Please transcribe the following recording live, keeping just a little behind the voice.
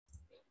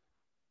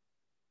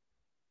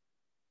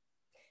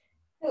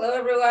Hello,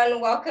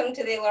 everyone. Welcome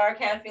to the Laura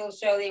Canfield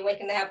Show, the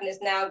Awaken to Happiness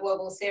Now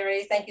Global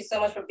Series. Thank you so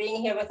much for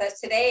being here with us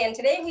today. And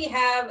today we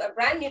have a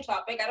brand new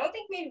topic. I don't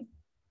think we've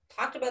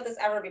talked about this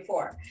ever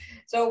before.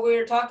 So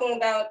we're talking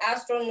about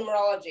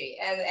astro-numerology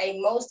and a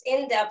most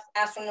in-depth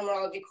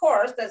astro-numerology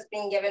course that's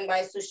being given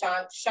by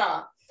Sushant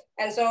Shhah.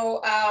 And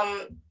so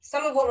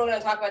some of what we're going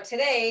to talk about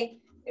today,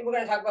 we're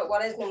going to talk about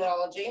what is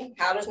numerology,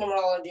 how does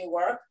numerology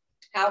work,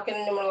 how can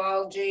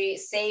numerology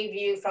save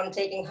you from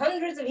taking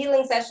hundreds of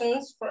healing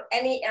sessions for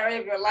any area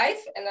of your life?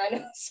 And I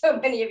know so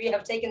many of you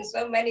have taken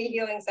so many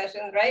healing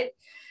sessions, right?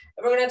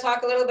 We're going to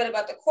talk a little bit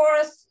about the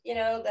course,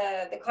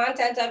 the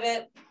content of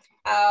it.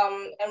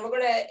 And we're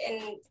going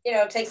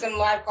to, take some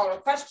live caller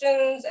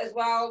questions as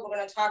well. We're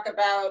going to talk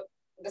about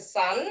the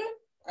sun.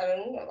 I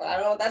don't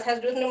know what that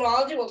has to do with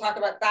numerology. We'll talk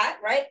about that,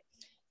 right?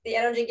 The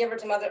energy giver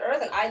to Mother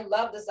Earth. And I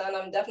love the sun.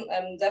 I'm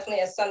definitely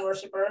a sun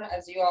worshiper,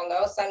 as you all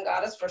know, sun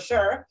goddess for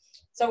sure.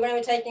 So we're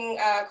going to be taking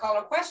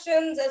caller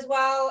questions as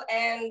well,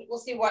 and we'll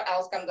see what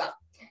else comes up.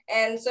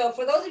 And so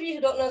for those of you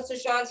who don't know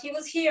Sushant, he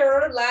was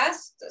here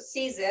last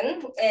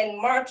season in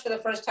March for the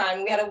first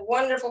time. We had a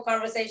wonderful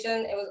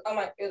conversation. It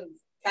was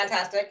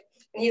fantastic.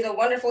 And he's a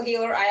wonderful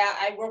healer.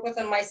 I work with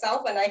him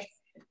myself, and I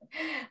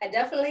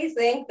definitely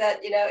think that,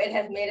 it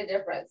has made a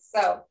difference.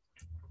 So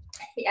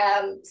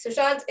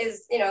Sushant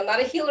is, not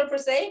a healer per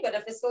se, but a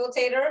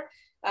facilitator,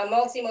 a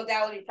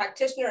multi-modality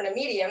practitioner, and a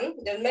medium.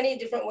 There's many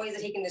different ways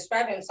that he can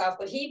describe himself,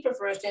 but he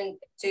prefers to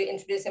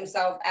introduce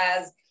himself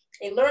as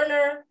a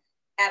learner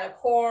at a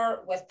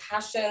core with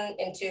passion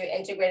into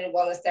integrated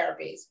wellness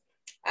therapies.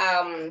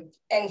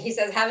 And he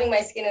says, having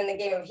my skin in the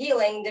game of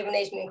healing,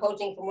 divination, and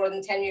coaching for more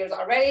than 10 years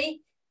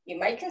already, you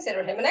might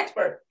consider him an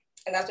expert.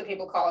 And that's what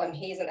people call him.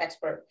 He's an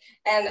expert.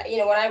 And,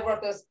 when I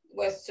worked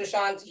with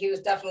Sushant, he was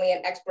definitely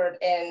an expert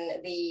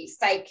in the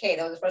Psych K.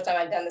 That was the first time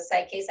I'd done the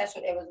Psych K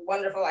session. It was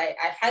wonderful. I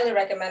highly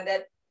recommend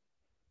it.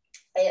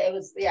 It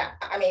was,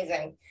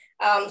 amazing.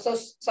 So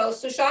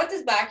Sushant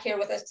is back here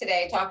with us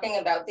today talking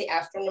about the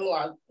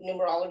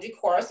Astro-Numerology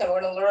course, and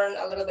we're going to learn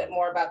a little bit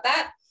more about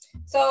that.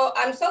 So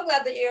I'm so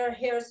glad that you're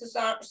here,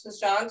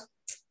 Sushant.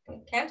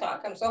 Can't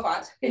talk. I'm so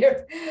hot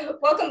here.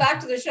 Welcome back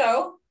to the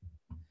show.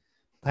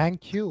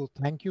 Thank you.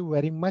 Thank you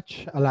very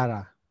much,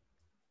 Alara.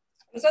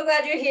 I'm so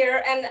glad you're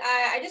here. And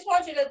I just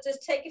want you to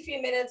just take a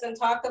few minutes and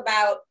talk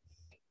about,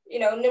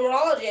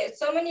 numerology.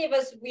 So many of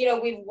us,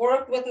 we've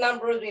worked with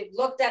numbers, we've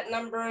looked at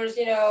numbers,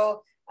 we've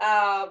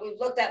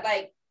looked at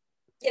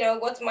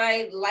what's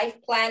my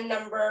life plan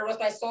number, what's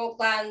my soul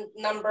plan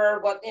number,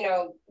 what,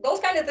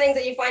 those kind of things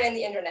that you find on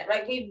the internet,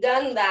 right? We've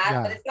done that,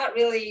 but it's not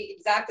really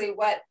exactly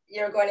what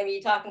you're going to be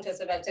talking to us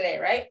about today,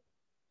 right?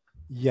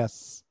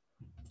 Yes.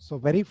 So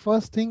very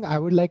first thing I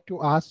would like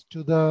to ask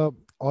to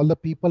all the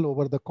people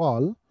over the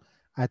call,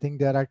 I think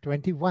there are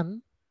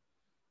 21.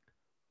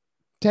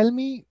 Tell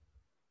me,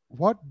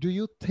 what do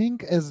you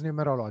think is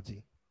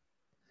numerology?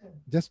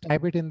 Just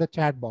type it in the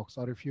chat box,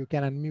 or if you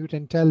can unmute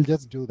and tell,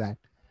 just do that.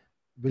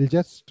 We'll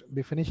just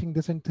be finishing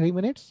this in 3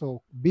 minutes.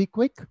 So be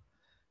quick,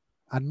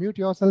 unmute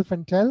yourself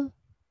and tell,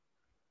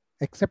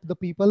 except the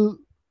people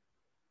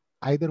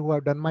either who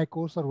have done my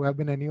course or who have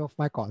been any of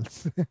my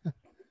calls.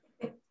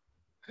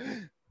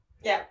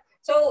 Yeah.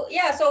 So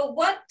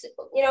what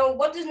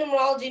does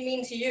numerology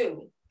mean to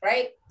you,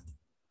 right?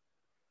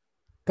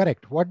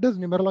 Correct. What does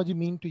numerology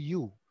mean to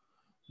you?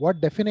 What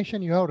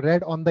definition you have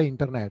read on the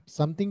internet?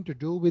 Something to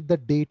do with the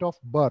date of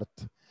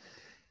birth.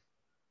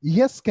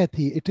 Yes,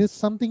 Kathy, it is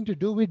something to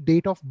do with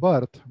date of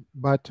birth,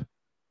 but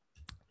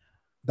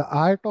the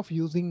art of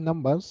using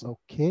numbers.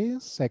 Okay,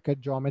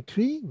 second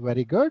geometry,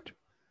 very good.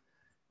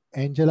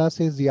 Angela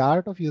says the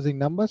art of using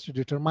numbers to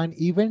determine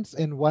events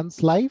in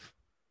one's life.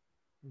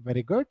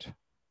 Very good.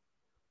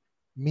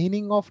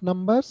 Meaning of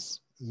numbers,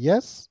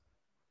 yes.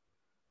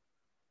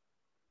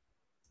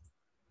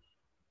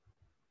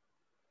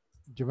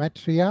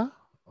 Geometria,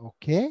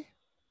 okay.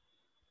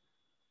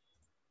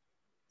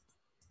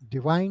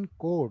 Divine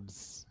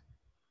codes,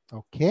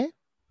 okay.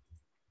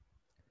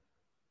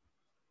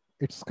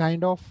 It's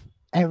kind of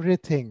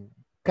everything.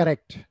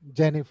 Correct,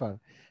 Jennifer.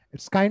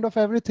 It's kind of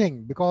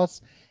everything,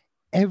 because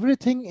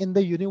everything in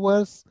the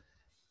universe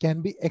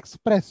can be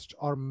expressed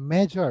or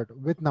measured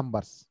with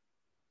numbers.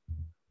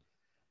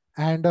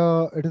 And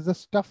it is the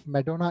stuff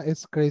Madonna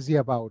is crazy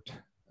about.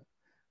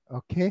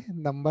 Okay,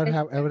 number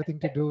have everything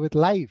to do with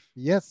life.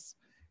 Yes,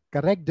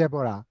 correct,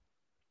 Deborah.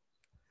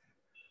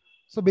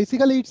 So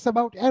basically it's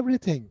about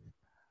everything.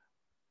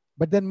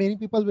 But then many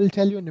people will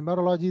tell you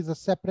numerology is a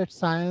separate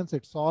science.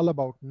 It's all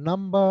about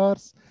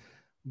numbers.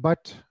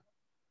 But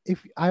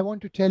if I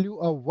want to tell you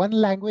a one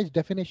language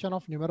definition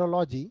of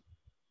numerology,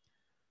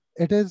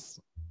 it is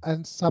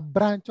a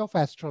sub-branch of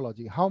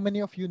astrology. How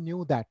many of you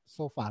knew that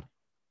so far?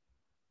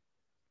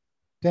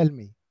 Tell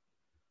me.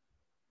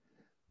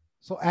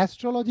 So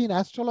astrology, in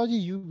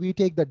astrology, we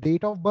take the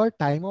date of birth,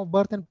 time of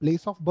birth, and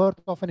place of birth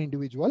of an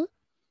individual.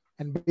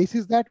 And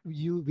basis that,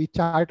 we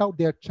chart out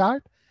their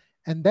chart,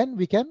 and then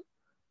we can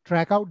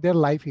track out their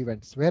life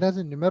events. Whereas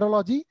in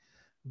numerology,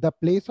 the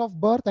place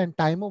of birth and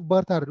time of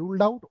birth are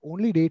ruled out.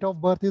 Only date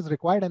of birth is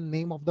required and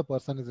name of the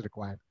person is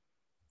required.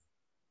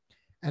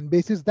 And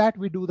basis that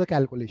we do the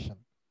calculation.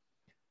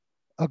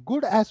 A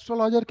good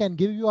astrologer can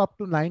give you up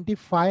to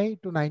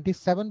 95 to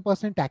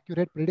 97%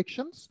 accurate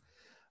predictions,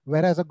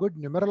 whereas a good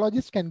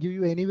numerologist can give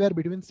you anywhere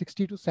between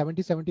 60 to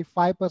 70,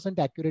 75%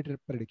 accurate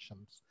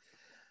predictions.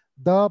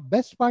 The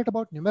best part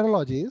about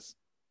numerology is,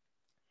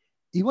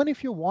 even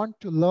if you want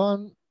to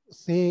learn,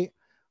 say,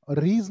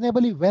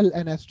 reasonably well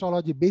an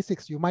astrology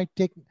basics, you might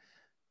take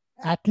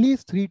at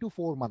least 3 to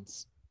 4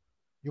 months.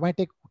 You might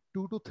take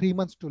 2 to 3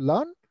 months to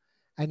learn,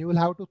 and you will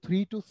have to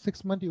 3 to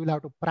 6 months, you will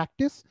have to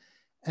practice,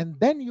 and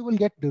then you will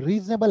get the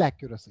reasonable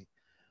accuracy.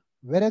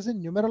 Whereas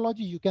in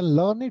numerology, you can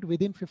learn it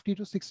within 50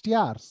 to 60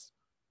 hours.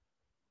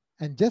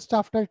 And just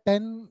after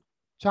 10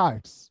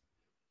 charts,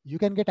 you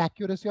can get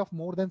accuracy of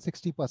more than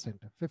 60%,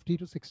 50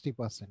 to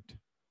 60%.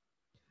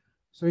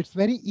 So it's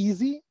very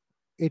easy.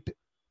 It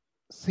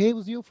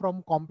saves you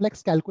from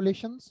complex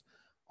calculations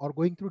or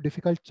going through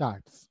difficult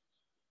charts.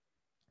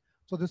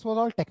 So this was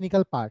all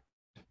technical part.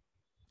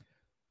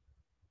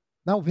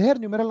 Now, where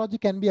numerology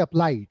can be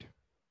applied?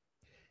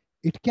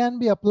 It can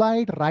be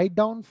applied right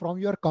down from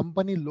your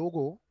company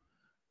logo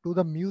to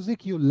the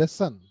music you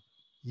listen.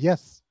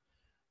 Yes,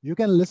 you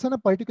can listen a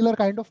particular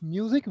kind of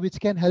music which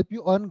can help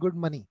you earn good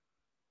money.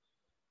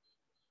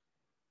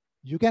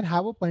 You can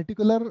have a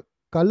particular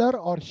color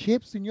or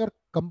shapes in your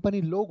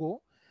company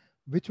logo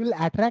which will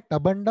attract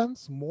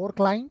abundance, more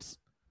clients,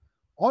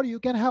 or you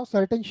can have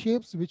certain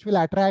shapes which will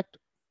attract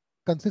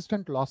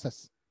consistent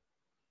losses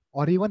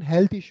or even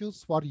health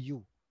issues for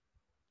you.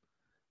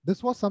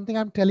 This was something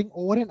I'm telling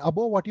over and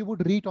above what you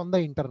would read on the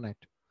internet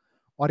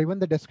or even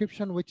the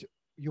description which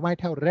you might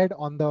have read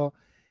on the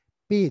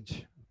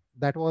page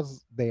that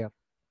was there.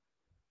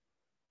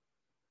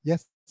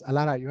 Yes,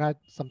 Alara, you had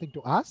something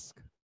to ask?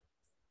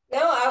 No,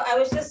 I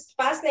was just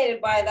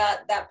fascinated by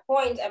that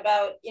point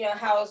about,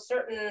 how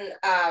certain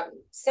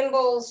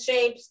symbols,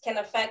 shapes can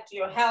affect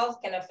your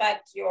health, can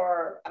affect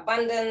your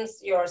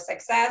abundance, your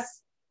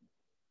success.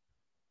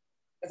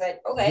 It's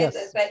like, okay, Yes.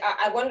 it's like,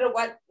 I wonder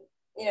what,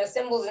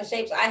 symbols and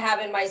shapes I have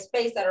in my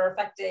space that are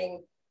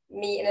affecting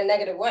me in a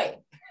negative way.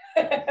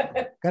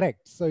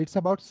 Correct. So it's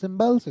about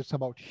symbols, it's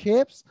about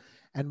shapes.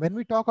 And when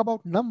we talk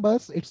about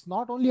numbers, it's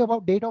not only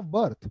about date of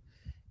birth.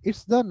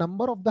 It's the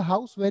number of the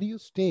house where you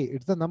stay.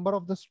 It's the number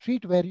of the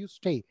street where you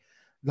stay,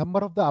 number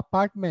of the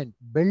apartment,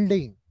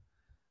 building,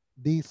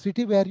 the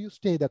city where you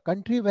stay, the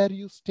country where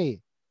you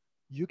stay.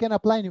 You can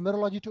apply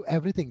numerology to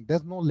everything.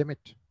 There's no limit.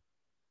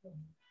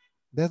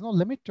 There's no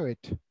limit to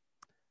it.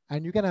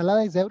 And you can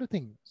analyze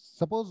everything.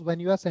 Suppose when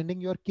you are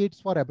sending your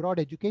kids for abroad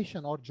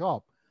education or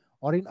job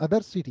or in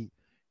other city,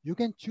 you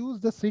can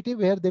choose the city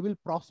where they will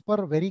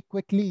prosper very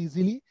quickly,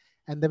 easily,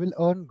 and they will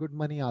earn good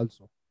money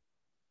also.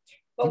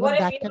 But Even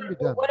that can be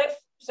done.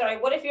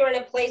 what if you're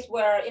in a place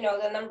where,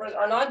 the numbers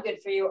are not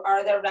good for you?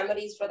 Are there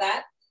remedies for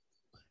that?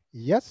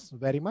 Yes,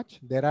 very much.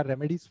 There are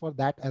remedies for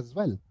that as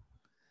well.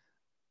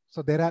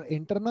 So there are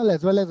internal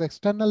as well as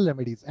external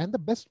remedies. And the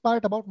best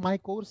part about my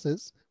course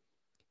is,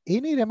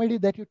 any remedy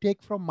that you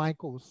take from my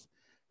course,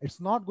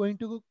 it's not going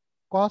to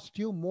cost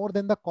you more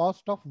than the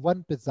cost of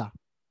one pizza.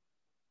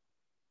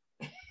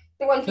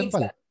 One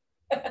Simple.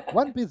 pizza.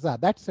 One pizza,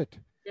 that's it.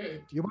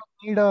 You might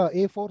need a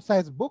A4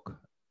 size book,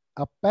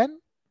 a pen,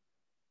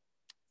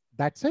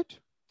 that's it.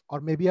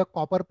 Or maybe a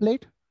copper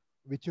plate,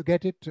 which you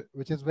get it,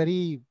 which is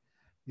very,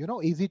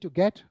 easy to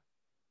get.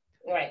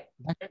 Right.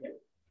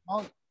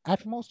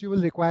 At most, you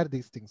will require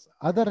these things.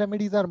 Other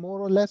remedies are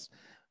more or less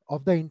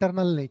of the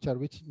internal nature,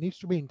 which needs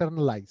to be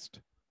internalized.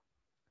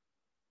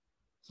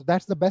 So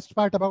that's the best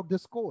part about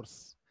this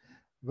course.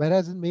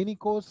 Whereas in many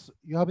courses,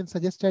 you have been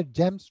suggested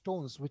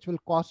gemstones, which will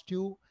cost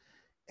you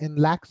in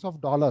lakhs of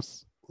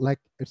dollars. Like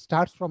it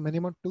starts from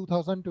minimum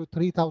 2,000 to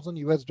 3,000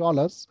 US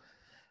dollars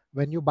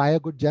when you buy a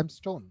good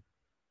gemstone.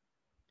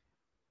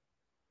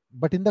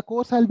 But in the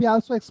course, I'll be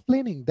also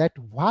explaining that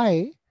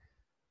why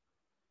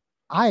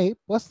I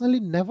personally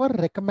never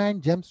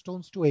recommend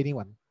gemstones to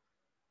anyone.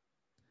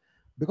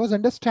 Because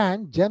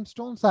understand,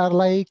 gemstones are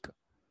like,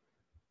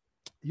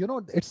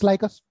 it's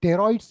like a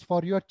steroids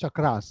for your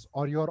chakras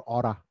or your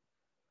aura.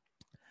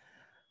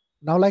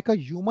 Now, like a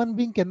human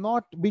being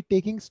cannot be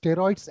taking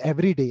steroids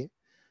every day,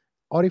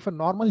 or if a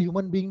normal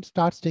human being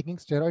starts taking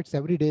steroids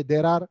every day,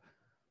 there are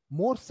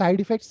more side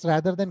effects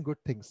rather than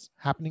good things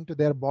happening to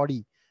their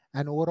body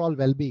and overall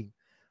well-being.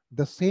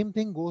 The same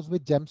thing goes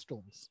with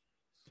gemstones.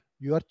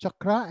 Your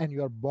chakra and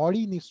your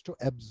body needs to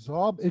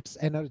absorb its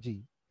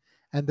energy.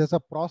 And there's a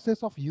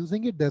process of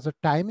using it. There's a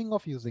timing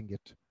of using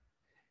it.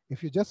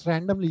 If you just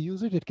randomly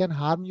use it, it can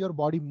harm your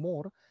body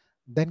more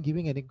than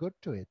giving any good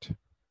to it.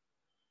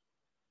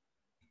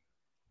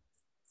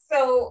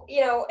 So,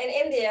 in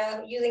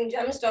India, using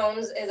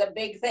gemstones is a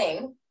big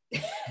thing.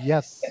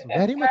 Yes,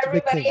 very much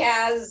big thing. Everybody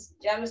has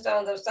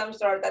gemstones of some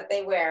sort that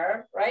they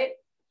wear, right?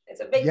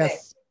 It's a big thing,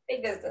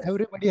 big business.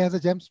 Everybody has a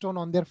gemstone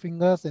on their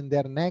fingers, in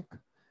their neck.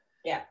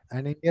 Yeah.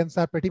 And Indians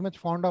are pretty much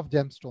fond of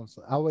gemstones.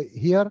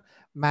 Here,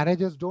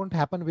 marriages don't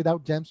happen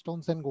without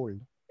gemstones and gold.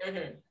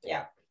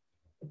 Yeah,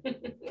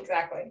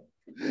 exactly.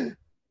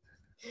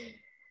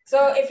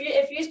 So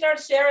if you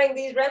start sharing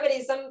these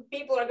remedies, some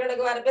people are going to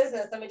go out of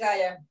business. Let me tell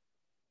you.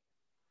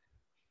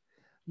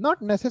 Not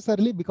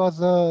necessarily, because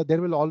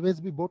there will always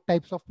be both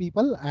types of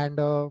people, and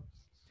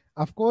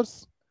of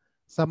course,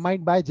 some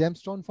might buy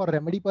gemstone for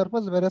remedy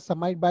purpose, whereas some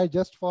might buy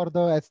just for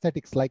the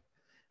aesthetics, like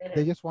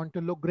they just want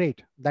to look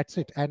great. That's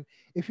it. And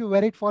if you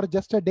wear it for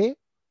just a day,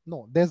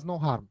 no, there's no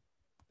harm.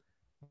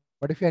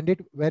 But if you end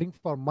it wearing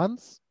for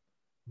months,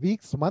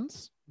 weeks,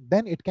 months,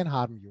 then it can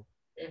harm you.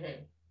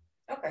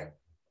 Okay,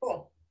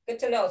 cool. Good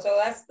to know. So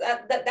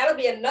that'll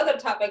be another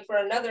topic for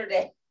another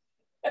day.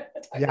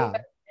 Yeah.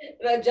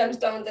 The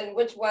gemstones and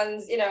which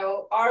ones, you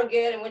know, are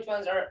good and which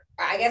ones are,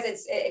 I guess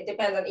it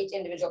depends on each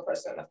individual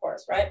person, of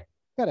course, right?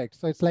 Correct.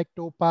 So it's like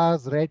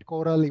topaz, red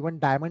coral, even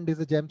diamond is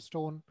a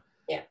gemstone.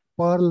 Yeah.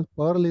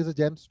 Pearl is a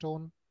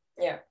gemstone.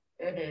 Yeah.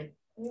 Okay.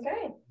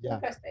 Yeah.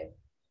 Interesting.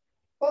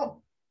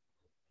 Cool.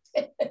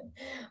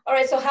 All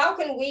right. So how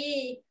can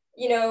we,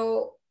 you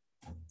know,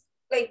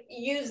 like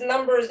use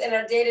numbers in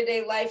our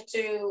day-to-day life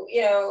to,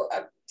 you know,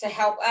 to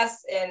help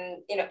us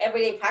in, you know,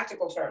 everyday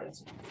practical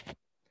terms?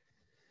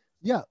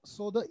 Yeah.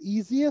 So the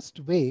easiest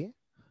way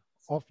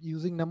of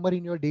using number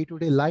in your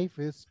day-to-day life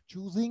is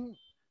choosing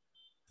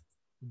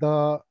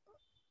the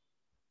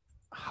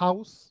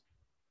house,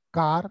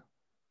 car,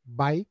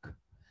 bike,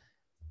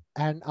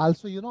 and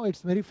also, you know,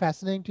 it's very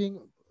fascinating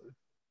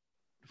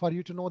for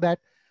you to know that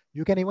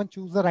you can even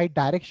choose the right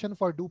direction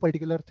for do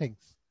particular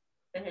things.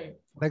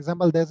 For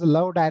example, there's a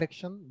love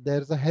direction,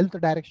 there's a health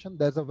direction,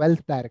 there's a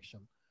wealth direction.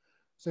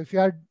 So if you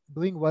are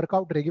doing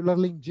workout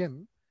regularly in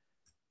gym,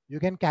 you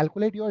can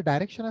calculate your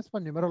direction as per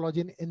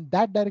numerology. In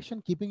that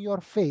direction, keeping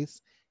your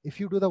face, if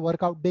you do the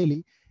workout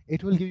daily,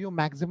 it will give you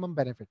maximum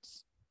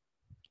benefits.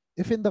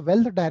 If in the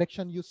wealth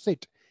direction you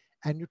sit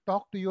and you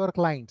talk to your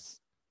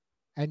clients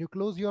and you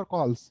close your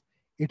calls,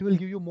 it will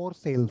give you more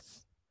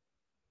sales.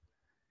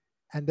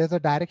 And there's a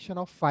direction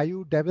of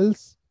 5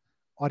 devils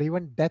or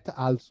even death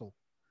also.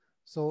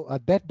 So a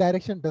death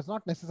direction does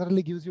not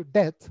necessarily gives you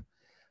death,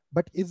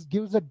 but it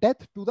gives a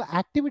death to the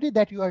activity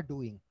that you are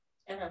doing.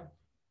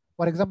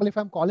 For example, if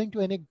I'm calling to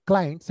any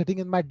client sitting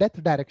in my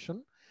death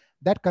direction,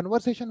 that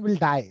conversation will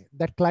die.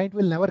 That client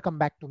will never come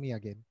back to me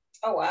again.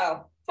 Oh,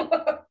 wow.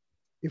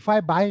 If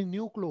I buy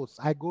new clothes,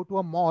 I go to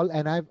a mall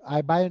and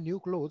I buy a new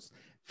clothes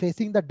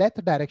facing the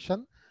death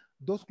direction,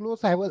 those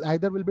clothes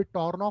either will be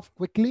torn off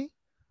quickly,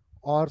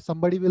 or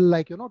somebody will,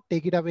 like, you know,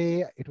 take it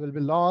away, it will be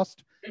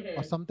lost,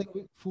 or something,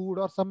 food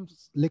or some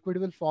liquid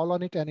will fall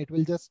on it and it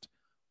will just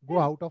go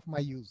out of my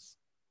use.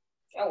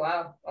 Oh,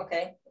 wow.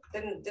 Okay.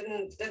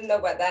 Didn't know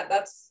about that.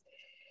 That's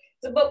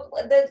so, but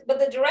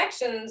the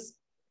directions,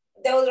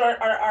 those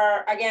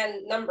are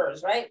again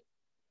numbers, right?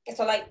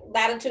 So like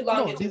latitude, No,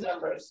 longitude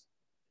numbers.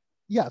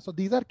 yeah, so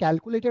these are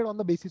calculated on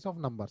the basis of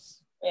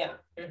numbers. Yeah.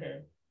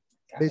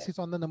 Basis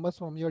on the numbers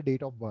from your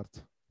date of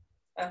birth.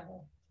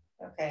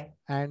 Okay.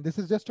 And this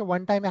is just a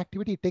one-time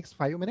activity. It takes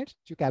 5 minutes.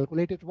 You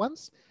calculate it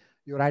once.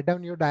 You write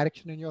down your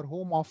direction in your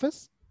home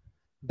office.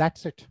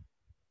 That's it.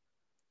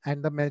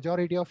 And the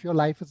majority of your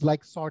life is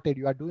like sorted.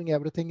 You are doing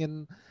everything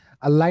in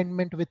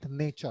alignment with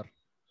nature.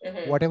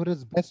 Whatever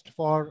is best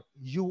for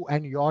you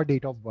and your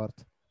date of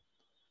birth.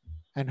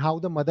 And how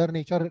the mother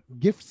nature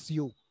gifts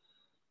you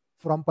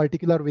from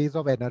particular ways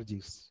of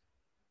energies.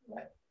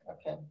 Right.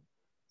 Okay.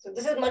 So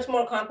this is much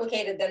more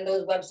complicated than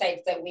those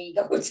websites that we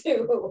go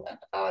to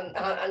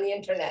on the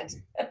internet.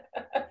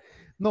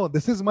 No,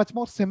 this is much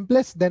more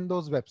simplest than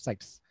those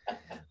websites.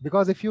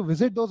 Because if you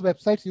visit those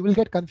websites, you will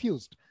get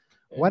confused.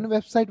 One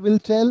website will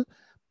tell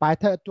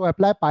to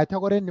apply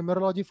Pythagorean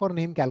numerology for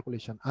name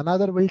calculation.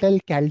 Another will tell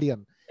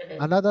Chaldean.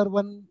 Another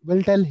one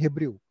will tell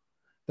Hebrew.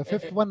 The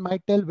fifth one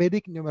might tell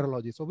Vedic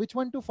numerology. So which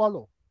one to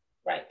follow?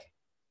 Right.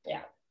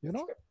 Yeah. You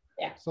know?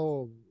 Yeah.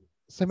 So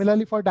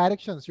similarly for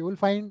directions, you will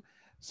find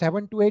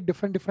 7 to 8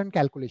 different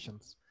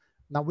calculations.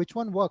 Now, which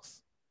one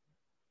works?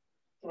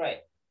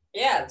 Right.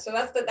 Yeah. So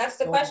that's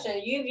the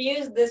question. You've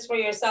used this for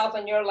yourself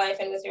in your life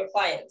and with your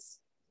clients,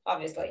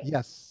 obviously.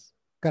 Yes,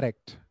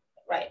 correct.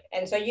 Right.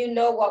 And so you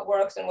know what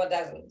works and what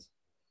doesn't.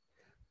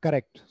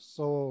 Correct.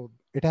 So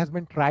it has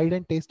been tried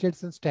and tested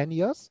since 10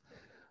 years.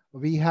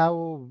 We have,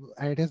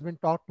 and it has been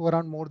taught to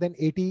around more than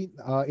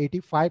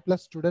 85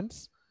 plus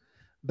students,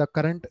 the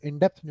current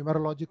in-depth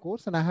numerology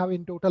course. And I have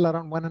in total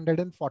around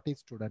 140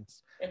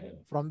 students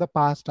from the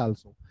past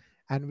also.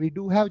 And we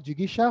do have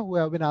Jigisha, who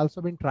have been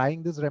also been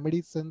trying this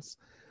remedy since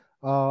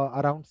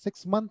around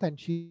 6 months. And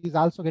she's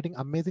also getting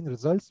amazing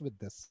results with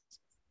this.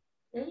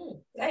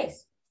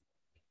 Nice.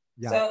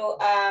 Yeah. So,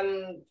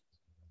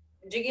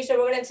 Jigisha,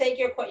 we're going to take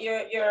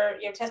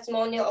your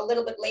testimonial a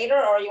little bit later,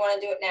 or you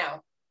want to do it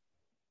now?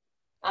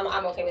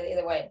 I'm okay with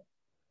either way.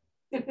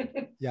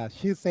 Yeah,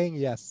 she's saying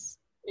yes.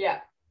 Yeah.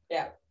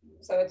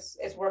 So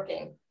it's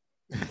working.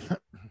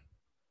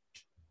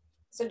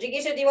 So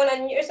Jigisha, do you want to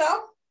unmute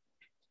yourself?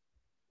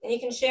 And you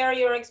can share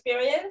your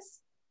experience.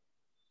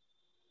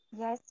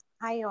 Yes.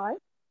 Hi all.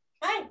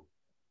 Hi.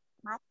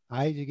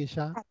 Hi,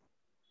 Jigisha.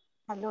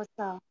 Hello,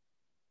 sir.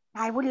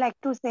 I would like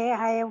to say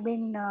I have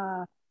been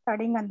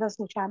studying under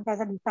Sushant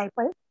as a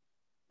disciple,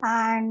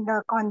 and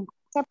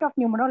concept of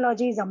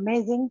numerology is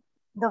amazing.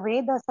 The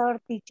way the sir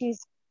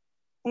teaches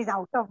is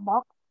out of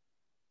box.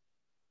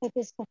 It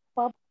is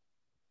superb.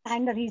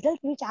 And the results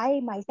which I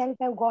myself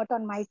have got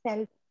on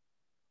myself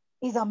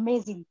is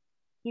amazing.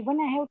 Even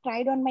I have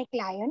tried on my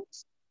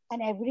clients,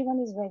 and everyone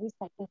is very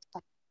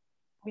satisfied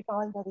with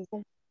all the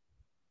results.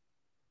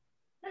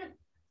 Good.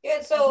 I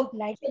would So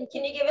like to.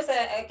 can you give us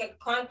a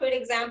concrete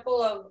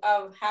example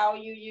of how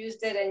you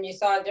used it and you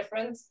saw a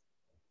difference?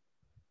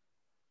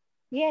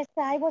 Yes,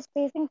 I was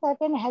facing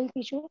certain health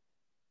issues.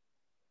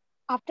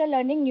 After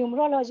learning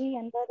numerology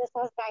under the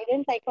sir's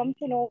guidance, I come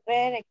to know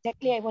where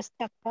exactly I was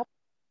stuck up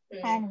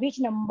and which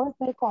numbers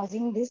were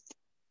causing this.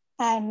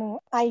 And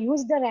I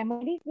used the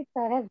remedies which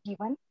sir has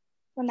given.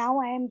 So now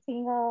I am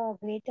seeing a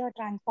greater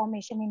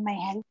transformation in my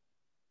health.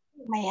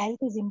 My health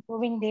is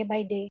improving day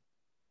by day.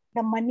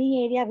 The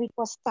money area which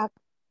was stuck,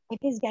 it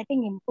is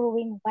getting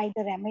improving by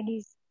the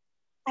remedies.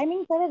 I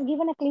mean, sir has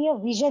given a clear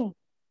vision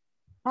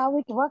how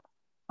it works,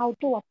 how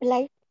to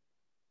apply,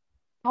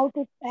 how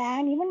to,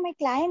 and even my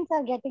clients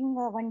are getting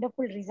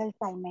wonderful results.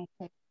 I may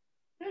say.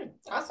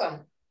 Awesome.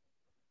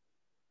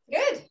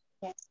 Good.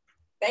 Yes.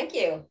 Thank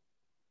you.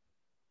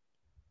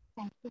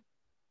 Thank you.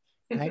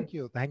 Thank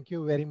you. Thank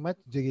you very much,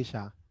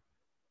 Jigisha.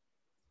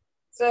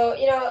 So,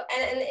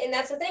 and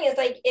that's the thing. It's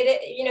like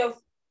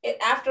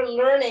after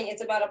learning,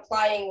 it's about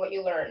applying what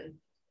you learn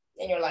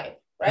in your life,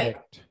 right?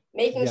 Correct.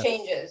 Making Yes.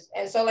 changes.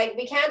 And so like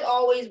we can't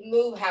always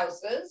move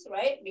houses,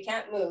 right? We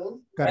can't move,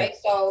 right? Correct.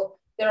 So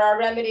there are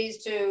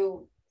remedies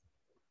to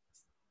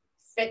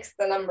fix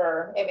the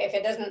number if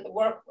it doesn't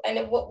work.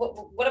 And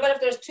what about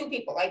if there's two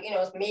people, like,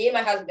 it's me and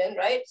my husband,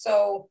 right?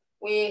 So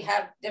we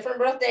have different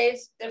birth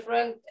dates,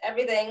 different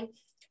everything.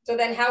 So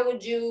then how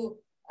would you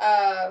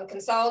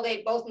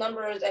consolidate both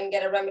numbers and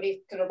get a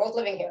remedy, because we're both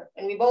living here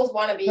and we both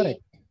want to be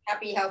Correct.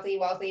 happy, healthy,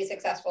 wealthy,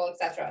 successful,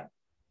 etc.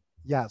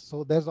 Yeah.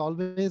 So there's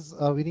always,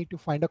 we need to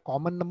find a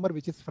common number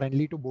which is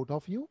friendly to both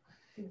of you.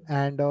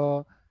 And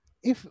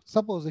if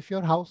suppose if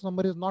your house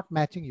number is not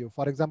matching you,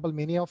 for example,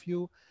 many of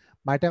you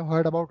might have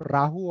heard about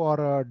Rahu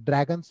or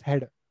Dragon's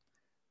Head.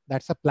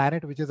 That's a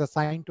planet which is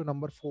assigned to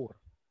number 4.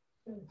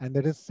 And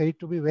that is said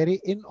to be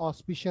very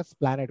inauspicious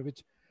planet,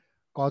 which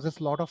causes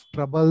a lot of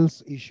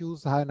troubles,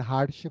 issues, and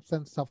hardships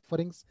and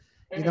sufferings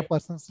in a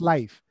person's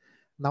life.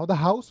 Now, the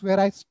house where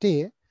I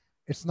stay,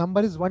 its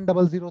number is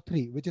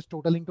 1003, which is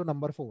totaling to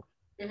number 4.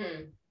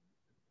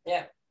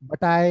 Yeah. But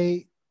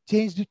I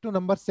changed it to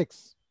number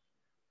 6,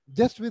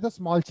 just with a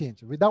small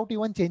change, without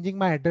even changing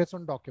my address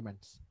on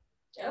documents.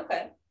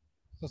 Okay.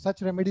 So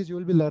such remedies you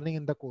will be learning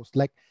in the course.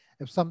 Like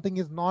if something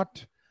is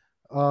not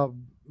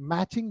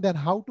matching, then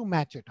how to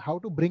match it, how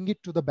to bring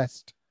it to the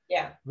best.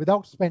 Yeah.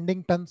 Without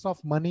spending tons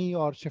of money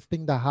or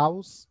shifting the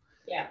house.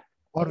 Yeah.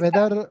 Or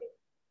exactly.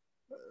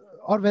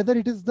 whether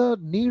it is the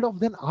need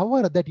of an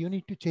hour that you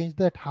need to change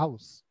that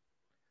house.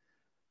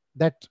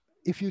 That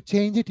if you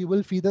change it, you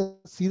will see the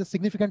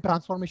significant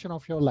transformation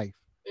of your life.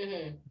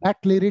 That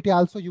clarity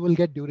also you will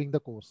get during the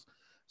course.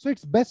 So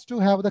it's best to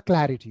have the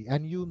clarity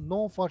and you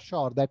know for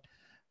sure that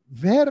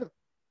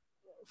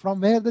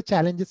from where the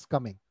challenge is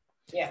coming.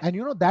 Yeah.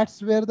 And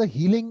that's where the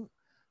healing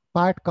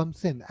part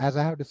comes in, as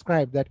I have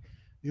described, that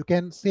you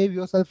can save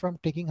yourself from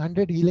taking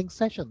 100 healing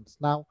sessions.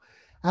 Now,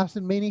 I've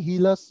seen many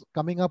healers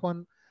coming up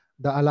on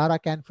the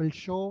Alara Canfield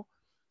show,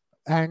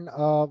 and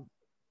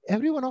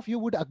every one of you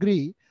would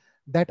agree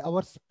that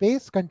our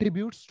space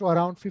contributes to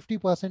around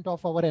 50%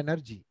 of our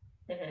energy,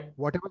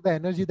 whatever the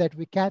energy that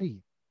we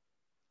carry.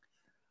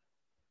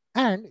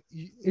 And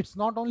it's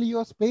not only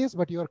your space,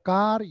 but your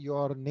car,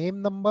 your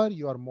name number,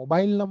 your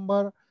mobile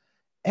number,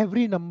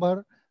 every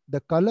number,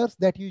 the colors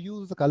that you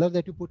use, the color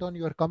that you put on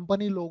your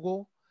company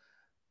logo,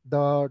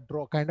 the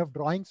kind of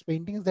drawings,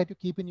 paintings that you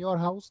keep in your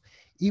house,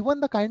 even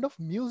the kind of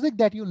music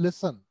that you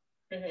listen,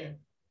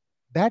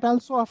 that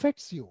also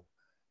affects you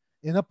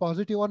in a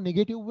positive or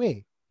negative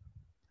way.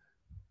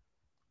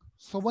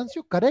 So once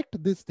you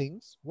correct these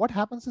things, what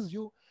happens is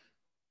you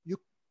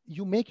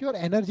make your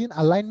energy in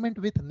alignment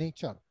with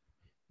nature,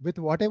 with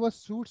whatever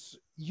suits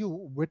you,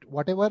 with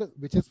whatever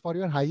which is for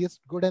your highest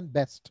good and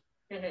best.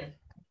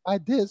 By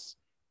this,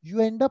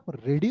 you end up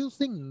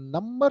reducing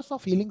numbers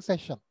of healing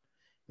session.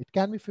 It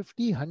can be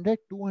 50, 100,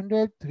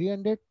 200,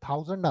 300,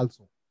 1,000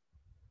 also.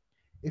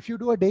 If you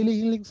do a daily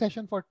healing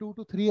session for 2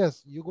 to 3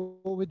 years, you go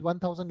with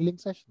 1,000 healing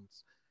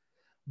sessions.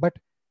 But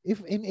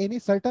if in any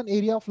certain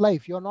area of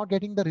life, you're not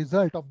getting the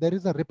result of, there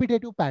is a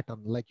repetitive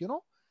pattern, like,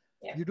 you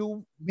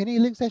do many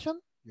healing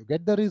session, you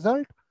get the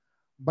result,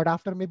 but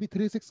after maybe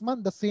 3-6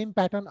 months, the same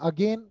pattern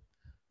again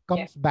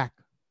comes back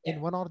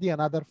in one or the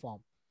another form.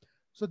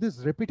 So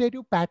these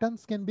repetitive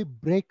patterns can be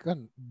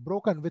broken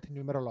with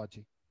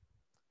numerology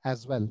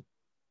as well.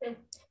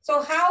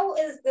 So how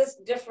is this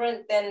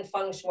different than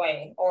feng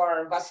shui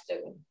or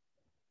vastu?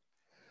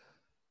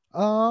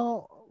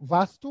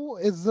 Vastu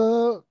is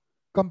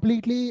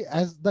completely,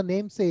 as the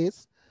name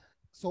says.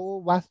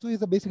 So Vastu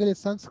is basically a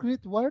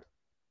Sanskrit word,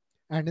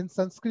 and in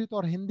Sanskrit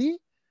or Hindi,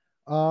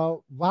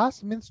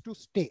 Vas means to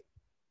stay.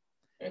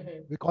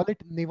 We call it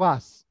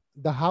Nivas,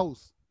 the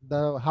house,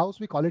 The house,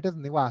 we call it as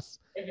Nivas.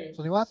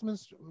 So Nivas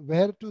means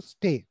where to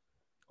stay.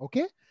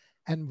 Okay.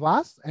 And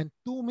Vas and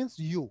Tu means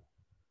you.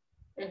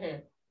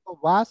 So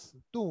Vas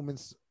Tu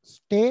means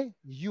stay,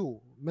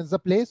 you means the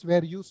place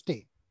where you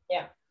stay.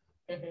 Yeah.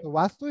 So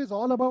Vastu is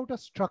all about a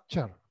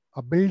structure,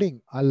 a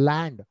building, a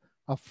land,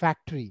 a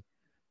factory.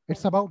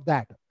 It's about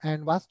that.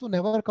 And Vastu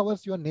never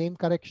covers your name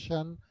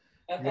correction,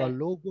 your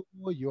logo,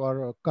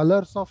 your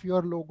colors of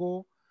your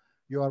logo,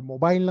 your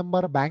mobile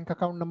number, bank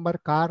account number,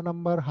 car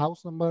number,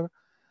 house number.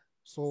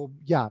 So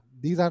yeah,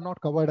 these are not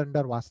covered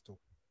under Vastu.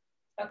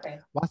 Okay.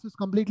 Vastu is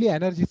completely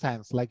energy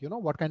science, like,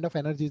 what kind of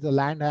energy the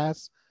land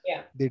has,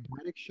 Yeah. the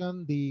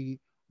direction, the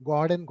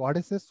god and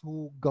goddesses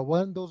who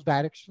govern those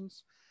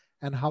directions,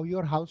 and how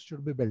your house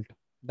should be built.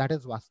 That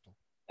is Vastu.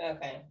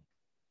 Okay.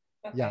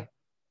 Okay. Yeah.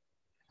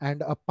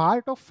 And a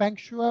part of Feng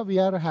Shui we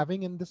are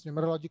having in this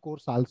numerology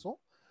course also.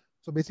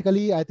 So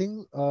basically, I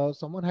think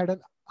someone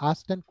had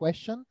asked a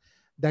question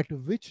that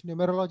which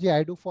numerology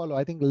I do follow.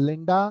 I think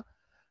Linda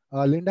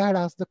had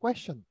asked the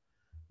question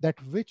that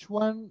which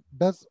one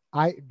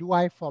do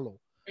I follow.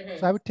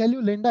 So I would tell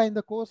you, Linda, in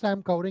the course I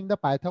am covering the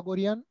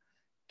Pythagorean,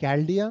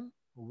 Chaldean,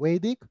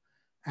 Vedic,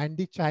 and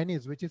the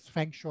Chinese, which is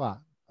Feng Shui,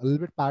 a little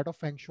bit part of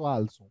Feng Shui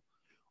also.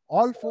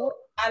 All four.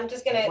 I'm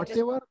just gonna correct Yes.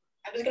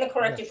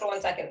 you for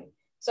 1 second.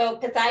 So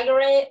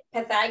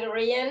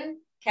Pythagorean,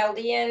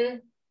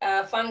 Chaldean,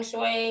 Feng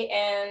Shui,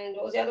 and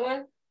what was the other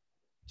one?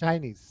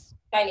 Chinese.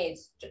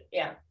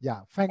 Yeah.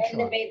 Yeah, Feng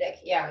Shui. And the Vedic.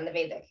 Yeah, and the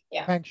Vedic.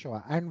 Yeah. Feng Shui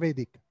and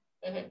Vedic.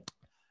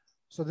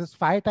 So there's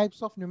 5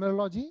 types of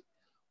numerology.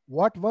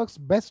 What works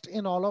best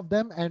in all of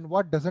them and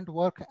what doesn't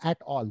work at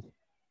all.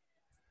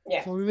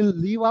 Yeah. So we will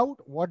leave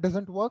out what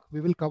doesn't work.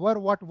 We will cover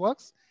what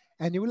works.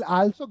 And you will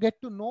also get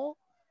to know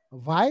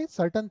why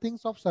certain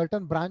things of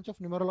certain branch of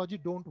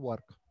numerology don't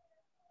work.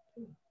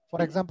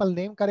 For example,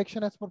 name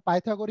correction as per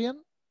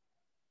Pythagorean.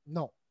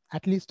 No,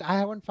 at least I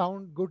haven't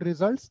found good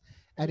results.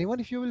 And even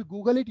if you will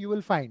Google it, you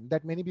will find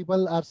that many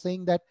people are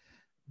saying that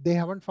they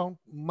haven't found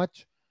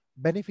much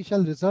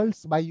beneficial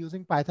results by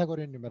using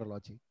Pythagorean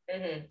numerology.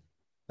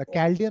 The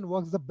Chaldean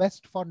works the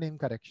best for name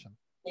correction.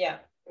 Yeah,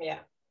 yeah.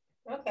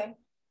 Okay.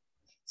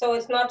 So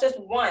it's not just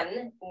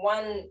one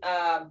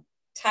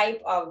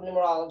type of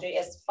numerology,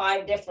 it's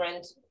 5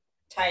 different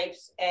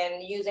types,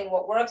 and using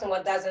what works and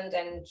what doesn't,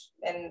 and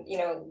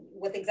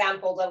with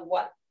examples of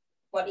what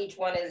each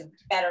one is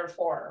better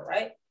for,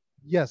 right?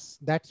 Yes,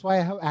 that's why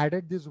I have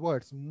added these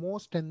words,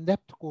 most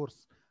in-depth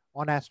course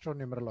on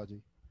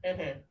Astro-Numerology.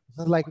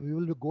 So like we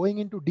will be going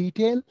into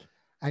detail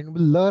and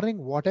we'll learning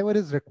whatever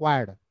is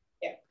required.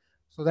 Yeah.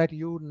 So that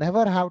you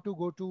never have to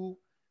go to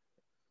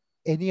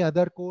any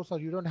other course, or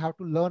you don't have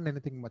to learn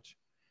anything much.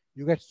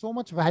 You get so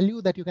much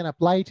value that you can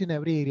apply it in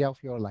every area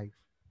of your life.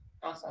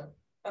 Awesome.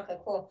 Okay,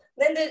 cool.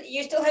 Linda,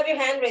 you still have your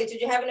hand raised.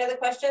 Did you have another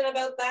question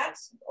about that,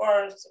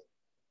 or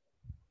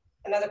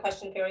another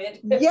question period?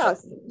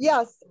 Yes.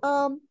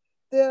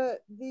 The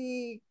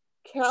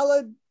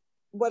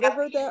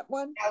whatever that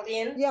one.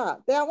 Chaldean? Yeah,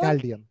 that one.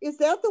 Chaldean. Is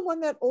that the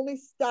one that only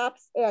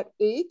stops at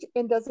 8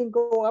 and doesn't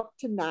go up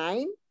to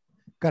 9?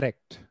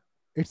 Correct.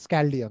 It's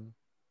Chaldean.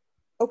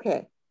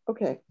 Okay.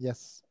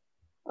 Yes.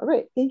 All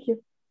right. Thank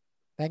you.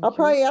 I'll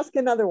probably ask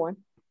another one.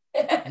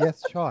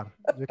 Yes, sure.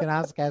 You can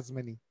ask as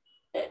many.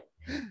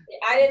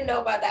 I didn't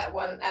know about that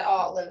one at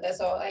all, Linda.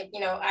 So I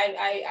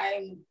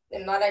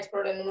am not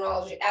expert in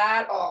numerology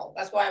at all.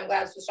 That's why I'm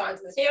glad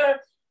Sushant is here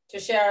to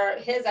share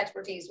his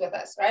expertise with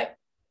us, right?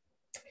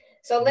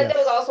 So Linda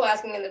was also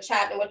asking in the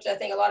chat, in which I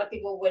think a lot of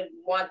people would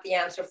want the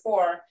answer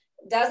for,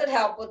 does it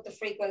help with the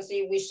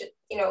frequency we should,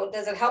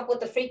 does it help with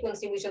the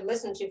frequency we should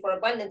listen to for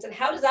abundance? And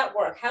how does that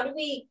work? How do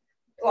we,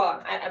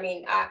 well,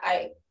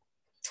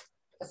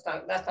 that's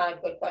not a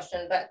good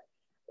question, but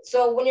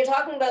so when you're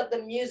talking about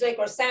the music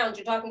or sounds,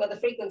 you're talking about the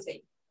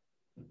frequency,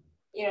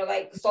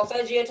 like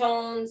solfeggio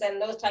tones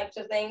and those types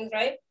of things,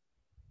 right?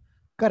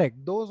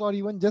 Correct. Those, or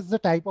even just the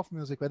type of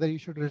music, whether you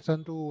should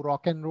listen to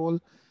rock and roll,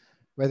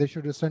 whether you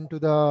should listen to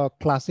the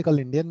classical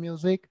Indian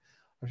music,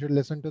 or should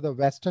listen to the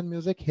Western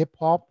music, hip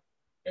hop,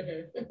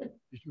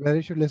 whether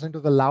you should listen to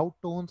the loud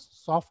tones,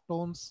 soft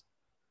tones.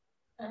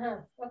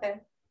 Okay,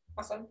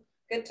 awesome.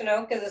 Good to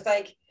know, because it's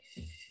like,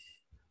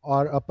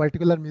 or a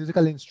particular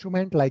musical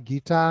instrument like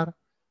guitar,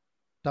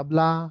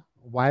 tabla,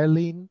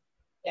 violin,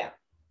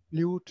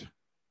 flute.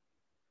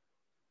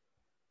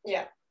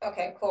 Yeah.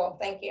 Okay, cool.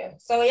 Thank you.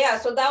 So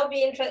so that would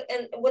be interesting.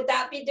 And would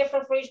that be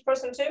different for each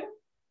person too?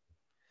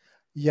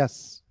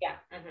 Yes. Yeah.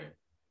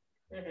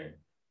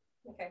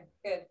 Okay,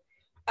 good.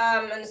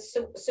 And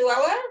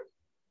Suella,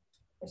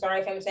 I'm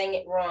sorry if I'm saying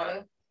it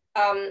wrong.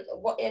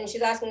 And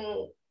she's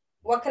asking,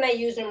 what can I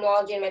use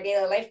numerology in my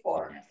daily life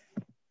for?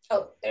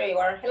 Oh, there you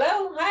are.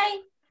 Hello.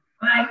 Hi.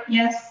 Hi.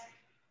 Yes.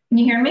 Can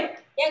you hear me?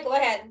 Yeah, go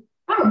ahead.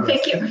 Oh,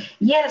 thank you.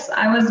 Yes,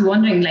 I was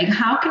wondering,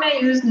 how can I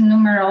use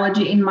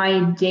numerology in my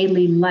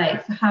daily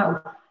life?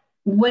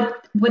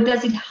 What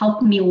does it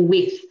help me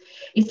with?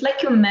 It's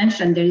like you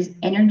mentioned, there is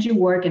energy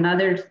work and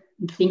other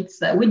things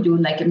that we do,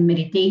 like a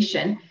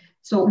meditation.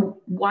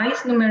 So why is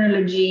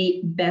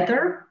numerology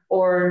better,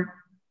 or?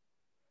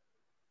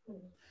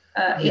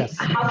 Yes.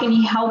 How can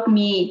it help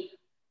me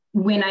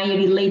when I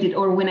relate it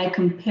or when I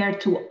compare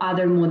to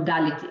other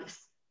modalities?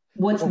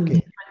 What's Okay.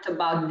 different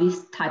about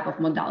this type of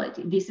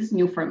modality? This is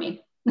new for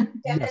me. Yeah,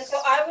 Yes. and so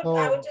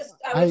I would just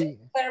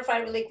clarify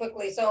really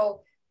quickly.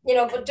 So, you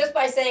know, but just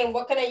by saying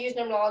what can I use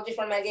numerology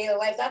for my daily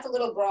life, that's a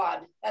little broad.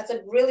 That's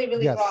a really,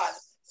 really broad.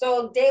 Yes.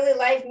 So daily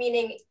life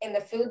meaning in the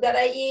food that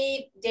I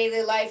eat,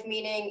 daily life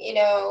meaning, you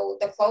know,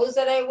 the clothes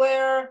that I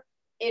wear,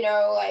 you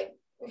know, like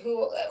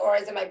who, or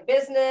is it my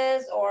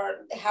business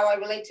or how I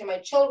relate to my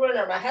children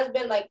or my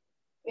husband, like,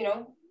 you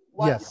know,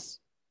 what? Yes,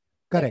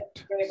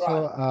 correct. Really So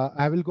broad.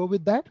 I will go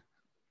with that.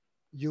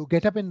 You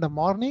get up in the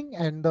morning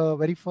and the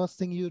very first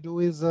thing you do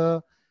is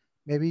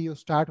maybe you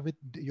start with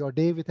your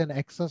day with an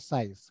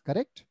exercise,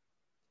 correct?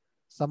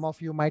 Some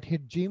of you might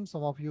hit gym,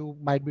 some of you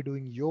might be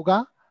doing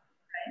yoga.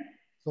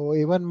 So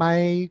even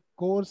my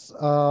course,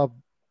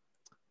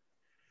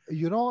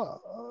 you know,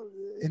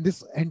 in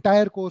this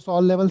entire course,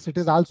 all levels, it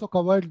is also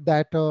covered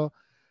that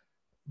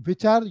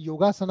which are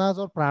yogasanas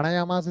or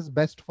pranayamas is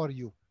best for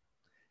you.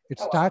 It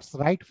Oh, wow. starts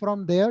right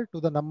from there to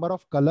the number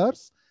of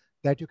colors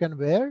that you can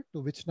wear, to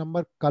which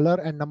number color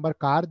and number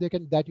car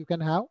that you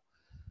can have,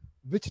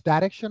 which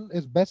direction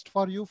is best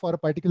for you for a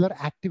particular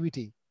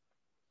activity,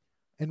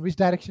 in which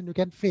direction you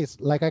can face,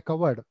 like I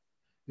covered.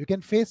 You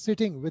can face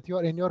sitting with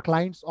your in your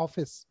client's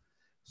office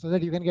so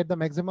that you can get the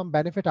maximum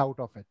benefit out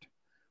of it.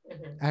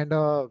 Mhm.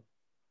 And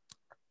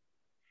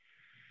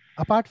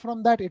apart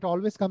from that, it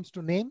always comes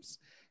to names.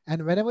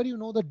 And whenever you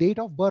know the date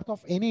of birth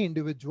of any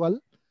individual,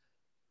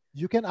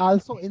 you can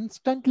also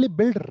instantly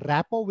build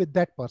rapport with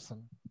that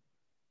person.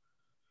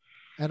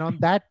 And on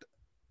that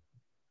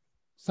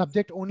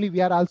subject only,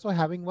 we are also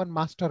having one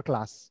master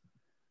class.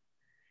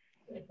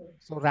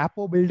 So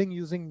rapport building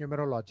using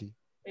numerology.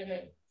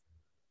 Mm-hmm.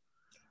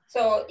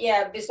 So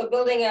yeah, so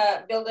building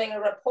a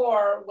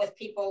rapport with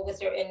people with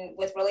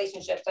with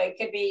relationships. So it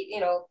could be, you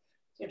know,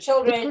 your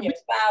children, your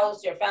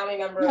spouse, your family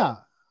members, Yeah,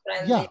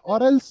 friends. yeah.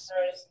 Or else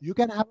you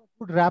can have a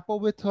good rapport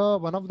with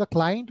one of the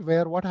client,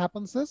 where what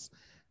happens is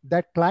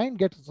that client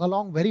gets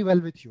along very well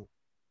with you.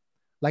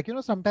 Like, you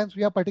know, sometimes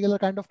we have particular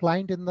kind of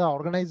client in the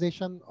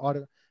organization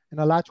or in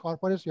a large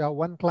corporation. You have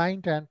one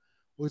client and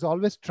who is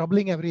always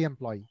troubling every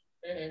employee.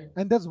 Mm-hmm.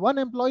 And there's one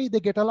employee they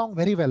get along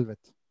very well with.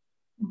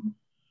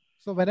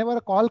 So whenever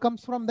a call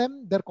comes from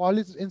them, their call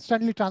is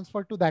instantly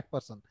transferred to that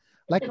person.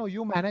 Like, no,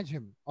 you manage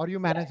him or you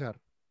manage her.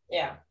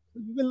 Yeah.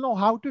 You will know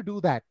how to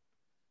do that.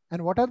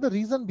 And what are the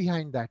reason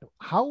behind that?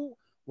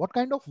 What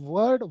kind of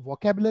word,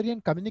 vocabulary,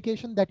 and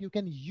communication that you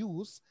can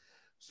use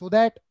so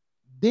that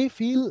they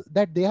feel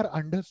that they are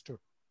understood.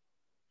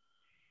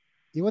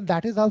 Even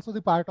that is also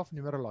the part of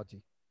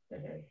numerology.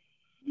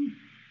 Mm-hmm.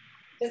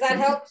 Does that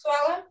help,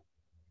 Swala?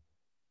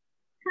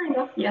 Kind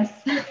of, yes.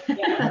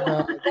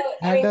 Yeah.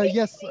 I mean,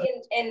 Yes,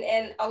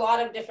 in a lot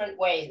of different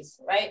ways,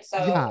 right? So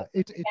yeah,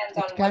 it depends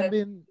on can what be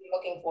you're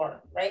looking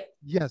for, right?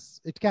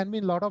 yes, it can be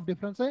in a lot of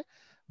different ways.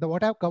 The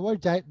what I've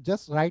covered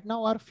just right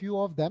now are few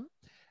of them.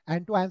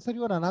 And to answer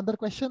your another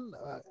question,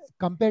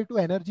 compared to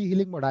energy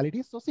healing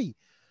modalities, so see,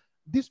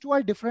 these two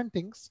are different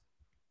things.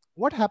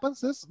 What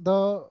happens is,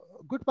 the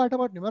good part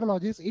about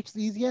numerology is it's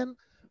easy, and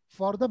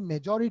for the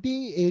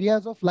majority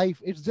areas of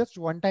life, it's just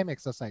one-time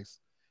exercise.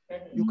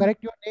 You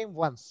correct your name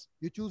once,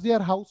 you choose your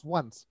house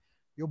once,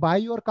 you buy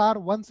your car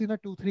once in a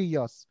 2-3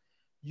 years,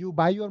 you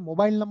buy your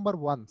mobile number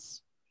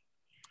once,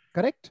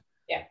 correct?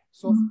 Yeah.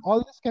 So all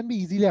this can be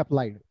easily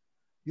applied.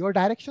 Your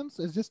directions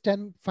is just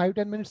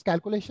 5-10 minutes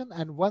calculation,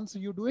 and once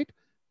you do it,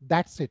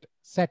 that's it,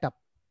 set up.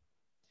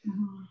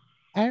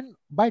 And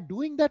by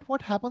doing that,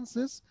 what happens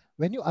is,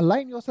 when you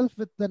align yourself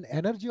with the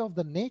energy of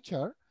the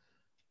nature,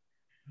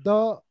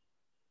 the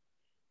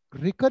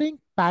recurring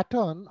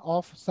pattern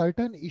of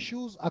certain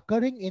issues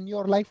occurring in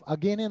your life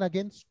again and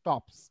again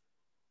stops.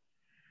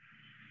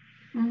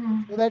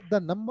 So that the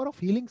number of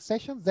healing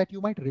sessions that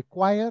you might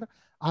require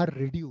are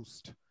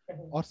reduced.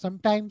 Or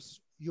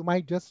sometimes you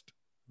might just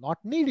not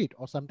need it,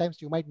 or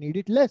sometimes you might need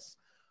it less,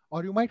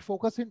 or you might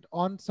focus it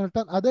on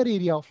certain other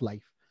area of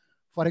life.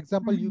 For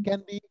example, you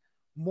can be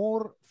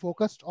more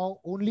focused on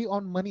only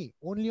on money,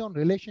 only on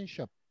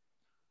relationship,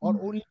 or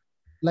only,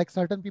 like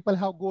certain people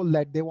have goal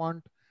that they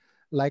want,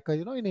 like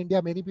you know, in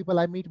India, many people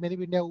I meet, many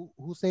India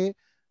who say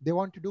they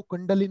want to do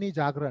Kundalini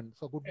Jagran.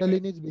 So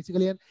Kundalini is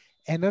basically an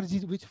energy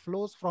which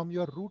flows from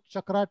your root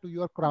chakra to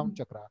your crown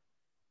chakra.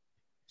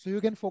 So you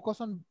can focus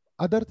on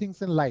other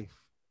things in life.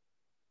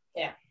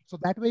 Yeah. So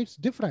that way it's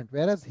different.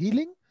 Whereas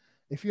healing,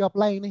 if you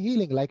apply in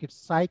healing, like it's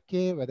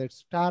Psyche, whether it's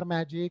star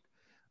magic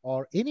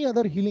or any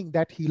other healing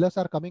that healers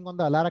are coming on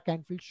the Alara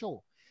Canfield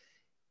show,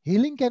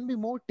 healing can be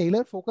more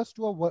tailor focused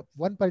to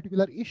one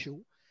particular issue,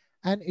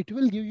 and it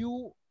will give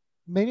you,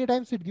 many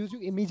times it gives you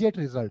immediate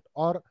result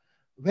or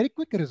very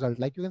quick result.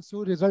 Like you can see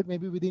result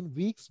maybe within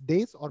weeks,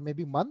 days, or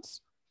maybe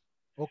months.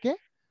 Okay.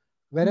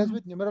 Whereas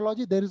with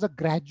numerology, there is a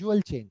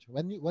gradual change.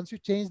 Once you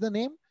change the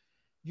name,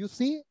 you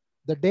see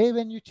the day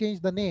when you change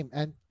the name,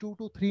 and 2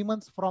 to 3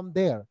 months from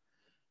there,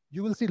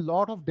 you will see a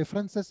lot of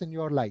differences in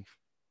your life,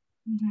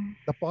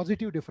 the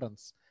positive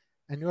difference,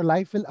 and your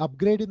life will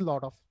upgrade in a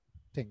lot of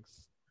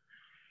things.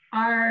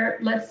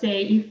 let's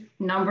say if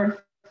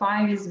number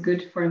 5 is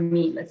good for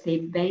me, let's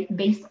say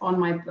based on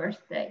my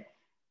birthday,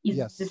 is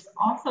Yes. this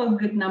also a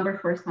good number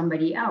for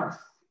somebody else?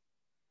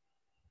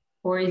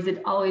 Or is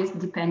it always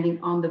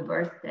depending on the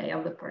birthday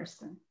of the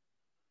person?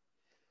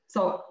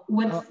 So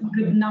what's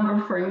good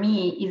number for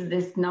me? Is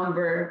this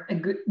number a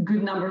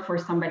good number for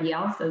somebody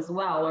else as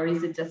well? Or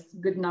is it just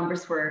good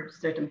numbers for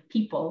certain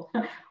people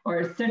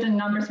or certain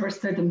numbers for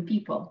certain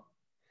people?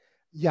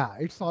 Yeah,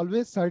 it's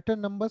always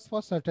certain numbers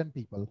for certain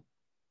people.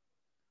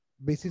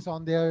 Basis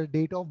on their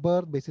date of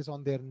birth, basis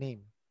on their name.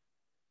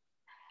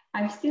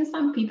 I've seen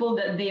some people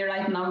that they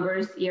write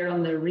numbers here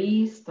on the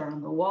wrist or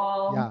on the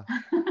wall. Yeah.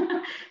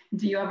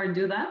 Do you ever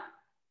do that?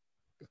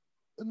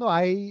 No,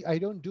 I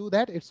don't do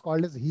that. It's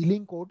called as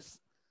healing codes.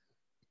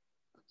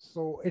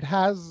 So it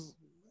has,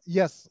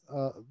 yes,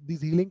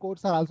 these healing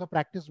codes are also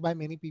practiced by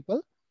many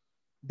people.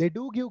 They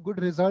do give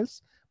good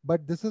results,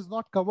 but this is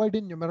not covered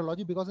in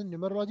numerology, because in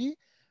numerology,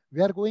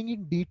 we are going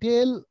in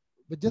detail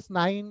with just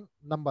 9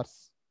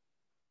 numbers.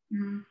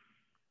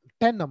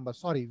 10 numbers,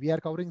 sorry. We are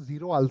covering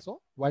 0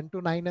 also, 1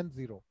 to 9 and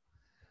 0.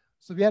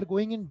 So we are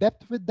going in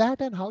depth with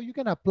that and how you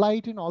can apply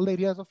it in all the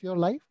areas of your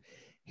life.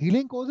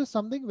 Healing codes is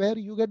something where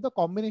you get the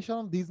combination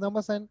of these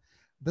numbers, and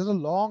there's a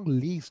long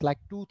list, like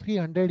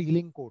 200-300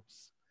 healing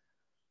codes.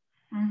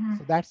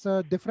 So that's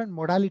a different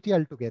modality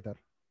altogether.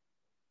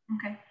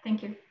 Okay,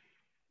 thank you.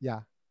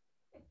 Yeah.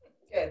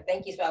 Good,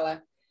 thank you,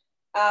 Swala.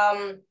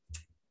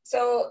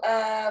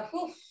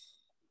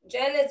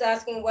 Jen is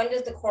asking, when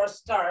does the course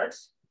start?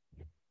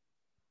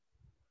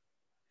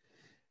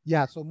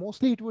 Yeah, so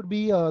mostly it would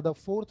be the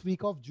 4th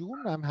week of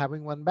June. I'm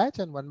having one batch,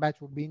 and one batch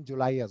would be in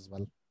July as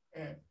well.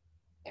 Yeah.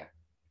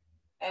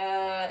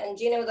 And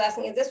Gina was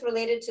asking, is this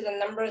related to the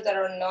numbers that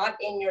are not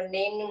in your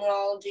name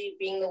numerology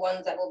being the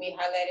ones that will be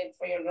highlighted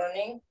for your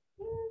learning?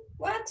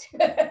 What?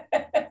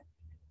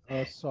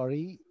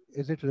 Sorry,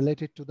 is it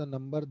related to the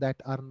number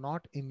that are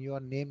not in your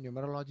name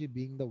numerology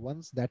being the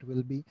ones that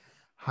will be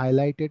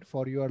highlighted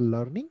for your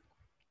learning?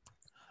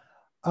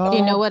 Do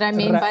you know what I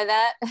mean by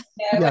that?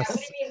 Yeah, yes. What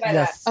do you mean by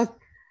yes. that? Okay.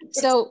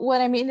 So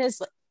what I mean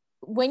is,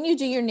 when you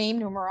do your name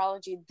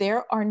numerology,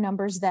 there are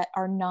numbers that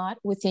are not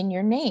within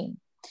your name.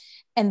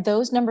 And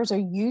those numbers are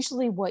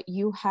usually what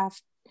you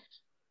have,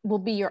 will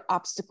be your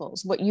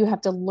obstacles, what you have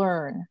to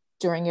learn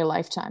during your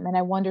lifetime. And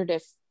I wondered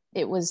if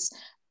it was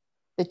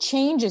the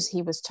changes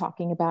he was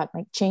talking about,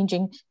 like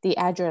changing the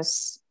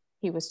address.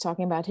 He was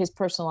talking about his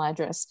personal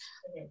address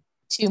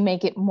to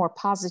make it more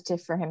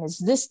positive for him. Is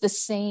this the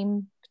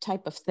same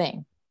type of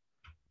thing?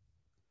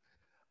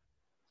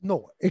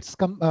 No, it's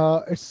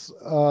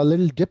a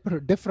little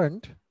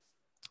different.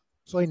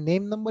 So in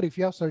name number, if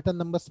you have certain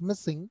numbers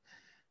missing,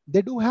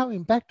 they do have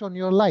impact on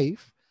your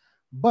life,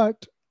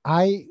 but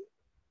I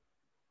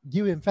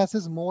give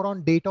emphasis more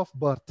on date of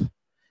birth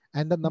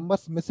and the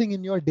numbers missing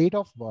in your date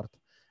of birth.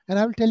 And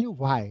I will tell you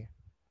why.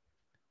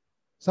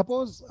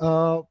 Suppose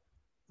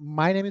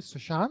my name is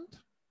Sushant,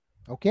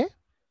 okay?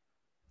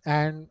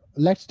 And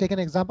let's take an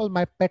example.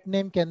 My pet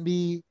name can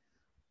be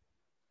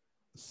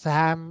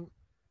Sam.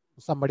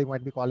 Somebody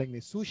might be calling me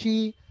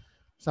Sushi.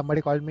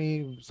 Somebody called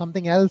me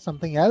something else,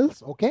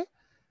 okay?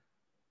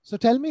 So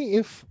tell me,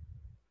 if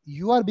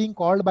you are being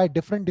called by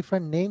different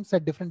names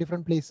at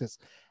different places.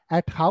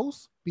 At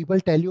house, people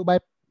tell you by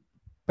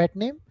pet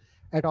name.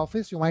 At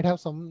office, you might have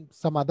some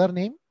other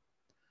name.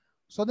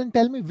 So then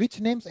tell me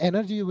which name's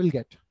energy you will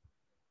get.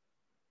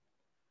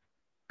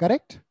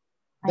 Correct?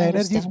 The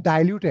energy is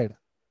diluted.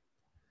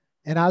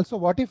 And also,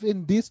 what if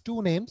in these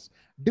 2 names,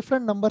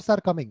 different numbers are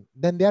coming?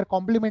 Then they are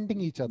complementing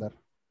each other.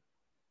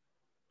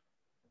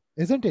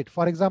 Isn't it?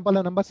 For example,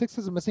 a number 6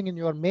 is missing in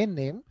your main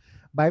name,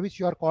 by which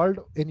you are called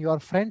in your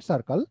friend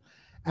circle,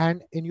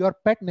 and in your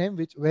pet name,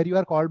 where you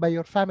are called by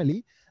your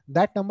family,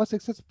 that number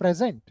 6 is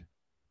present.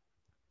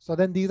 So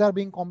then these are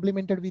being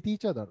complemented with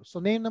each other. So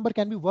name number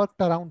can be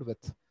worked around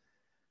with.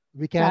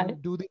 We can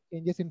do the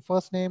changes in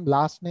first name,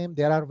 last name.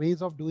 There are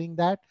ways of doing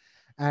that.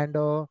 And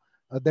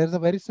there's a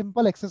very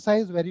simple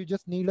exercise where you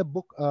just need a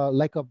book,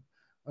 like a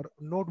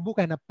notebook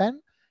and a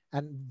pen.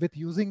 And with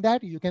using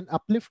that, you can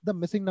uplift the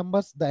missing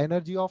numbers, the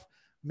energy of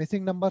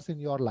missing numbers in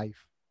your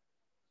life.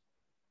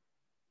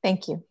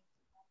 Thank you.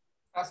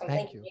 Awesome.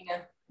 Thank you,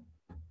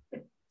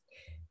 Gina.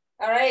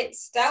 All right,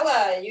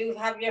 Stella, you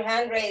have your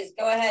hand raised.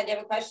 Go ahead. You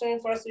have a question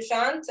for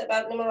Sushant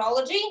about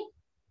numerology?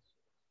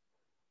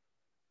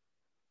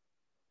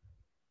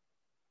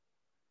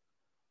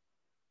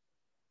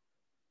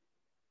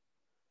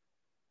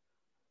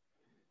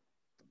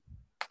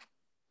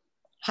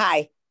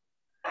 Hi.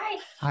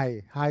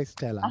 Hi,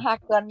 Stella. I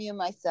have to unmute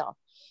myself.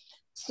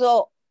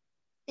 So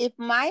if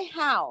my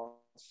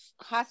house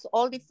has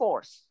all the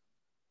 4s,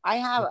 I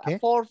have a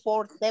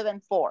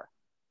 4-4-7-4.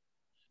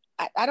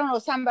 I don't know,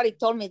 somebody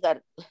told me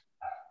that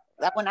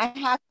when I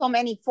have so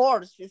many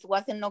 4s, it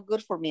wasn't no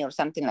good for me or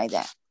something like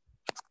that.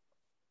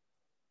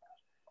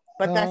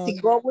 But does it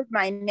go with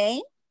my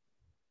name?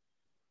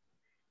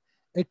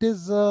 It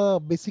is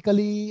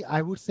basically,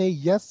 I would say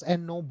yes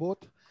and no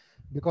both,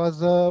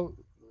 because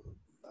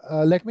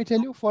let me tell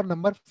you, for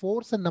number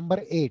 4s and number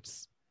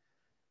 8s,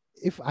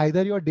 if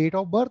either your date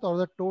of birth or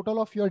the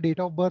total of your date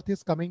of birth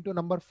is coming to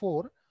number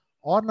 4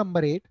 or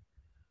number 8,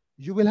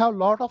 you will have a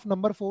lot of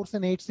number 4s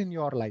and 8s in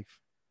your life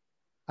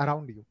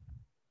around you.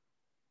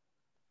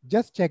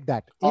 Just check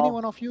that. Any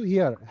one of you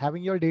here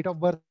having your date of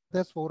birth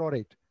as 4 or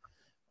 8.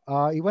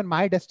 Even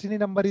my destiny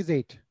number is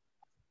 8.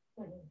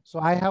 So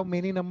I have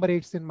many number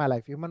 8s in my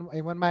life.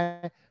 Even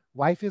my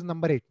wife is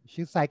number 8.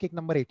 She's psychic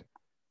number 8,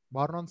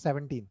 born on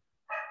 17.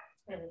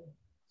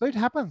 So it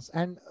happens,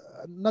 and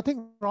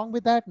nothing wrong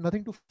with that,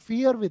 nothing to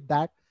fear with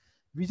that.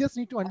 We just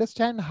need to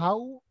understand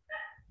how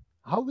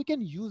we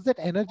can use that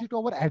energy to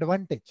our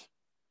advantage.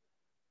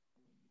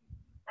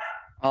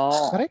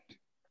 Correct?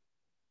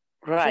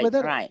 Right, so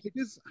whether right. it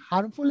is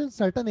harmful in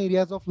certain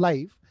areas of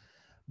life,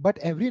 but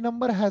every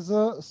number has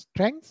a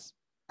strengths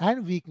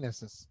and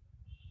weaknesses.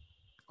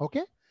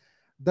 Okay?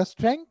 The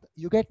strength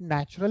you get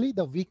naturally,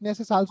 the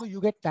weaknesses also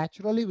you get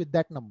naturally with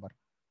that number.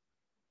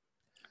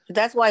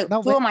 That's why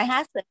now, 2 of my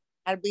husbands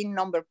are being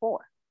number 4.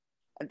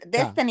 The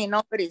destiny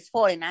number is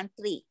 4 and I'm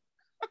 3.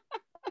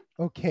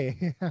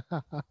 Okay.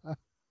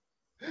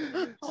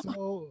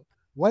 So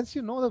once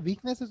you know the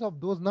weaknesses of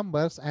those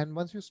numbers, and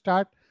once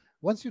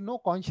you know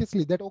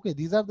consciously that, okay,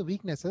 these are the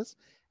weaknesses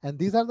and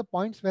these are the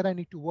points where I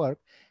need to work,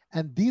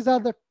 and these are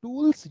the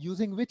tools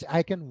using which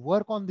I can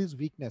work on these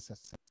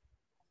weaknesses.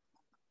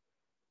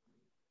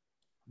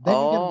 Then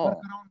you can work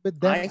around with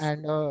them,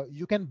 and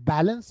you can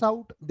balance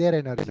out their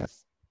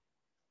energies.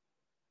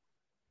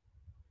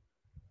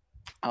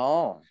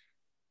 So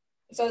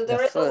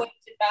there is a way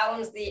to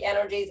balance the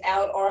energies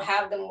out or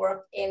have them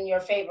work in your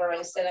favor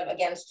instead of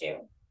against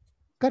you.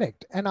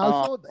 Correct. And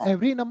also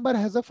every number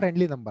has a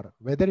friendly number,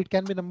 whether it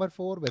can be number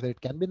 4, whether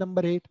it can be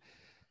number 8.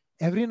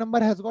 Every number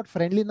has got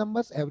friendly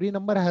numbers. Every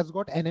number has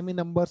got enemy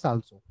numbers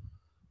also.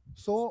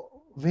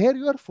 So where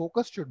your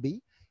focus should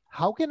be,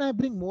 how can I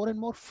bring more and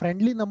more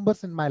friendly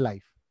numbers in my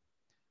life?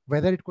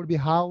 Whether it could be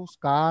house,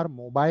 car,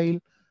 mobile,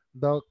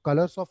 the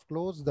colors of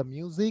clothes, the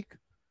music,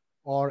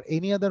 or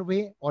any other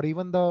way, or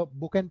even the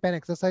book and pen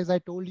exercise I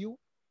told you.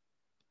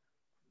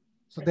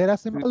 So there are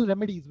simple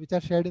remedies which are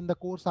shared in the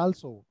course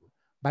also,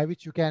 by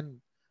which you can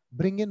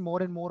bring in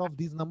more and more of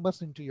these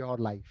numbers into your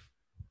life.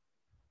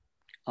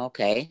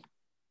 Okay.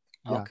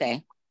 Yeah.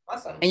 Okay.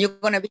 Awesome. And you're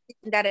going to be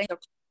teaching that in your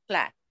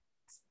class?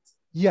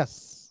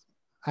 Yes,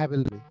 I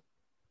will be.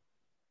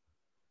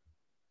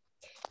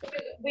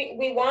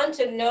 We want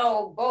to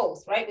know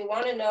both, right? We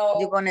want to know.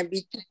 You're going to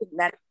be teaching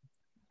that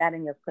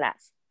in your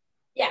class?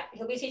 Yeah,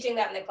 he'll be teaching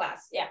that in the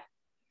class. Yeah.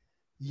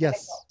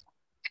 Yes.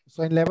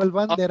 So in level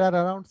 1, there are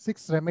around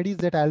 6 remedies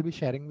that I'll be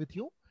sharing with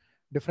you.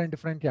 Different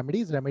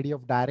remedies. Remedy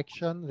of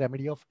direction,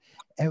 remedy of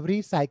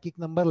every psychic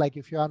number. Like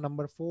if you are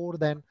number 4,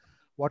 then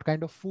what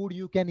kind of food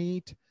you can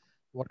eat,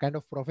 what kind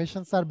of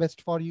professions are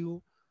best for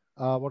you,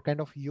 what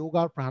kind of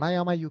yoga or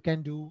pranayama you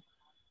can do,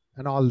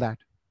 and all that.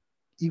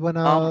 Even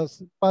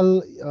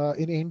simple,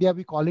 in India,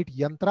 we call it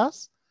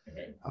yantras.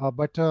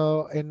 But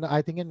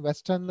I think in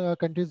Western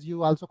countries,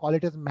 you also call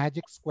it as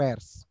magic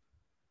squares,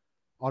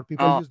 or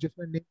people use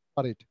different names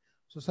for it.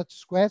 So such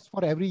squares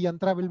for every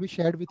yantra will be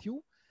shared with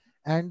you.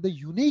 And the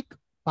unique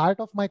part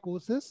of my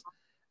course is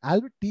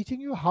I'll be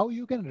teaching you how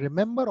you can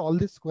remember all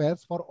these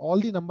squares for all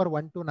the number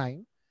 1 to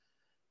 9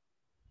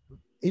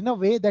 in a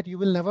way that you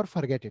will never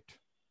forget it.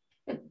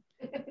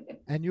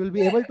 And you will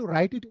be able to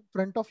write it in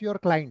front of your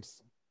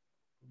clients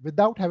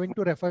without having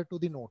to refer to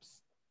the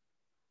notes.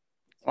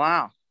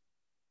 Wow.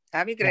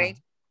 That'd be great.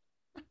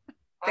 Yeah.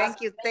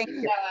 Thank you. Thank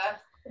you.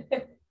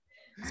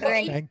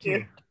 Thank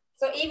you.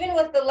 So even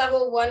with the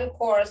level 1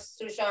 course,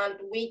 Sushant,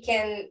 we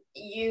can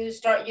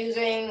start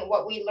using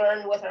what we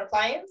learned with our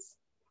clients?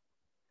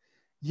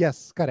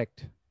 Yes,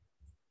 correct.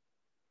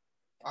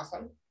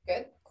 Awesome.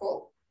 Good.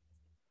 Cool.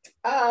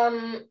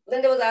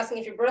 Linda was asking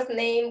if your birth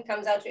name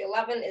comes out to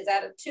 11, is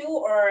that a 2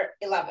 or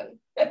 11?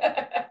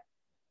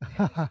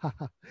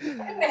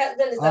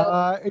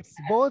 It's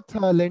both,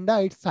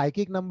 Linda. It's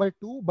psychic number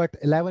 2, but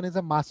 11 is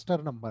a master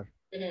number.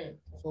 Mm-hmm.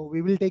 So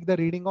we will take the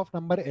reading of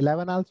number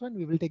 11 also, and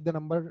we will take the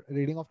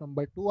reading of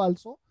number 2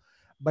 also.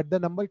 But the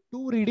number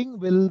 2 reading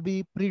will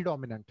be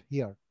predominant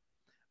here,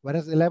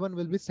 whereas 11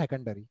 will be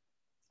secondary.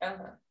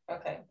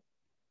 Okay.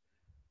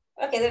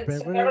 Okay.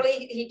 So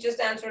Beverly, he just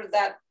answered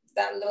that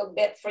little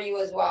bit for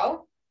you as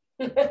well.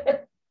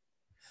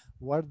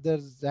 What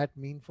does that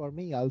mean for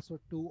me? Also,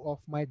 2 of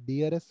my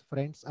dearest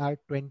friends are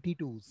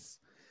 22s.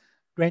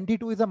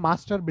 22 is a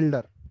master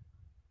builder.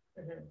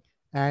 Mm-hmm.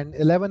 And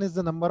 11 is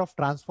the number of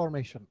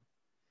transformation.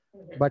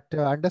 Mm-hmm. But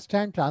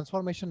understand,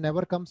 transformation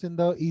never comes in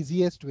the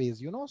easiest ways,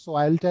 you know. So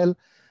I'll tell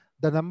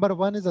the number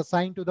 1 is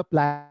assigned to the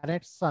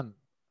planet Sun,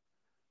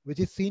 which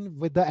is seen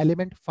with the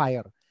element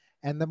fire.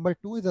 And number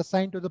 2 is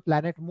assigned to the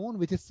planet Moon,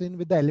 which is seen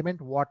with the element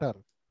water.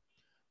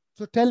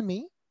 So tell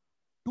me,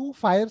 2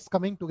 fires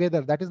coming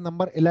together, that is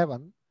number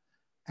 11,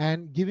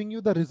 and giving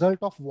you the result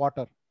of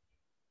water.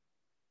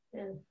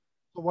 Yeah.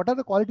 So what are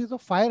the qualities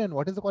of fire and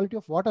what is the quality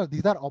of water?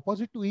 These are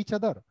opposite to each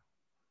other.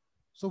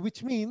 So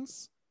which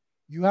means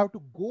you have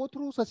to go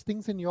through such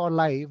things in your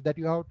life that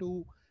you have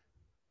to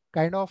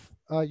kind of,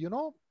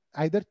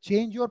 either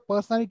change your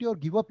personality or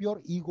give up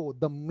your ego,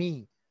 the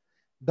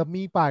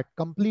me part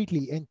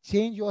completely, and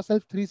change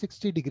yourself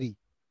 360-degree.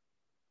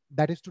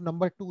 That is to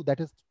number 2, that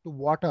is to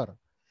water,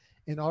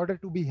 in order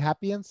to be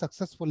happy and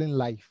successful in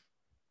life.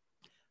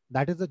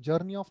 That is the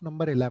journey of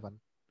number 11.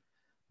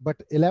 But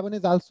 11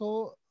 is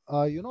also,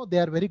 they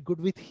are very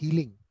good with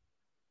healing.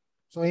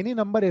 So any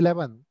number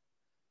 11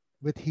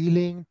 with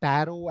healing,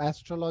 tarot,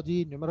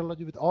 astrology,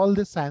 numerology, with all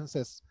these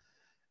sciences,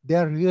 they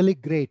are really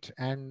great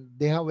and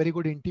they have very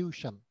good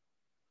intuition.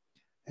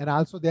 And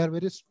also they are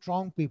very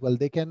strong people.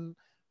 They can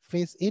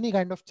face any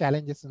kind of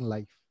challenges in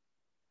life.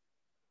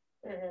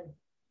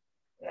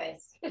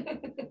 Nice.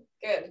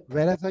 Good.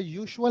 Whereas a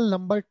usual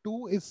number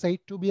 2 is said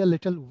to be a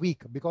little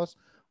weak because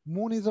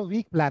moon is a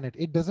weak planet.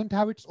 It doesn't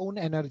have its own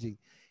energy.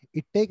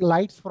 It takes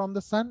lights from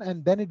the sun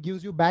and then it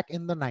gives you back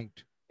in the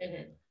night.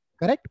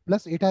 Correct?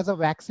 Plus it has a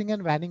waxing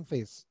and waning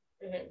phase.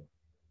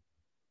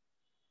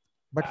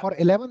 But for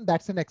 11,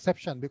 that's an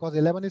exception because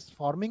 11 is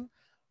forming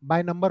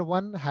by number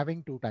 1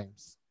 having 2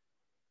 times.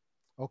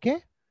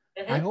 Okay?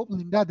 I hope,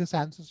 Linda, this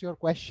answers your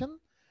question.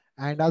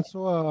 And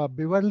also,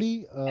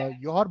 Beverly,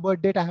 your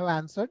birth date I have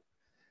answered.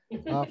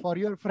 For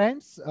your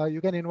friends,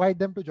 you can invite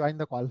them to join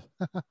the call.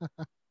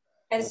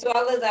 And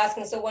Swal is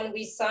asking, so when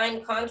we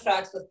sign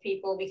contracts with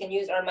people, we can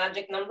use our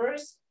magic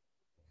numbers?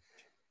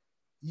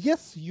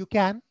 Yes, you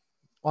can.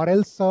 Or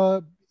else,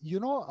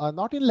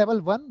 not in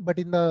level 1, but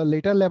in the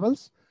later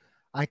levels,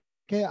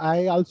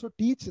 I also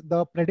teach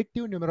the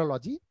predictive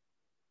numerology,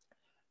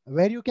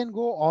 where you can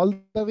go all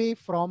the way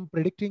from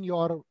predicting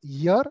your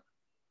year,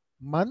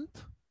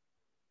 month,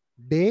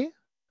 day,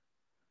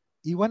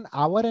 even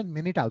hour and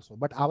minute also.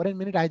 But hour and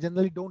minute I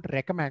generally don't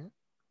recommend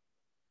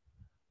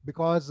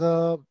because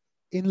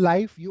in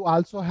life you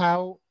also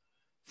have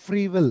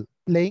free will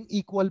playing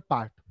equal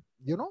part,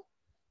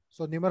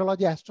 So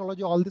numerology,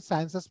 astrology, all the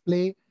sciences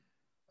play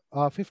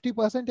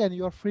 50% and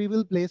your free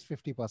will plays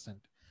 50%.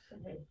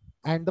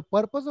 And the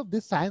purpose of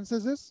this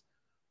sciences is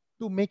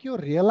to make you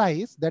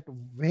realize that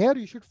where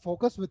you should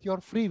focus with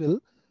your free will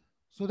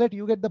so that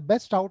you get the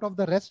best out of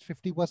the rest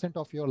 50%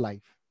 of your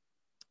life.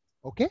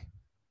 Okay?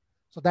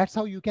 So that's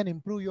how you can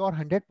improve your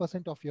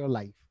 100% of your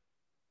life.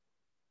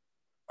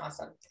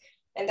 Awesome.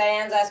 And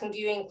Diane's asking, do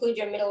you include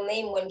your middle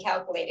name when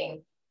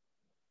calculating?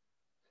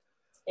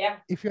 Yeah.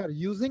 If you are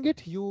using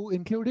it, you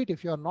include it.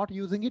 If you are not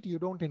using it, you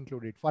don't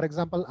include it. For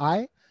example,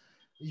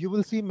 you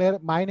will see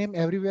my name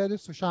everywhere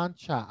is Sushant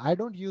Shah. I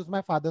don't use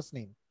my father's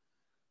name.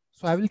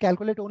 So I will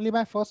calculate only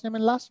my first name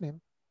and last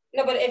name.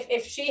 No, but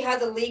if she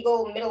has a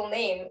legal middle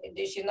name,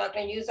 she's not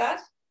going to use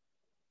that?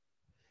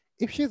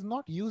 If she's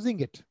not using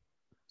it,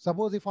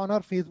 suppose if on her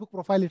Facebook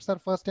profile, it's her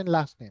first and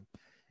last name.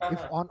 If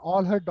on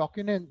all her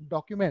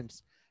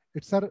documents,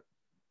 it's her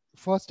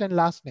first and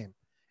last name.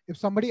 If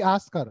somebody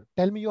asks her,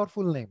 tell me your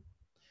full name,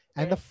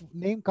 and the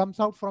name comes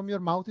out from your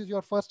mouth is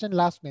your first and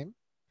last name,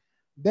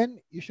 then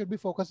you should be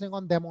focusing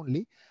on them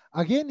only.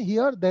 Again,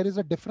 here, there is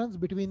a difference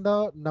between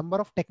the number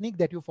of technique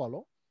that you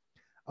follow.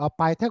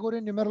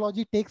 Pythagorean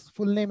numerology takes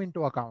full name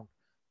into account.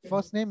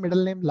 First name,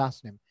 middle name,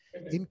 last name.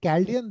 In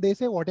Chaldean, they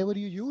say whatever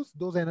you use,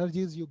 those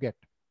energies you get.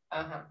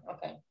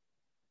 Okay.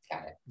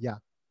 Got it. Yeah.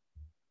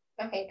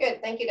 Okay,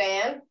 good. Thank you,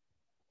 Diane.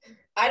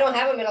 I don't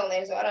have a middle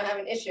name, so I don't have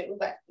an issue,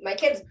 but my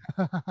kids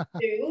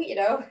do,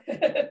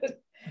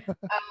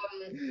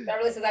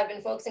 Beverly says, I've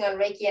been focusing on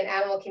Reiki and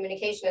animal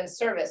communication and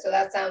service. So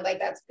that sounds like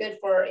that's good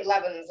for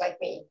 11s like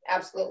me.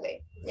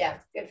 Absolutely. Yeah,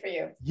 good for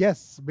you.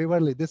 Yes,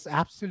 Beverly, this is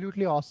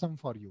absolutely awesome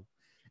for you.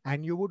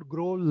 And you would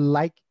grow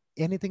like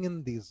anything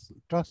in these.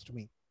 Trust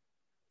me.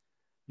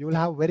 You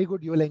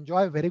will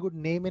enjoy very good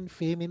name and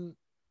fame in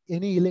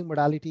any healing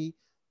modality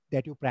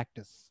that you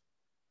practice.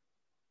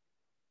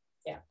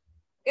 Yeah.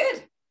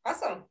 Good.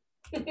 Awesome.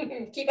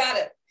 Keep at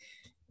it.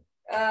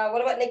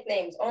 What about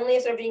nicknames? Only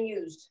if they're being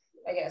used,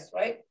 I guess,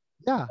 right?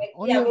 Yeah.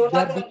 We were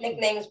talking about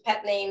nicknames,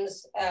 pet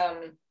names.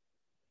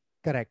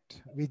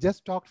 Correct. We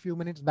just talked a few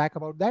minutes back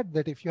about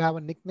that if you have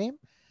a nickname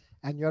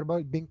and you're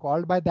being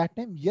called by that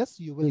name, yes,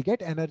 you will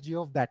get energy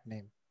of that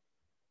name.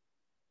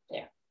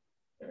 Yeah.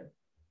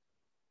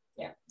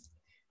 Yeah.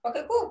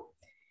 Okay, cool.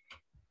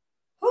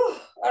 Whew.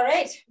 All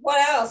right.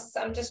 What else?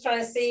 I'm just trying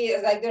to see,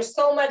 like, there's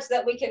so much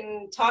that we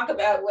can talk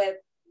about with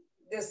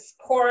this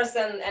course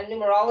and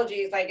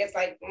numerology. It's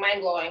like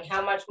mind-blowing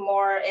how much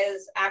more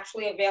is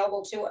actually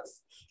available to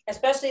us,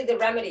 especially the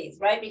remedies,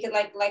 right? Because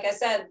like I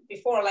said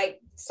before, like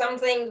some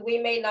things we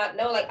may not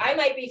know, like I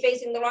might be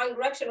facing the wrong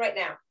direction right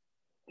now.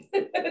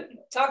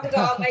 Talking to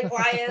all my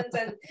clients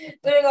and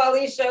doing all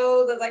these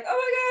shows, it's like, oh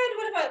my God,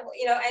 what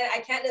if I, and I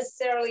can't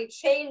necessarily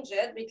change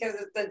it because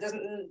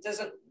it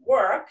doesn't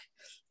work,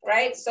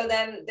 right? So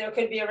then there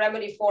could be a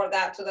remedy for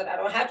that, so that I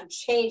don't have to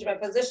change my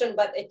position,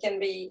 but it can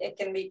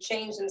be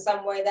changed in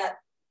some way that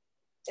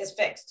is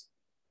fixed,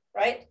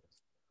 right?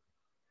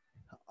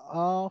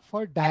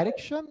 For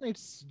direction,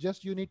 it's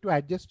just you need to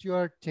adjust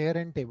your chair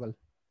and table.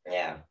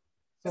 Yeah.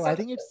 So I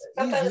think it's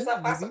sometimes easy, it's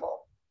not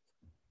possible.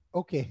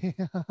 Okay.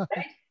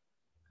 Right?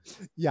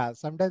 Yeah,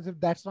 sometimes if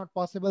that's not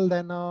possible,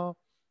 then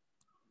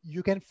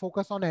you can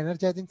focus on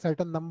energizing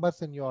certain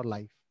numbers in your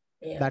life.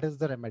 That is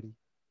the remedy.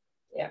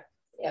 Yeah.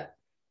 Yeah.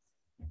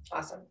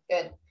 Awesome.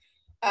 Good.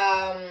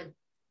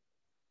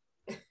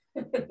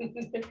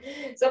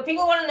 So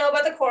people want to know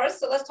about the course.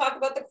 So let's talk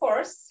about the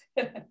course.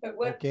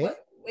 what,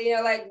 you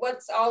know, like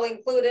what's all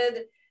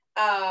included?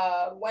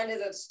 When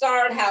does it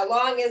start? How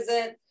long is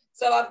it?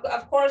 So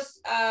of course,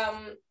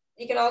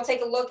 you can all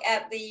take a look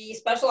at the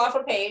special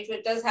offer page,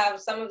 which does have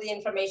some of the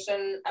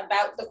information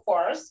about the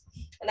course.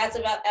 And that's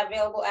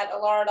available at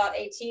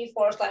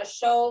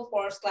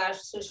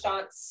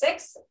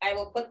alara.at/show/Sushant6. I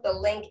will put the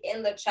link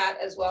in the chat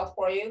as well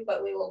for you,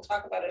 but we will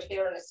talk about it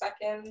here in a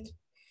second.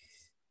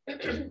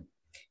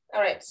 All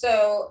right,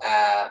 so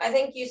I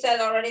think you said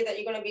already that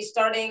you're going to be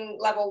starting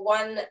level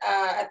 1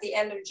 at the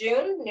end of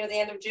June, near the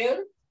end of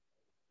June.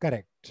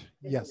 Correct.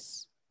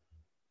 Yes.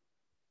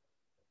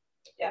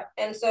 Yeah,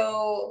 and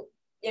so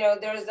you know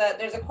there's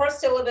a course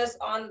syllabus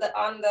on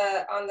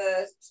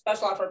the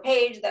special offer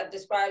page that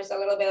describes a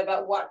little bit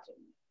about what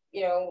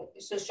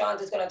Sushant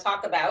is going to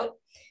talk about,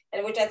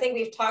 and which I think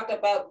we've talked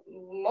about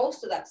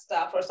most of that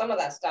stuff or some of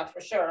that stuff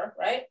for sure,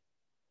 right?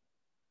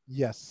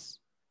 Yes.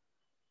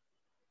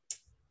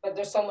 But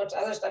there's so much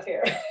other stuff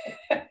here.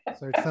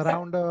 So it's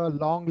around a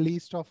long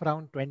list of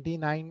around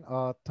 29,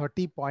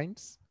 30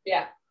 points.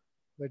 Yeah.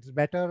 It's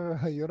better,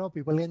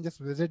 people can just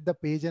visit the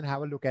page and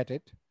have a look at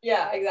it.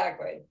 Yeah,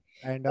 exactly.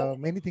 And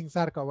many things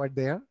are covered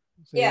there.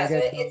 So yeah,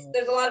 so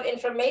there's a lot of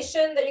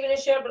information that you're going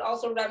to share, but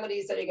also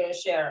remedies that you're going to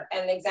share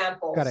and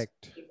examples.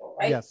 Correct. People,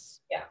 right?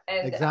 Yes. Yeah.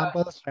 And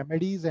examples,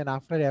 remedies, and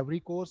after every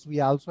course, we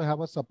also have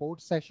a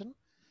support session,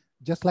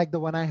 just like the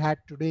one I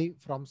had today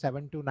from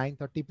 7 to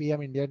 9:30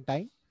 p.m. Indian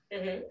time.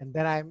 And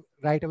then I'm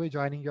right away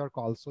joining your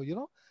call. So,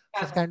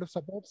 such kind of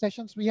support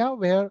sessions we have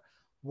where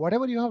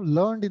whatever you have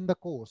learned in the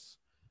course,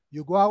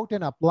 you go out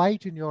and apply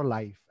it in your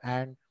life.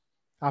 And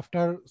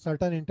after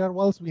certain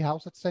intervals, we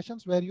have such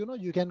sessions where,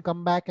 you can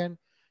come back and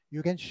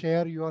you can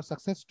share your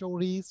success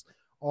stories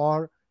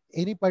or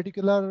any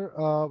particular,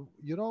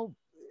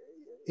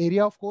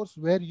 area of course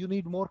where you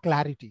need more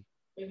clarity.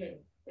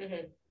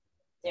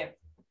 Yeah.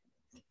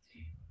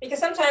 Because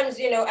sometimes,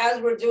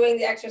 as we're doing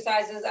the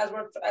exercises, as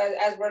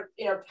we're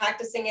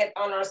practicing it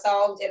on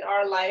ourselves in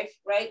our life,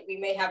 right? We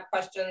may have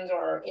questions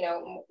or,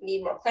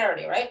 need more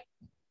clarity, right?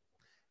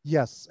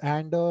 Yes.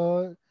 And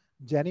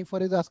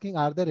Jennifer is asking,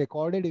 are they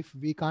recorded if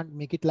we can't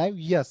make it live?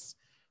 Yes.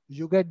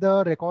 You get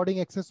the recording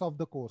access of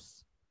the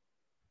course.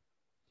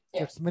 Yeah.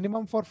 So it's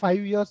minimum for 5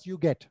 years you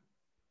get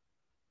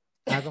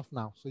as of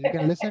now. So you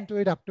can listen to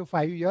it up to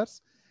 5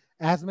 years,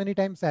 as many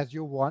times as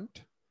you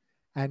want.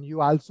 And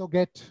you also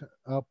get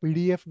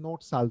PDF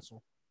notes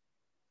also.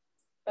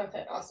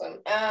 Okay,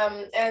 awesome.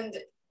 And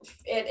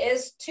it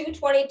is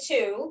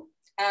 $222,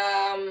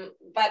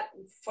 but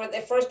for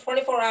the first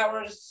 24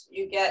 hours,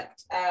 you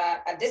get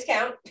a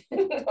discount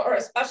or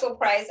a special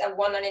price of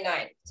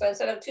 $199. So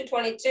instead of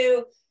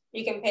 $222,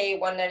 you can pay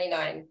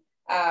 $199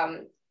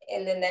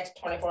 in the next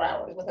 24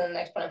 hours. Within the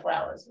next 24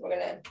 hours, we're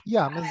gonna.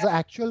 Yeah, the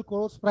actual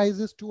course price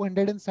is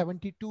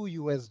 $272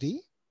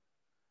 USD,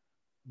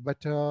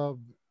 but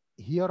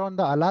here on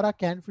the Alara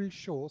Canfield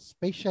show,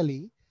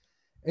 specially,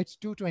 it's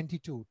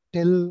 $222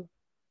 till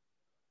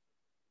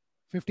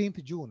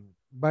 15th June.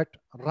 But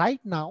right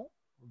now,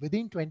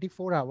 within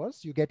 24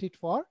 hours, you get it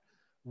for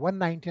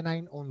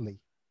 $199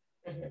 only.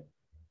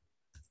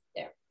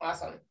 Yeah,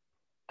 awesome.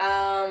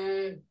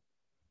 And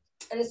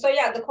so,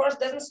 yeah, the course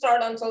doesn't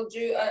start until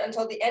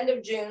until the end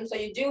of June. So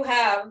you do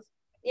have,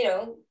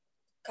 a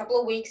couple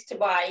of weeks to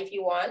buy if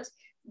you want.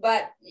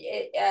 But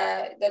the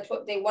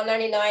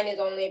 $199 is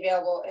only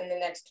available in the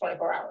next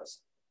 24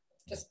 hours.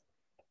 Just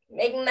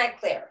making that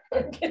clear.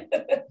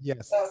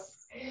 Yes. So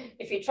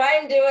if you try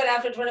and do it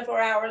after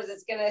 24 hours,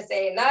 it's going to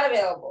say not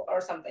available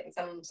or something.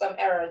 Some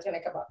error is going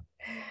to come up.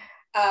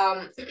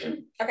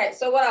 Okay,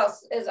 so what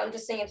else is, I'm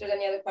just seeing if there's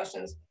any other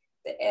questions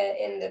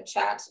in the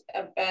chat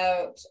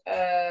about,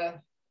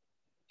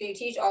 do you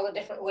teach all the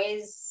different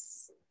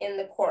ways in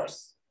the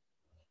course?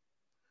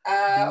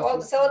 Well,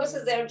 the syllabus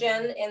is there,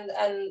 Jen, and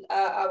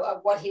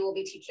of what he will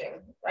be teaching,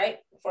 right?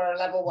 For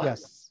level 1.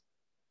 Yes.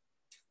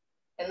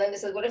 And then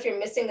this is, what if you're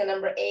missing the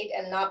number 8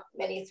 and not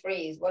many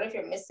 3s? What if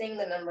you're missing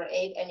the number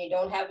 8 and you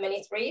don't have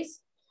many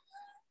 3s?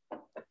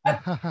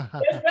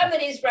 There's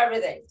remedies for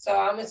everything. So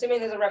I'm assuming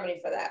there's a remedy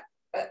for that.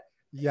 But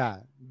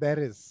yeah, there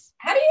is.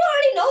 How do you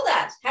already know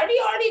that? How do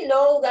you already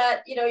know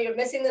that, you're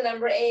missing the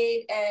number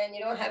 8 and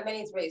you don't have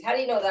many 3s? How do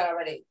you know that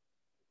already?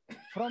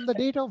 From the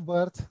date of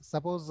birth,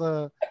 suppose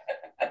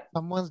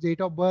someone's date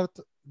of birth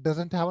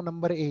doesn't have a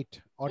number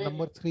 8 or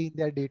number 3 in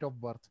their date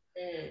of birth.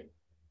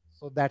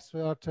 So that's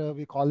what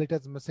we call it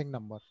as missing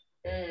number.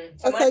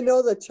 So I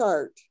know the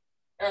chart.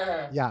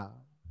 Yeah,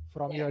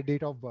 from your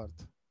date of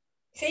birth.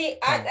 See,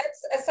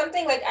 that's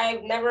something like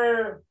I've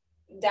never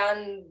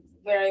done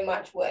very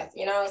much with.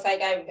 It's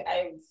like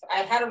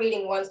I had a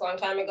reading once a long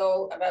time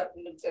ago about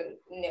the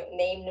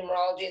name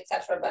numerology,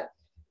 etc. But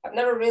I've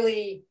never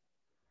really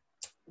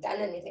done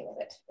anything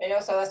with it.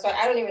 So that's why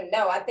I don't even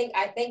know. I think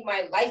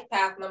my life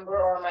path number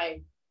or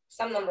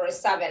some number is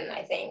 7,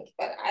 I think,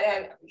 but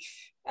I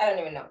don't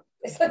even know.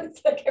 It's like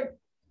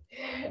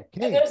Okay.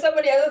 And there's so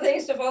many other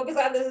things to focus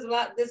on. This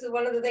is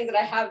one of the things that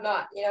I have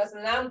not, so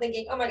now I'm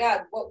thinking, oh my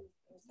God,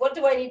 what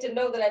do I need to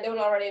know that I don't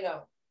already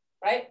know?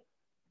 Right?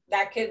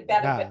 That could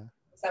benefit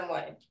in some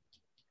way.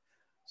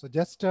 So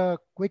just a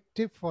quick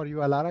tip for you,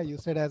 Alara. You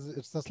said as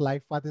it's this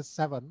life path is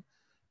 7.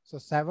 So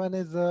 7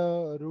 is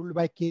ruled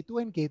by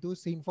Ketu, and Ketu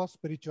is seen for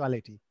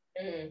spirituality.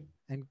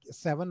 And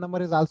 7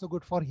 number is also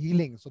good for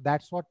healing. So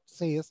that's what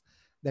says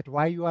that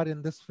why you are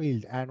in this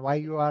field and why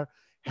you are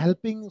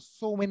helping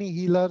so many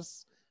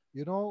healers,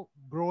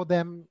 grow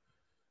them,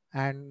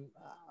 and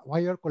why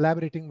you're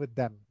collaborating with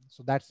them.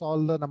 So that's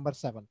all the number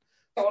 7.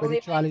 Totally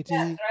Spirituality,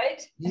 makes sense,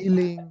 right?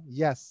 healing,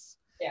 yes.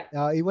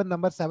 Yeah. Even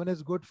number 7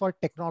 is good for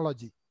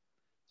technology.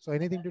 So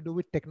anything to do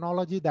with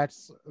technology,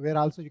 that's where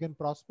also you can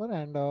prosper.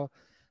 And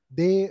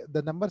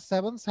the number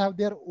 7s have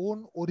their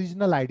own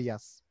original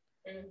ideas,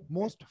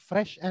 most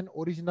fresh and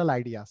original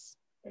ideas.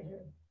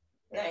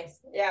 Nice.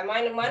 Yeah,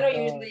 mine are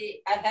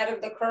usually ahead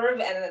of the curve,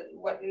 and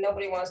what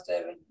nobody wants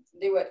to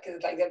do it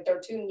because like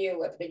they're too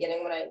new at the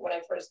beginning when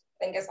I first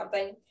think of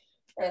something,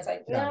 and it's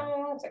like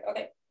no, it's like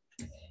okay,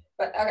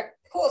 but okay,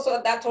 cool.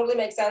 So that totally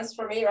makes sense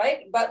for me, right?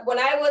 But when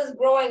I was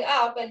growing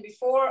up and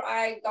before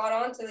I got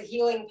onto the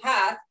healing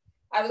path,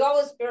 I was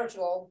always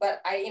spiritual,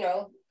 but I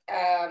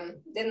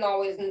didn't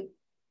always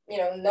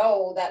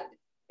know that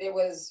it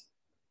was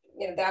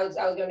that I was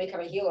going to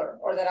become a healer,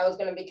 or that I was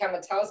going to become a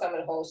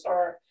telesummit host,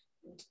 or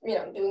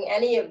doing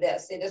any of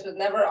this. It just was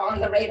never on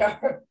the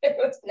radar. It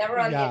was never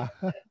on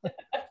the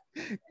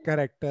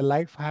Correct.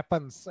 Life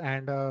happens,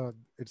 and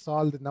it's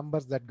all the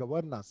numbers that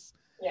govern us.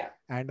 Yeah.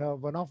 And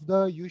one of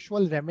the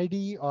usual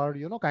remedy, or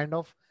kind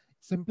of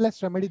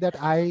simplest remedy that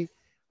I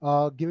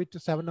give it to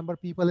 7 number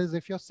people is,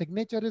 if your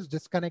signature is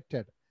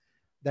disconnected,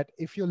 that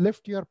if you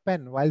lift your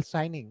pen while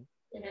signing,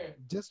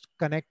 just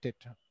connect it.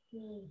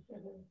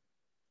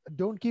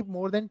 Don't keep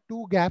more than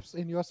 2 gaps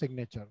in your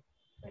signature.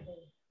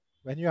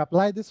 When you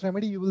apply this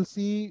remedy, you will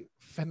see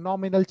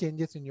phenomenal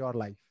changes in your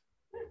life.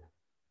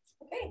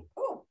 Okay,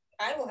 cool.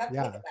 I will have to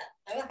look at that.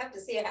 I will have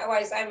to see how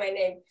I sign my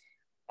name.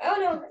 Oh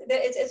no,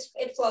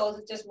 it flows.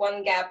 It's just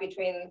 1 gap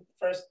between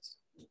first.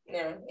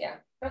 Yeah.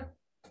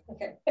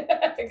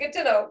 Okay, good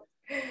to know.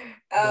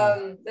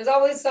 There's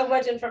always so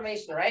much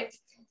information, right?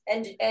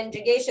 And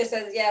Jagesha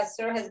says, yes,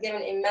 sir has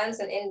given immense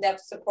and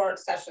in-depth support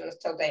sessions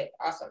till date.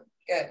 Awesome.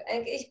 Good.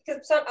 And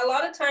a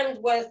lot of times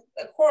with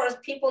a course,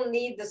 people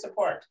need the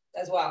support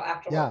as well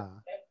afterwards.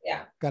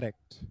 Yeah.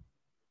 Correct.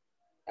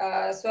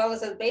 Suella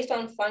says, based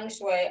on feng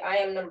shui, I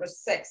am number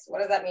 6. What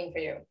does that mean for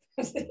you?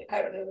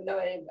 I don't even know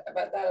anything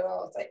about that at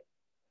all. It's like,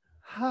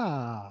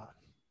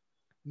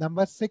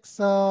 number 6,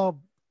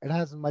 it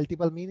has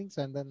multiple meanings.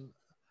 And then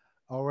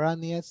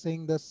Aurania is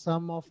saying the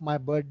sum of my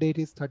birth date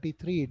is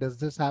 33. Does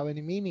this have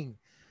any meaning?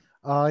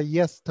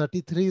 Yes,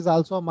 33 is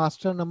also a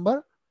master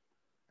number,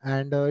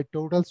 and it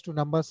totals to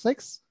number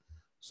 6.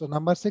 So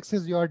number 6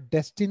 is your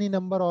destiny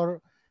number,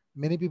 or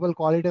many people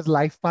call it as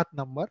life path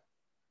number.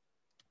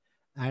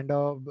 And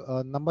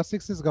number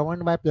 6 is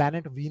governed by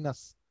planet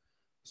Venus.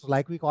 So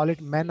like we call it,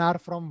 men are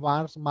from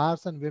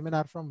Mars and women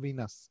are from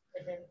Venus.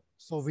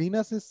 So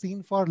Venus is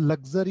seen for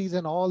luxuries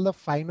and all the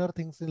finer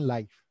things in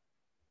life.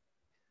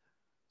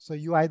 So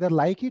you either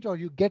like it or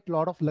you get a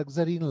lot of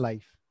luxury in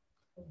life.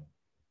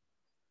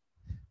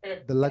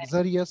 The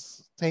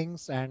luxurious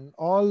things and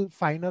all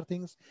finer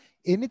things,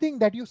 anything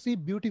that you see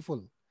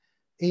beautiful,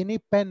 any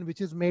pen which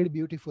is made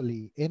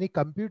beautifully, any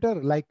computer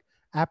like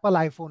Apple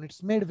iPhone,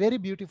 it's made very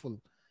beautiful.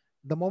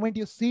 The moment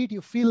you see it, you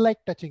feel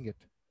like touching it.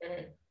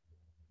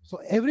 So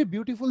every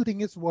beautiful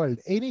thing is world.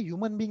 Any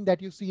human being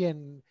that you see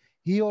and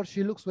he or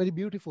she looks very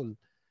beautiful,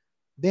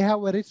 they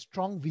have very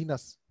strong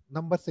Venus,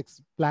 number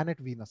 6, planet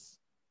Venus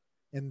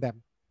in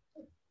them.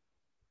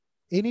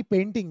 Any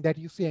painting that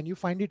you see and you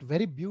find it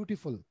very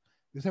beautiful,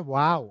 you say,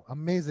 wow,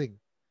 amazing.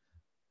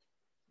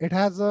 It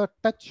has a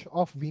touch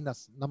of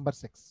Venus, number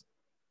 6.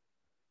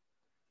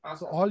 Awesome.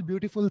 So all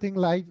beautiful things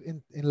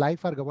in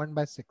life are governed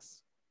by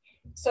 6.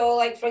 So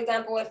like, for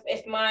example,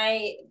 if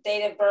my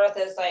date of birth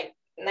is like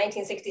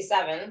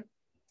 1967,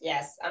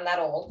 yes, I'm that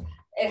old.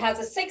 It has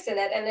a 6 in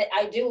it, and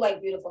I do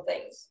like beautiful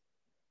things,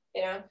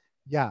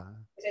 Yeah.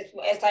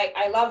 It's like,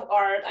 I love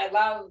art. I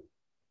love,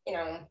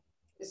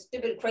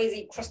 stupid,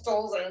 crazy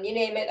crystals and you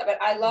name it. But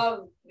I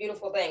love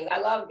beautiful things. I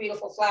love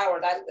beautiful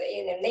flowers.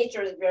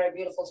 Nature is very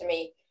beautiful to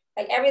me.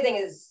 Like everything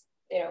is,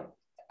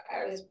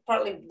 is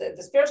partly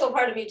the spiritual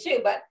part of me too.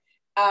 But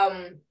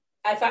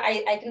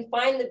I can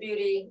find the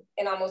beauty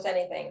in almost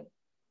anything.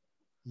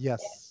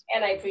 Yes.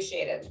 And I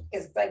appreciate it,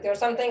 because like there are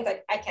some things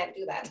like I can't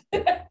do that.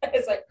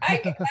 It's like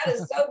that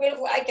is so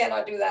beautiful. I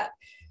cannot do that,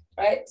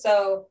 right?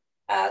 So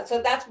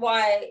that's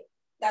why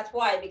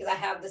because I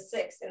have the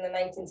 6 in the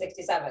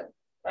 1967,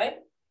 right?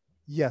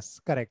 Yes,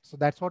 correct. So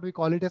that's what we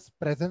call it as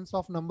presence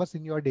of numbers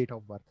in your date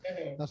of birth.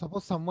 Now,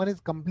 suppose someone is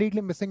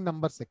completely missing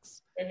number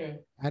 6,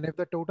 and if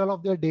the total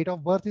of their date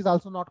of birth is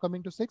also not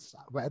coming to 6,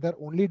 whether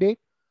only date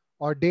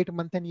or date,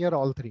 month, and year,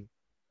 all 3,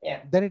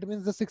 then it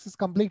means the 6 is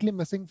completely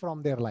missing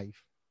from their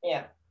life.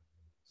 Yeah.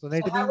 So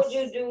that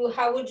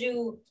how would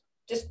you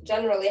just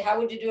generally, how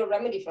would you do a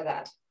remedy for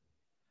that?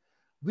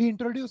 We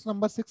introduce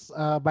number 6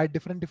 by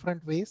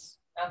different ways.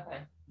 Okay.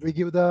 We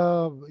give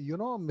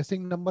the,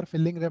 missing number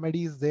filling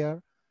remedies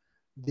there.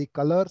 The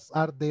colors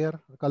are there,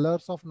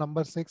 colors of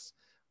number 6.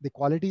 The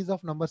qualities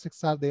of number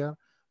 6 are there.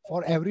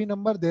 For every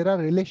number, there are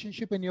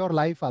relationship in your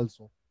life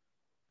also.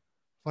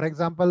 For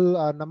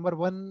example, number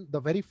 1, the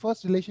very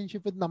first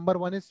relationship with number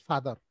 1 is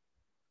father.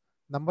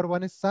 Number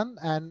 1 is son,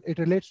 and it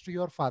relates to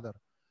your father.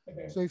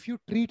 So if you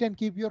treat and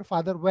keep your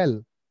father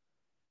well,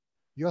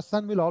 your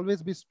son will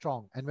always be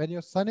strong. And when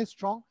your son is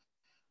strong,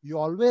 you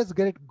always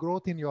get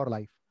growth in your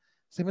life.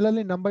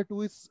 Similarly, number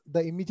 2 is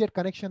the immediate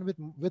connection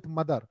with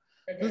mother.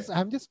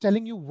 I'm just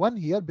telling you one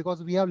here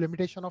because we have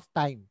limitation of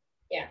time.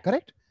 Yeah.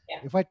 Correct? Yeah.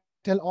 If I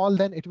tell all,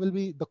 then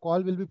the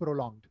call will be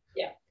prolonged.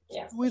 Yeah.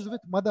 Yeah. So 2 is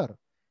with mother.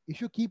 If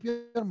you keep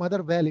your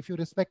mother well, if you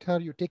respect her,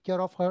 you take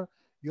care of her,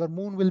 your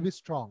moon will be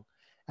strong.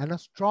 And a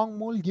strong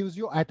moon gives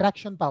you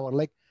attraction power.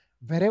 Like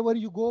wherever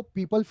you go,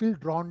 people feel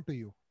drawn to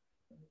you.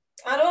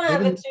 I don't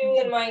have a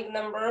 2 in my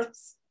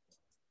numbers.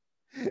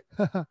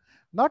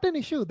 Not an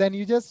issue. Then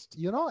you just,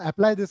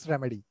 apply this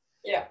remedy.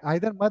 Yeah.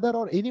 Either mother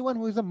or anyone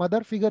who is a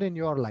mother figure in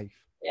your life.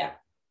 Yeah.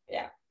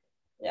 Yeah.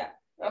 Yeah.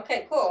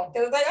 Okay, cool.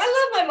 Because like, I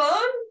love my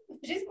mom.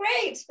 She's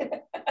great.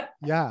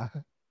 Yeah.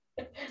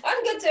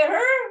 I'm good to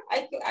her.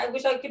 I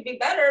wish I could be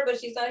better, but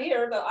she's not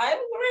here. But I'm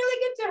really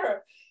good to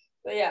her.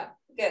 But yeah,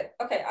 good.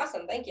 Okay,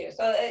 awesome. Thank you.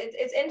 So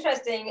it's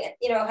interesting,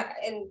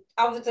 and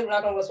obviously we're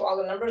not going to go through all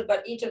the numbers,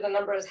 but each of the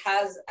numbers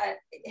has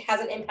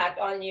an impact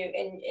on you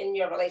in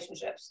your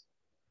relationships.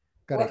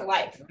 Correct. With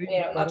life,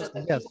 not just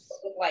the people, but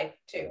with life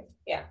too.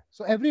 Yeah.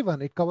 So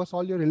everyone, it covers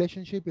all your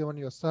relationship, even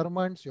your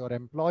servants, your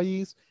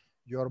employees,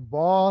 your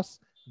boss,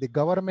 the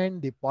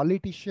government, the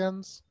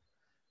politicians,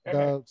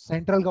 the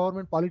central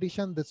government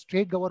politicians, the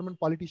state government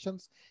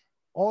politicians.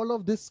 All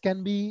of this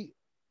can be,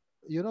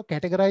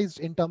 categorized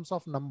in terms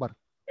of number,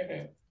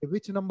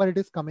 which number it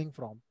is coming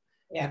from.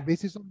 Yeah. And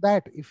basis of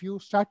that, if you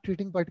start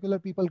treating particular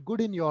people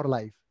good in your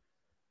life,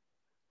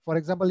 for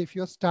example, if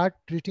you start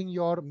treating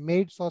your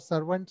maids or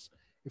servants,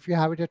 if you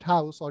have it at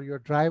house, or your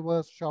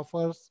drivers,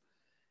 chauffeurs,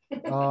 we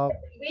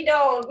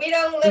don't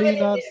live in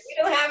India. We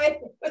don't have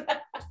it.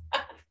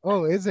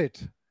 Oh, is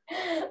it?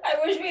 I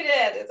wish we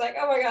did. It's like,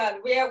 oh my God,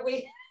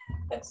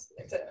 it's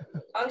a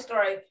long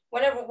story.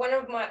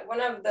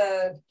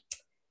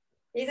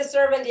 He's a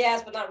servant,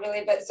 yes, but not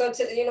really. But so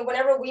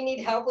whenever we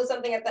need help with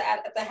something at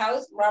the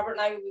house, Robert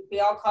and I, we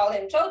all call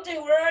him,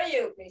 Chotu, where are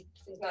you?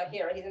 He's not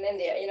here. He's in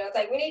India. It's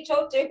like, we need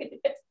Chotu.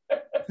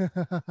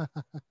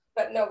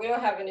 But no, we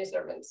don't have any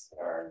servants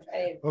or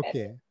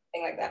anything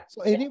like that.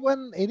 So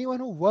anyone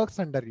who works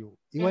under you,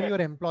 even your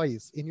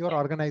employees in your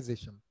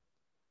organization.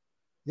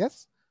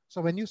 Yes.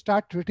 So when you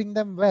start treating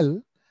them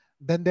well,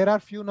 then there are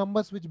few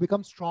numbers which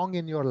become strong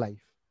in your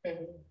life.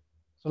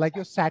 So like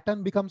your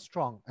Saturn becomes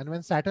strong. And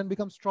when Saturn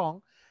becomes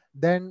strong,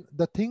 then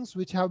the things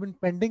which have been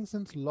pending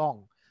since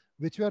long,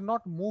 which were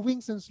not moving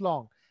since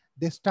long,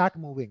 they start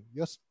moving.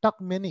 You're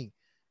stuck many.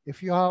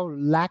 If you have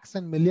lakhs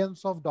and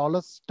millions of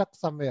dollars stuck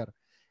somewhere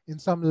in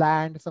some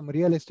land, some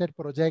real estate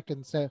project,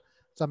 in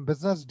some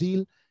business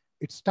deal,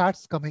 it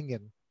starts coming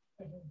in.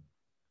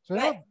 So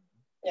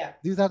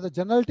these are the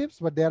general tips,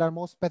 but there are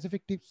more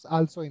specific tips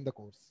also in the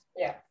course.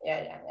 Yeah,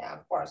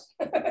 of course.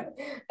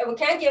 We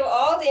can't give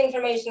all the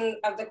information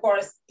of the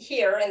course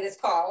here in this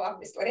call,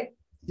 obviously.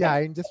 Yeah,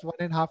 in just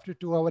 1.5 to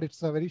 2 hours,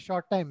 it's a very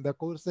short time. The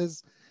course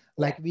is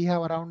like we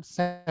have around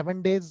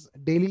 7 days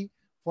daily.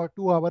 For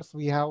 2 hours,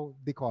 we have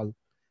the call.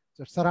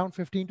 So it's around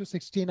 15 to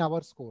 16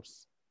 hours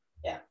course.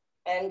 Yeah.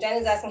 And Jen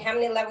is asking, how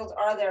many levels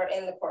are there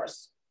in the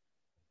course?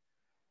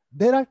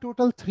 There are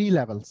total 3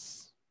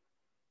 levels.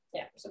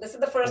 Yeah. So this is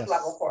the first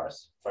level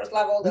course. First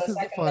level, then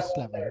second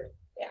level, third.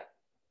 Yeah.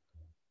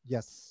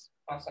 Yes.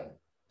 Awesome.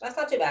 That's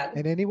not too bad.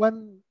 And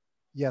anyone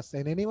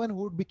who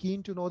would be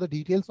keen to know the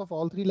details of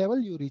all 3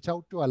 levels, you reach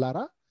out to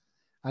Alara.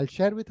 I'll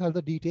share with her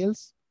the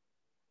details.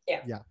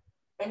 Yeah.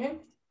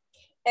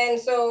 And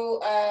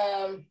so,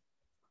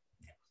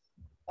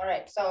 all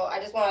right. So I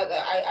just wanted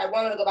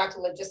to go back to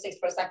logistics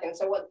for a second.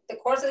 So what the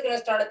course is going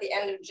to start at the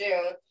end of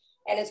June,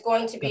 and it's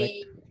going to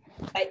be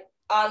like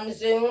on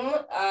Zoom,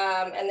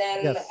 and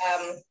then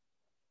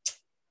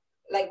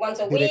like once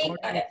a week,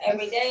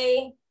 every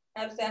day.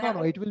 How does that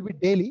happen? No, it will be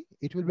daily.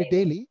 It will be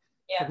daily.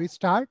 Yeah. So we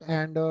start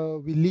and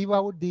we leave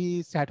out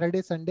the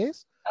Saturday,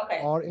 Sundays.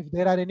 Okay. Or if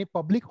there are any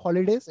public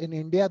holidays in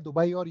India,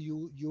 Dubai, or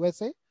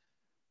USA,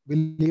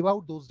 we'll leave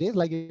out those days.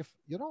 Like if,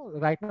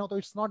 right now, though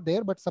it's not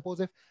there, but suppose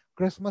if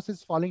Christmas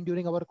is falling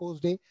during our course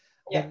day,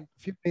 then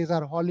few days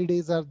are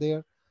holidays are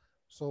there.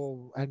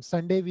 So, and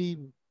Sunday we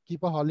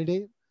keep a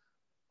holiday,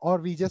 or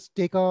we just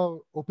take a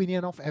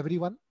opinion of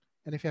everyone.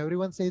 And if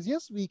everyone says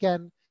yes, we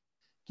can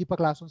keep a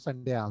class on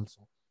Sunday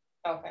also.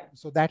 Okay.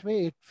 So that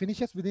way it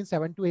finishes within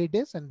 7 to 8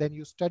 days, and then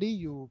you study,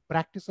 you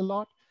practice a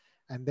lot,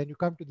 and then you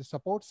come to the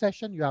support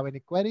session. You have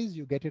any queries,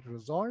 you get it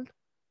resolved.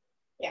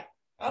 Yeah.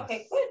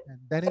 Okay, good. And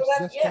then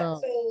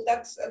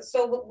so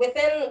so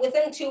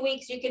within 2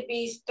 weeks, you could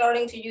be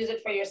starting to use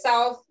it for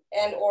yourself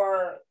and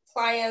or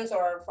clients,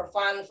 or for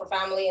fun, for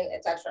family, and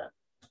etc.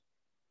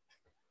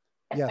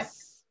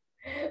 Yes.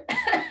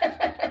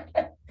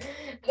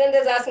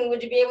 Linda's asking,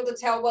 would you be able to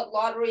tell what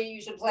lottery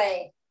you should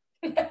play?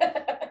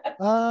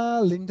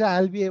 Linda,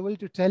 I'll be able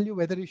to tell you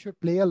whether you should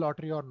play a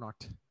lottery or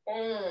not.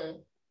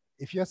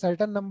 If your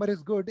certain number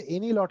is good,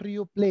 any lottery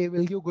you play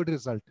will give good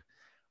result.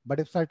 But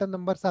if certain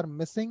numbers are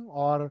missing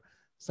or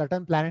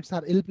certain planets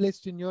are ill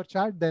placed in your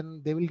chart,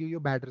 then they will give you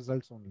bad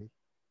results only.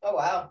 Oh,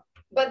 wow.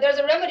 But there's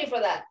a remedy for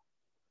that.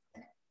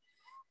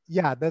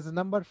 Yeah, there's a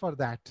number for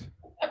that.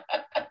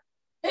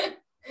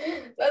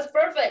 That's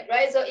perfect,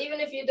 right? So even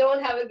if you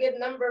don't have a good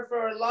number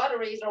for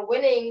lotteries or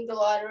winning the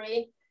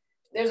lottery,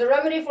 there's a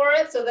remedy for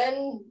it. So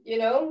then, you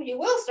know, you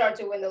will start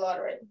to win the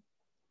lottery.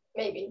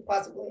 Maybe,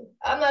 possibly.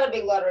 I'm not a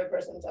big lottery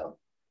person, so.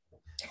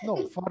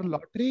 No, for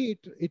lottery,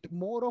 it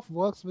more of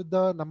works with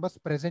the numbers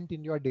present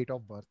in your date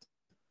of birth.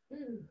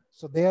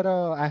 So there,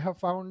 I have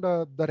found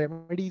the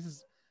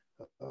remedies,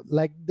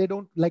 like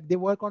they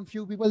work on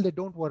few people, they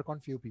don't work on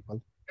few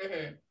people.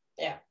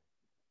 Yeah.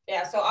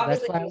 Yeah, so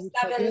obviously you're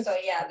 7, so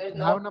yeah, there's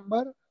no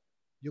number.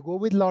 You go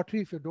with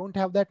lottery. If you don't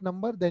have that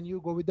number, then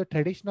you go with the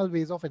traditional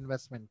ways of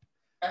investment.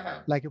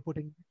 Like you put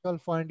in mutual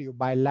fund, you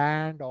buy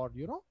land, or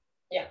you know.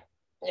 Yeah,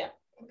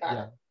 got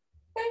it.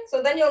 Okay,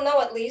 so then you'll know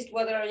at least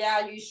whether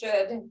you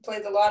should play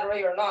the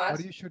lottery or not.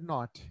 Or you should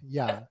not.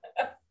 Yeah.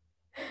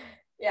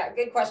 Yeah,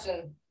 good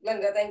question,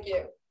 Linda. Thank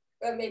you.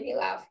 That made me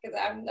laugh because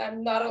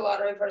I'm not a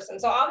lottery person.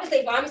 So obviously,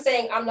 if I'm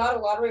saying I'm not a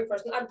lottery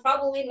person, I'm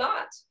probably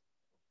not.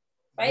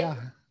 Right? Yeah.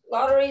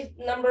 Lottery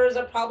numbers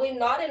are probably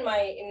not in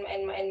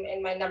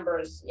my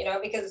numbers, you know,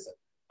 because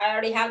I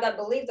already have that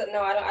belief that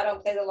no, I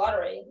don't play the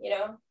lottery, you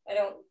know,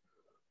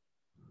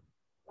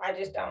 I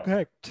just don't.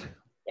 Correct.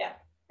 Yeah.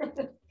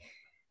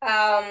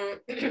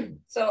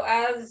 So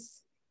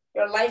as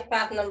your life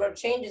path number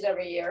changes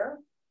every year,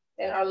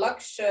 then our luck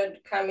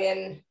should come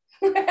in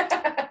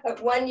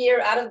 1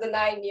 year out of the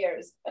 9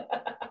 years.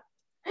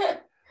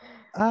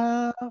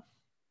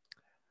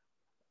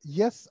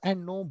 Yes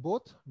and no,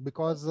 both,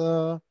 because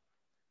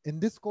in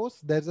this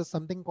course, there's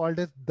something called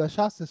as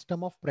Dasha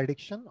system of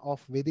prediction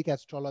of Vedic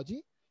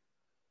astrology.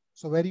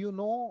 So where you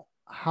know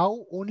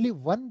how only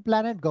one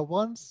planet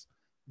governs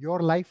your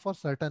life for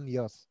certain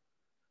years.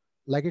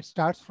 Like it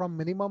starts from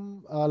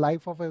minimum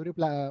life of every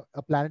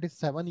planet is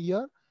 7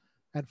 years,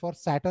 and for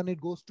Saturn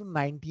it goes to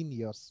 19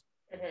 years.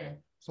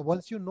 So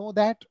once you know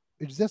that,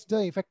 it's just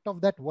the effect of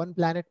that one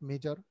planet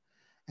major,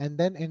 and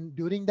then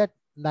during that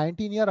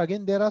 19 year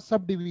again there are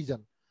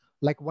subdivision,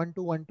 like 1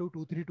 to 1 to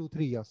 2 3 to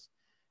 3 years.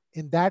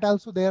 In that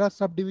also there are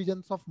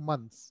subdivisions of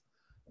months.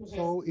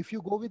 So if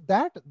you go with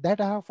that I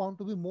have found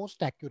to be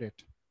most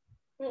accurate.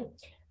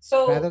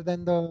 So rather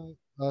than the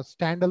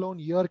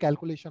standalone year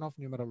calculation of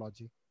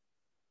numerology.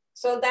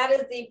 So that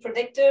is the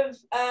predictive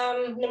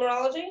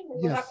numerology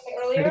we were talking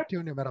about earlier?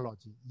 Predictive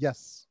numerology,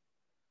 yes.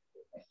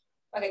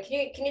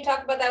 Okay, can you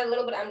talk about that a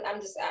little bit? I'm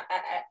just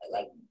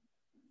like,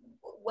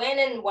 when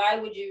and why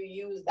would you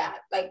use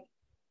that? Like,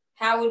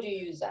 how would you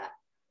use that?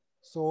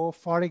 So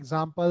for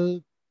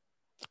example,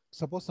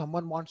 suppose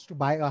someone wants to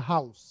buy a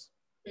house.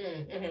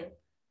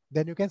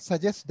 Then you can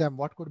suggest them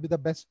what could be the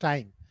best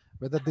time,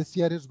 whether this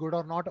year is good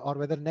or not, or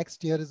whether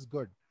next year is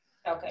good.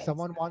 Okay.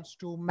 Someone wants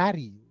to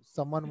marry,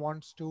 someone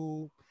wants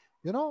to,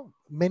 you know,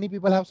 many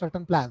people have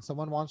certain plans.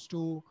 Someone wants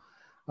to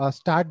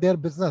start their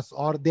business,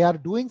 or they are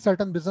doing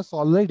certain business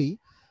already,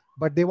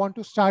 but they want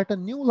to start a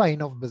new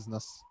line of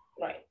business.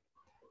 Right.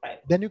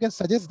 Then you can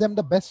suggest them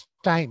the best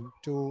time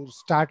to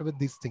start with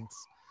these things.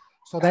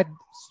 So that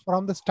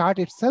from the start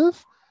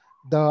itself,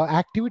 the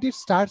activity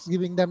starts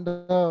giving them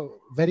the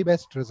very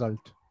best result.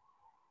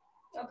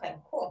 Okay,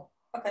 cool.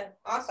 Okay,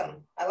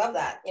 awesome. I love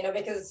that, you know,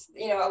 because,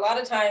 you know, a lot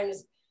of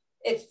times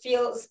it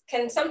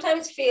can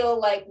sometimes feel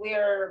like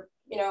we're,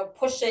 you know,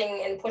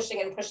 pushing and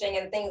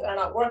things are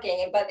not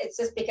working, but it's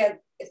just because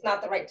it's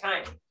not the right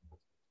time.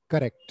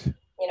 Correct.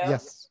 You know?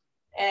 Yes.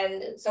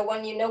 And so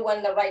when you know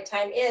when the right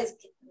time is,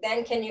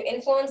 then can you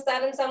influence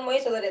that in some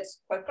way so that it's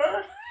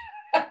quicker?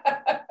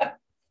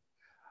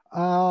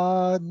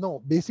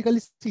 No, basically,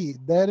 see,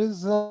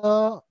 there's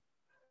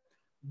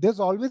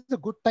always a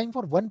good time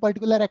for one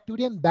particular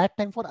activity and bad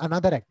time for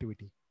another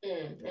activity.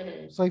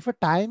 So if a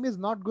time is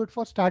not good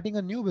for starting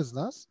a new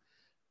business,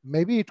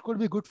 maybe it could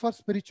be good for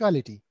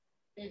spirituality.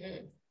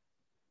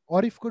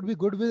 Or if could be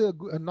good with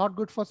not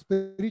good for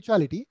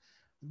spirituality,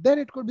 then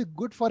it could be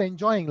good for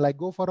enjoying, like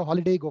go for a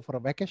holiday, go for a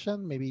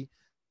vacation, maybe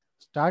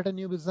start a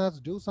new business,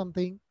 do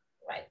something.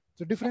 Right.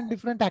 So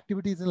different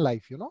activities in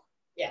life, you know.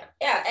 Yeah.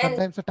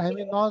 Sometimes the time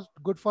is not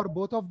good for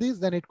both of these,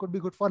 then it could be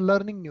good for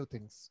learning new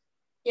things.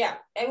 Yeah,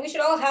 and we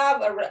should all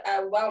have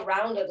a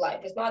well-rounded life.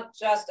 It's not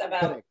just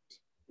about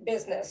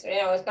business, you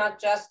know, it's not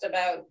just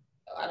about,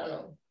 I don't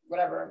know,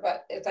 whatever,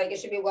 but it's like it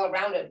should be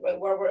well-rounded, where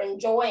we're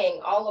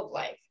enjoying all of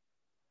life.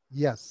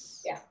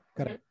 Yes. Yeah.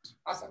 Correct.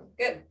 Awesome.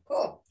 Good.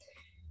 Cool.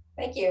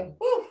 Thank you.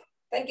 Whew.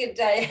 Thank you,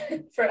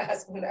 Diane, for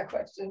asking that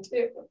question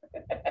too.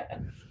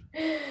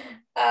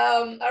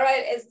 All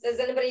right. Does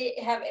anybody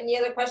have any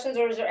other questions,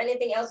 or is there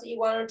anything else that you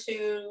wanted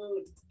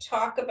to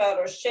talk about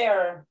or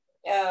share?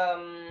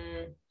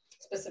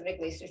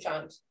 Specifically,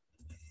 Sushant?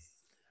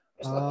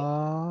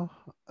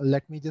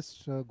 Let me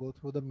just go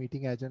through the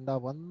meeting agenda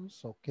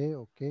once. Okay.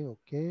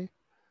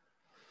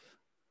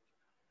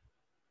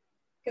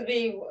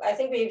 Because I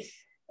think we've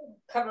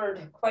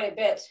covered quite a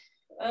bit.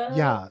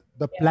 Yeah,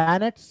 the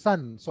planet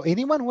Sun. So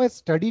anyone who has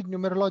studied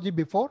numerology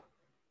before,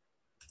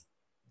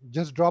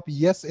 just drop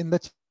yes in the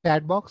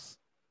chat box.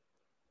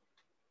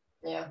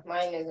 Yeah,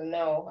 mine is a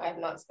no. I have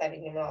not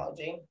studied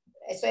numerology.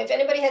 So if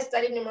anybody has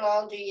studied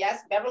numerology,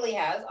 yes, Beverly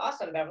has.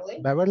 Awesome, Beverly.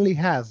 Beverly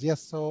has,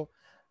 yes. So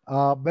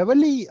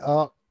Beverly,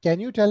 can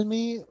you tell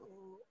me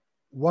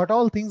what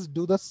all things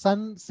do the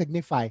sun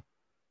signify?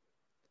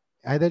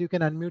 Either you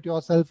can unmute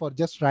yourself or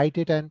just write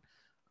it, and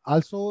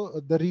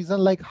also the reason,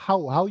 like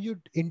how you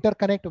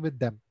interconnect with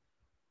them.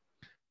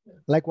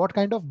 Like what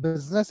kind of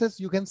businesses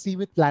you can see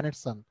with planet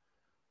Sun?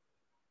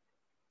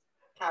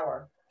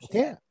 Power.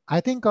 Okay,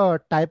 I think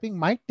typing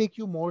might take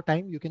you more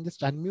time. You can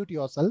just unmute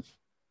yourself.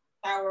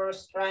 Power,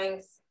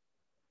 strength.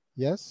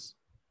 Yes.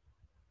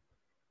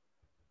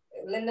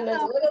 Linda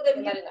knows a little bit,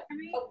 but not enough.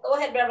 Oh, go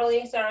ahead,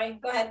 Beverly. Sorry.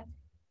 Go ahead.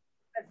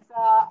 It's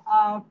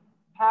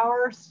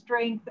power,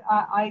 strength.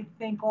 I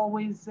think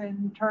always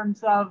in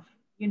terms of,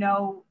 you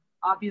know,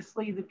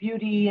 obviously the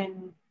beauty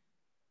and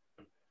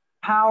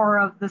power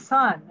of the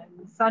sun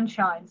and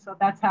sunshine. So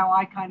that's how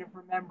I kind of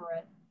remember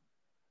it.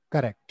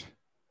 Correct.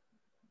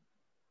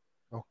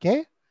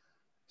 Okay.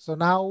 So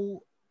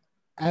now,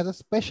 as a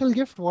special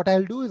gift, what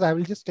I'll do is I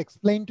will just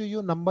explain to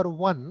you number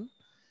one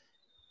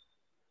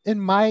in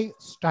my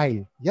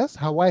style. Yes,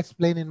 how I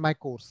explain in my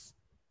course.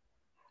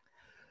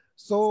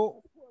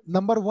 So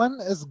number one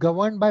is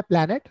governed by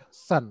planet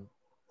Sun.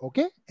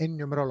 Okay, in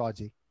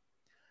numerology.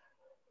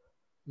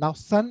 Now,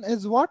 Sun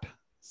is what?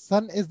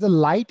 Sun is the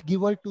light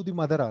giver to the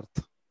Mother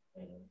Earth.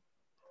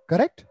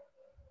 Correct?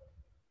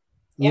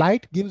 Yep.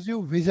 Light gives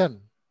you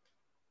vision.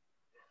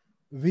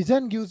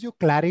 Vision gives you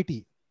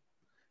clarity.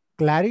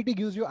 Clarity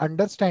gives you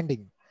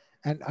understanding.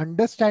 And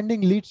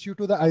understanding leads you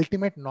to the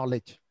ultimate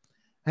knowledge.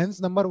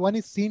 Hence, number one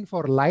is seen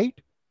for light,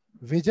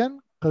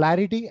 vision,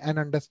 clarity, and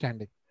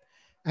understanding.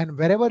 And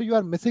wherever you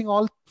are missing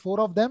all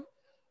four of them,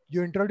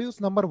 you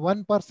introduce number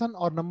one person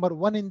or number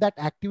one in that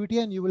activity,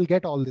 and you will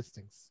get all these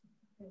things.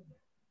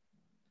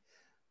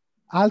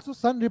 Also,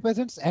 sun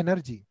represents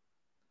energy.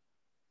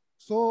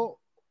 So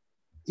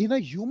in a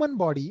human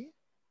body,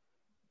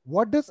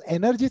 what does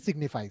energy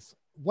signifies?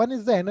 One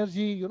is the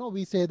energy, you know,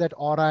 we say that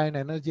aura and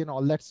energy and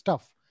all that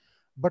stuff.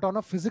 But on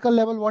a physical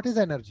level, what is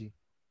energy?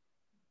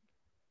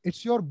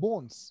 It's your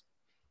bones.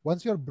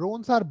 Once your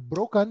bones are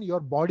broken, your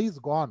body is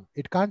gone.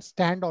 It can't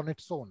stand on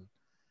its own.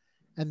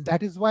 And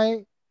that is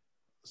why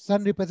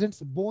sun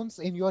represents bones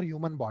in your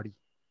human body.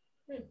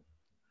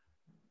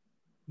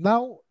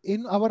 Now,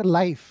 in our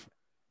life,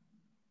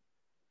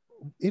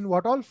 in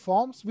what all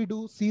forms we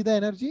do see the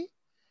energy?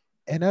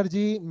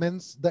 Energy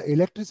means the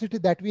electricity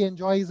that we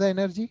enjoy is the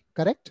energy,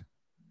 correct?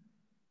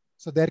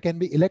 So there can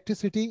be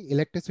electricity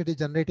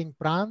generating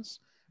prans,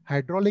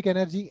 hydraulic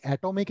energy,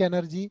 atomic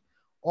energy,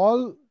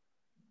 all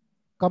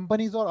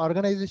companies or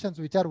organizations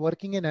which are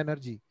working in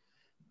energy,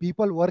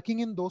 people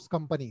working in those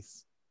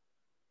companies,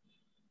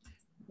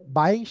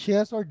 buying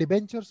shares or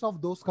debentures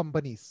of those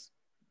companies.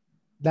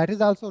 That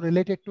is also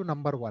related to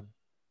number one.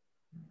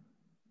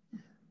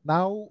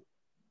 Now,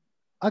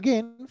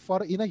 again,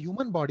 for in a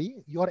human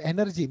body, your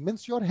energy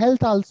means your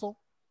health also,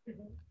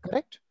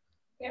 correct?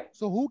 Yep.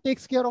 So who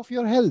takes care of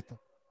your health?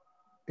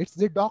 It's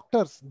the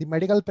doctors, the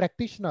medical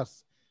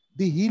practitioners,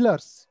 the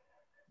healers,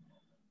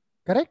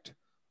 correct?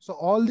 So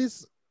all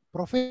these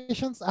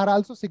professions are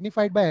also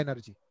signified by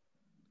energy.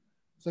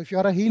 So if you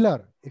are a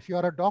healer, if you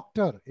are a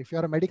doctor, if you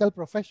are a medical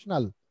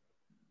professional,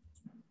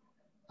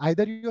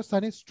 either your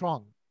sun is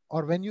strong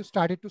or when you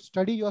started to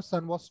study, your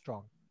sun was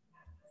strong.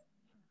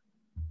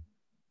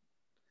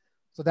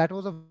 So that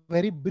was a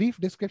very brief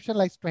description,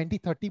 like 20,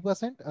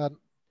 30%,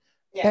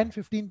 10,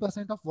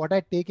 15% of what I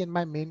take in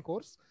my main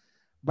course.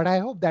 But I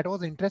hope that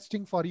was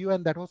interesting for you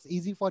and that was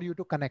easy for you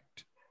to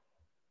connect.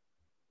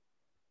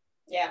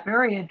 Yeah.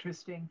 Very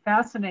interesting.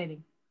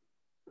 Fascinating.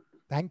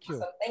 Thank you.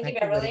 Awesome. Thank you,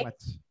 very Beverly.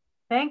 much.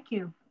 Thank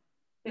you.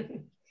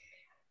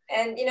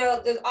 And you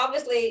know, there's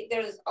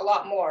a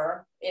lot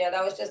more. You know,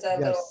 that was just a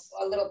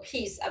little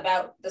piece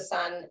about the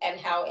sun and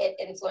how it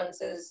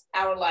influences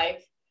our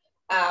life.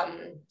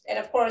 And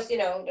of course, you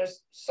know,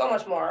 there's so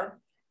much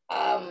more.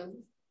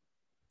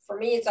 For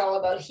me, it's all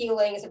about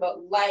healing. It's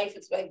about life.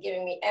 It's about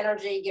giving me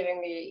energy,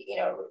 giving me, you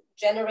know,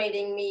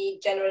 generating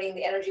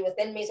the energy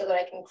within me so that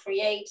I can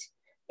create,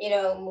 you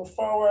know, move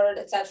forward,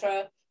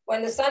 etc.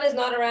 When the sun is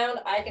not around,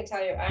 I can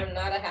tell you, I'm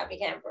not a happy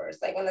camper.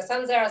 It's like when the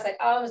sun's there, I was like,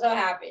 oh, I'm so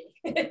happy.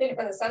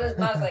 When the sun is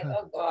not, it's like,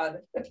 oh God.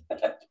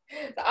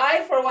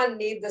 I, for one,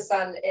 need the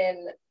sun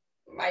in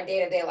my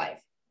day-to-day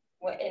life.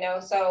 You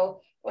know,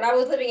 so when I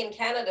was living in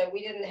Canada,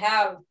 we didn't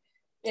have,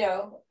 you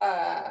know,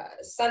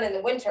 sun in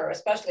the winter,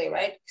 especially,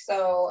 right?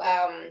 So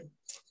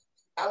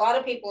a lot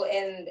of people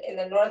in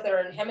the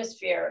northern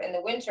hemisphere in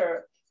the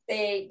winter,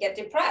 they get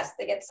depressed,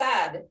 they get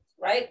sad,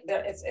 right?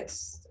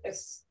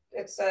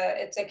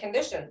 It's a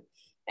condition,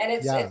 and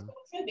it's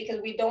true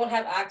because we don't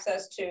have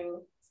access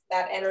to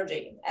that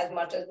energy as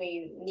much as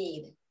we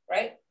need,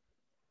 right?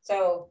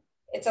 So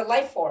it's a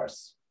life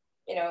force,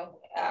 you know,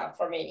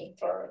 for me,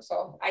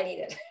 so I need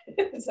it.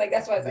 It's like,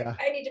 that's why I was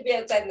like, I need to be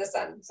outside in the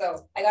sun.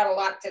 So I got a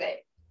lot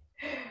today.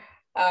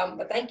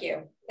 But thank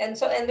you. And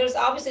there's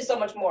obviously so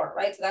much more,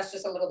 right? So that's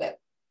just a little bit.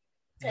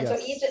 And so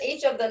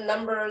each of the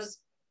numbers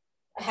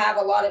have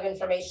a lot of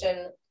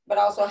information, but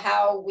also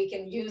how we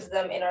can use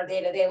them in our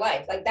day-to-day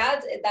life. Like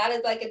that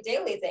is like a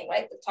daily thing,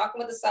 right?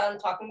 Talking about the sun,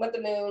 talking about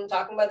the moon,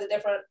 talking about the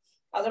different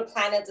other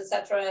planets,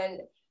 etc.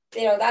 And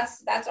you know,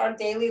 that's our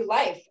daily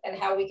life and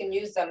how we can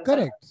use them.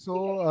 Correct.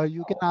 So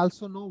you can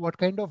also know what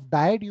kind of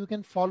diet you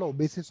can follow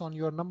basis on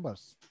your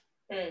numbers.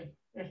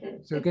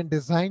 So you can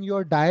design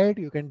your diet,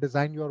 you can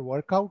design your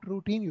workout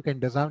routine, you can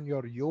design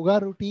your yoga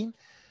routine,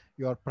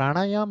 your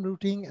pranayam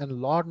routine,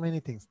 and lot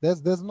many things.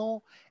 There's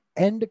no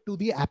end to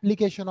the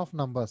application of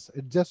numbers.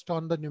 It's just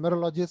on the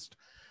numerologist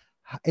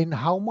in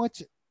how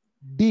much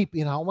deep,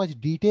 in how much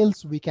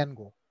details we can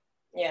go.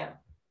 Yeah.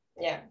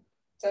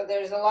 So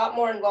there's a lot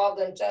more involved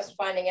than just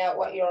finding out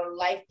what your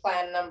life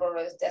plan number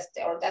is,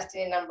 or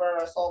destiny number,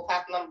 or soul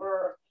path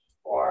number,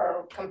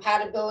 or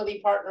compatibility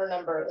partner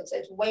number.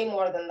 It's way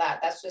more than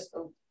that. That's just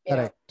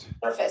the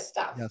surface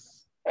stuff.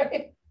 Yes.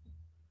 Right?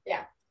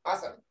 Yeah.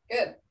 Awesome.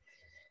 Good.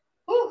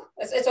 Whew.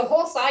 It's a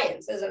whole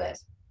science, isn't it?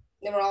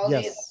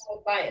 Numerology is a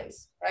whole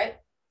science, right?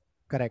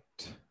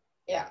 Correct.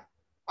 Yeah.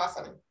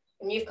 Awesome.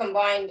 And you've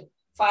combined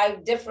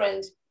 5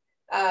 different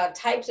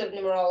types of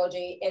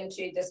numerology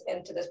into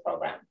this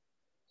program.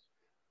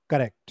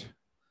 Correct.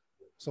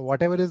 So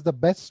whatever is the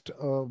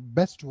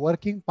best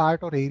working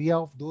part or area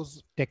of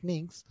those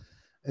techniques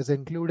is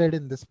included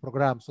in this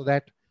program, so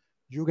that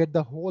you get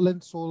the whole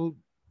and soul,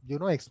 you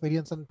know,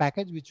 experience and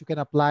package, which you can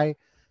apply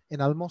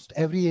in almost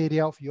every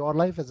area of your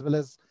life as well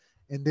as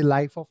in the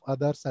life of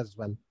others as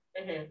well.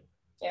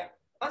 Yeah,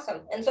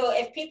 awesome. And so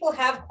if people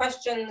have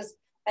questions,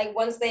 like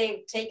once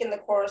they've taken the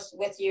course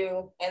with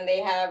you and they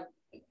have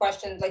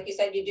questions, like you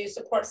said, you do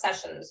support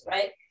sessions,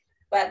 right?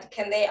 But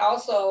can they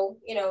also,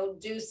 you know,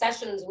 do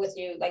sessions with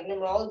you, like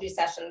numerology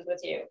sessions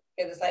with you?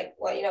 Because it's like,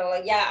 well, you know,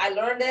 like, yeah, I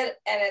learned it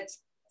and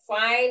it's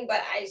fine,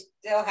 but I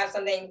still have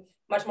something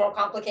much more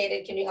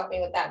complicated. Can you help me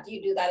with that? Do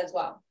you do that as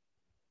well?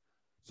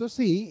 So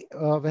see,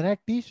 when I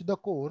teach the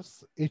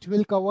course, it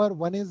will cover,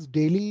 one is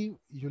daily,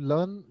 you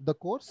learn the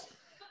course,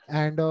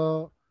 and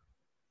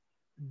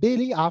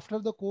daily after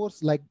the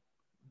course, like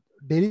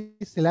daily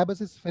syllabus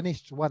is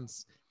finished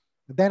once,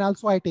 then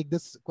also I take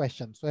this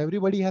question. So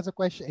everybody has a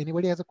question,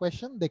 anybody has a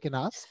question, they can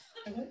ask.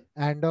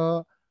 And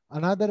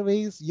another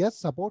way is, yes,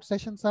 support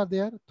sessions are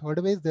there.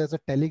 Third way is there's a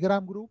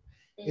Telegram group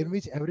in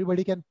which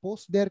everybody can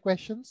post their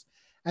questions.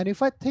 And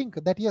if I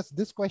think that, yes,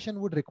 this question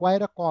would require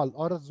a call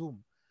or a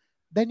Zoom,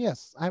 then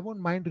yes, I won't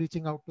mind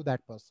reaching out to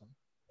that person.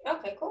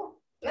 Okay, cool.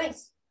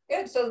 Nice.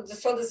 Good. So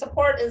the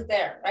support is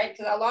there, right?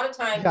 Because a lot of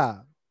times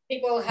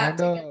people have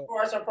to get a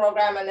course or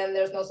program and then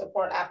there's no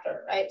support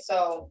after, right?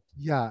 So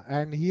yeah,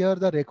 and here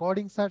the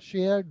recordings are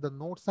shared, the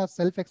notes are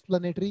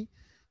self-explanatory.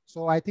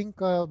 So I think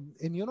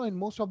in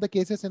most of the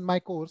cases in my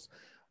course,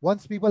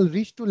 once people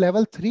reach to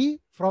level 3,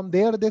 from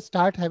there they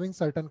start having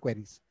certain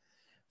queries,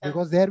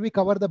 because there we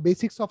cover the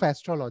basics of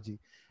astrology,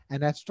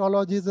 and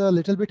astrology is a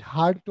little bit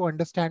hard to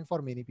understand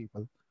for many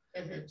people.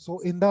 So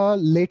in the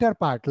later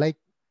part, like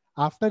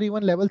after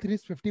even level 3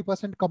 is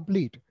 50%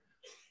 complete,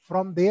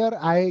 from there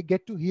I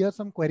get to hear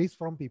some queries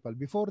from people.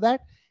 Before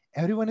that,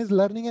 everyone is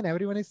learning and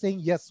everyone is saying,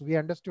 yes, we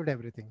understood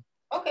everything.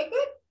 Okay,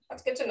 good.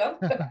 That's good to know.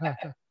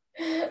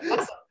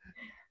 Awesome.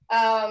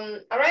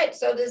 All right.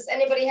 So does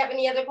anybody have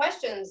any other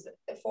questions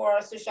for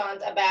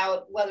Sushant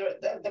about whether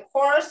the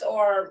course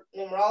or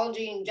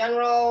numerology in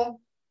general,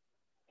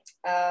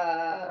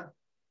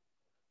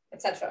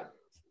 etc.?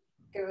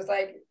 It was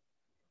like,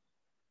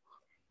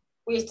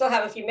 we still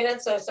have a few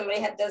minutes. So if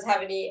somebody does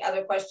have any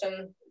other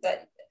question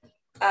that,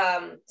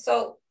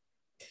 so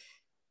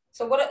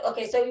what,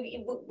 okay. So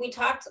we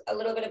talked a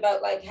little bit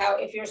about like how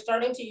if you're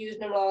starting to use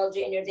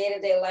numerology in your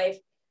day-to-day life,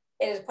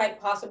 it is quite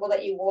possible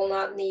that you will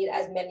not need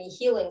as many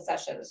healing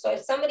sessions. So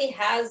if somebody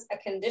has a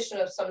condition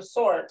of some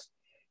sort,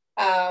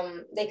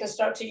 they can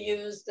start to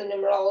use the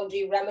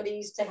numerology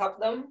remedies to help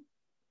them.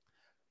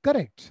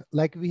 Correct.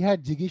 Like we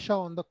had Jigisha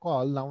on the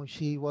call. Now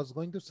she was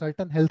going through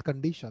certain health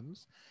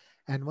conditions.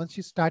 And once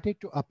she started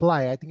to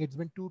apply, I think it's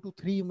been 2 to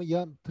 3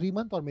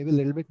 months or maybe a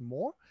little bit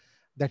more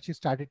that she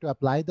started to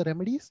apply the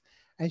remedies.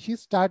 And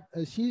she's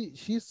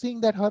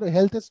seeing that her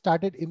health has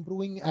started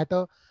improving at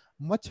a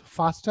much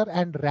faster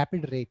and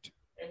rapid rate.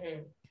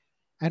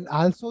 And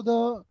also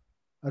the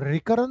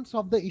recurrence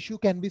of the issue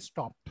can be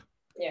stopped.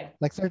 Yeah.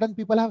 Like certain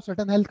people have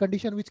certain health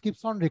condition which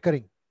keeps on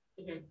recurring.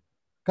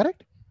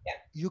 Correct? Yeah.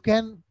 You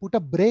can put a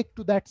break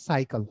to that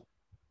cycle.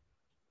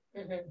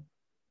 Okay,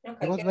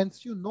 because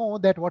once you know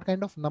that what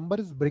kind of number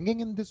is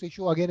bringing in this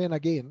issue again and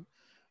again,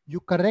 you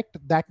correct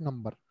that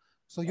number.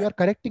 So you are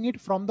correcting it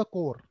from the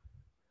core,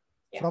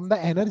 from the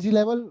energy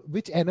level,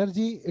 which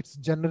energy it's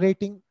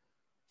generating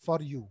for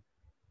you.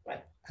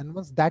 Right. And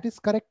once that is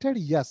corrected,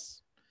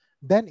 yes,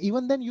 then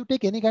even then you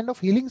take any kind of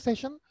healing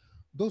session,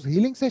 those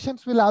healing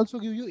sessions will also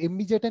give you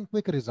immediate and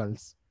quick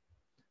results,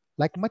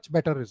 like much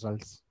better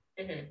results.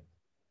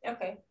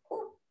 Okay,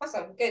 cool,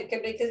 awesome, good,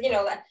 because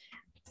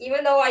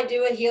even though I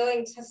do a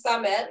healing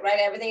summit, right,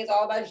 everything is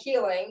all about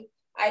healing,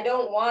 I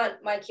don't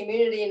want my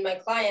community and my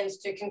clients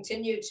to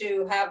continue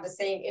to have the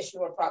same issue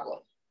or problem.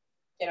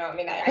 I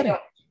mean, I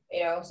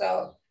don't,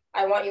 so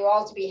I want you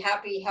all to be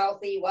happy,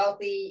 healthy,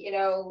 wealthy,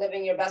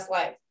 living your best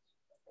life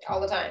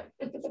all the time.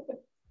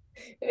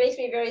 It makes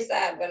me very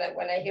sad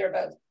when I hear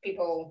about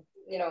people,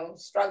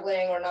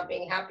 struggling or not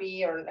being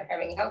happy or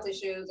having health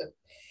issues.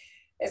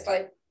 It's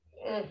like,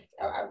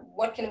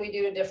 what can we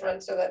do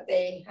different so that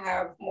they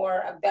have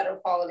a better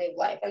quality of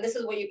life? And this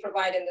is what you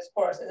provide in this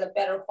course, is a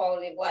better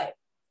quality of life.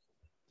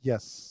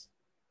 Yes.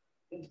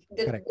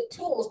 The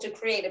tools to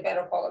create a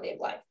better quality of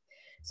life.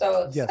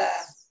 So it's,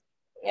 yes.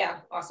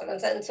 Yeah, awesome.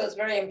 And so it's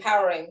very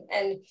empowering.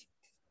 And,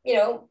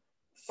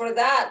 for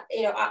that,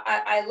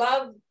 I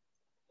love,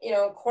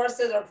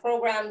 courses or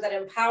programs that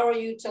empower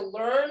you to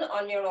learn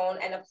on your own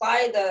and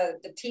apply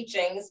the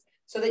teachings,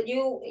 so that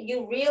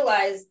you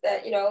realize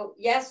that,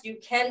 yes, you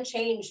can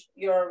change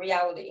your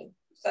reality.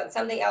 So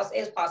something else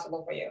is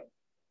possible for you.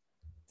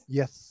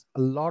 Yes,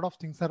 a lot of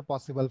things are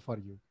possible for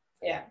you.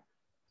 Yeah.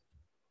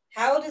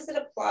 How does it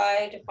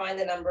apply to find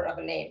the number of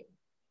a name?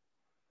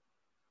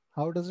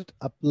 How does it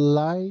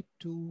apply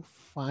to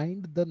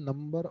find the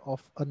number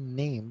of a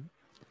name?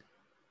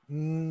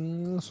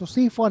 So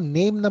see, for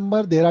name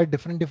number, there are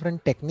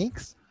different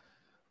techniques.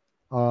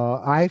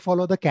 I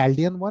follow the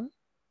Chaldean one.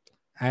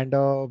 And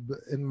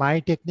in my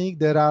technique,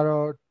 there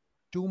are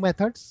two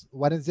methods.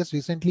 One is just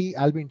recently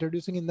I'll be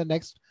introducing in the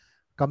next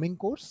coming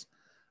course.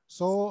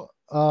 So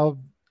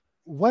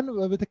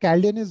one with the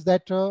Chaldean is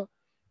that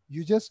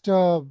you just,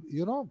 one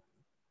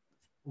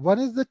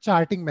is the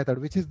charting method,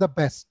 which is the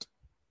best,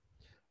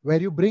 where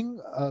you bring,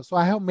 so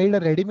I have made a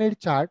ready-made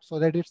chart so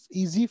that it's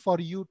easy for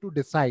you to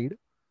decide.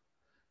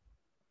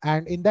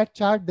 And in that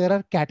chart, there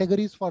are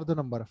categories for the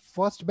number: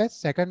 first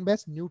best, second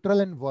best,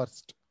 neutral, and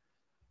worst.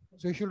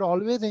 So you should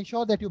always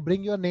ensure that you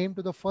bring your name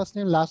to the first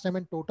name, last name,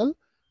 and total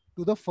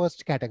to the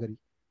first category.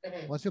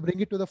 Once you bring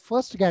it to the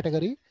first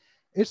category,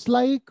 it's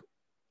like,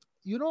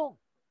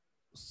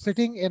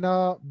 sitting in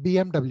a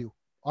BMW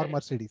or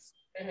Mercedes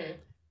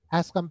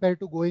as compared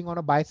to going on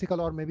a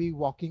bicycle or maybe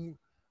walking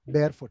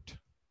barefoot.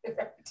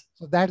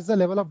 So that's the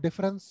level of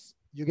difference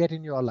you get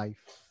in your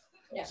life.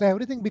 Yeah. So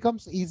everything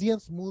becomes easy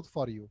and smooth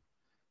for you.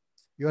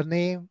 Your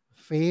name,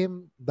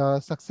 fame, the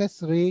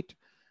success rate,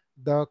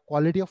 the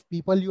quality of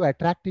people you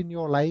attract in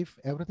your life,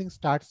 everything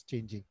starts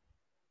changing.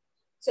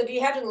 So do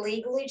you have to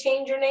legally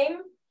change your name?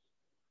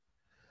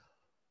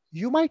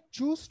 You might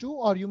choose to,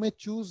 or you may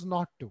choose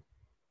not to.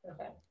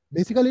 Okay.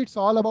 Basically, it's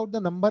all about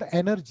the number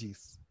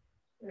energies.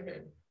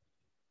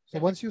 So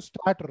once you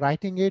start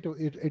writing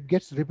it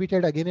gets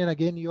repeated again and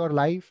again in your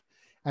life.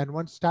 And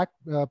once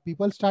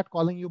people start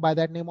calling you by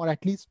that name, or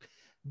at least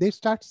they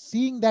start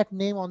seeing that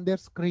name on their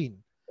screen.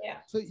 Yeah.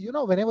 So,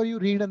 whenever you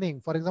read a name,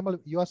 for example,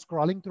 you are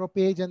scrolling through a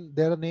page and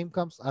their name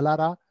comes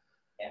Alara.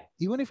 Yeah.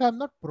 Even if I'm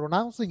not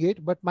pronouncing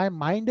it, but my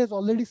mind has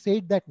already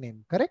said that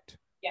name, correct?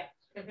 Yeah.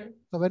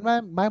 So when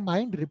my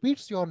mind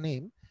repeats your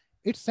name,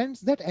 it sends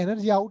that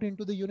energy out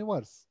into the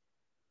universe.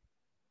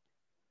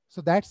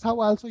 So that's how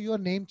also your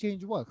name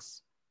change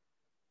works.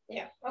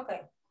 Yeah.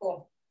 Okay,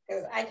 cool.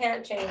 Because I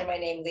can't change my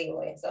name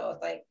legally. So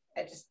it's like,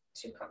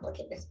 too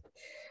complicated.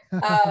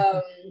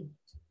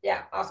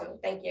 Yeah, awesome.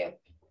 Thank you.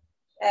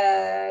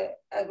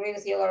 Agree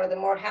with you, Laura. The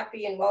more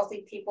happy and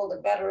wealthy people, the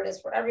better it is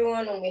for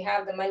everyone. When we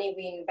have the money,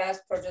 we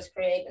invest, purchase,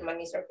 create, and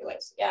money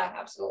circulates. Yeah,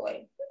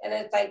 absolutely. And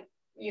it's like,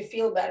 you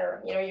feel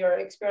better. You're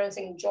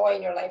experiencing joy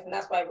in your life. And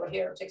that's why we're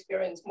here, to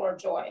experience more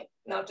joy,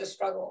 not just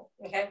struggle.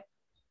 Okay.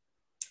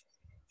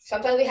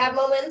 Sometimes we have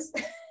moments,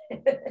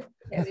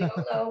 as you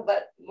all know,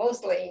 but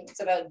mostly it's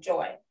about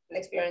joy and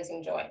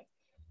experiencing joy.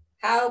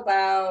 How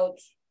about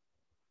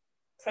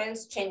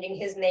Prince changing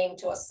his name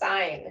to a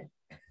sign?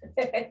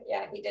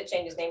 Yeah, he did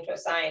change his name to a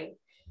sign.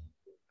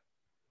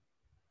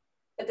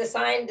 But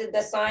did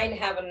the sign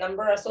have a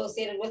number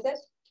associated with it?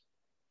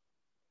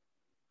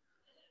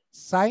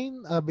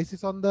 Sign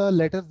basis on the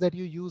letters that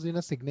you use in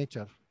a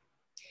signature.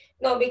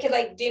 No, because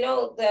do you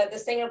know the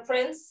singer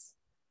Prince?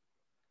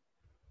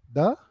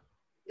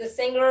 The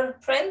singer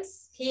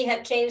Prince, he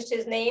had changed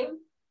his name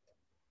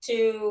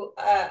to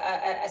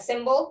a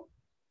symbol.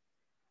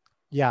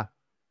 Yeah.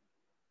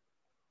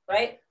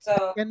 Right. So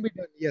that can be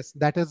done. Yes,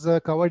 that is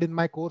covered in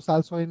my course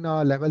also in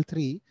level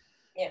 3,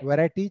 where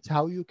I teach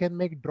how you can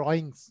make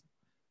drawings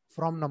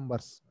from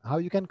numbers, how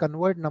you can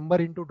convert number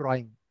into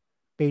drawing,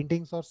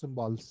 paintings or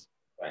symbols.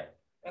 Right.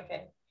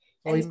 Okay.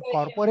 So in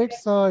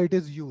corporates, it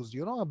is used,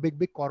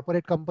 big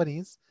corporate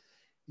companies,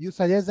 you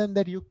suggest them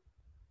that you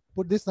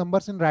put these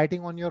numbers in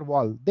writing on your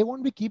wall. They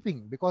won't be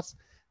keeping, because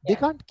they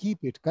can't keep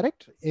it,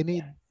 correct?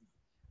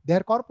 They're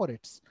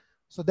corporates.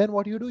 So then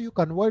what you do, you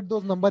convert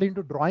those number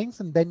into drawings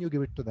and then you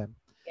give it to them.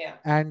 Yeah.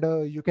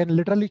 And you can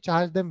literally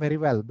charge them very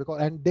well,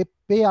 and they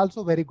pay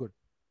also very good.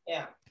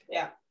 Yeah.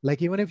 Yeah.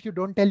 Like even if you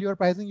don't tell your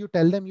pricing, you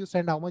tell them, you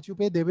send how much you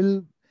pay, they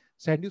will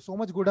send you so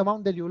much good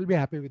amount that you will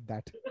be happy with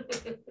that.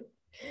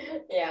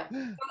 Yeah,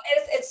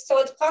 so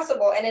it's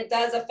possible, and it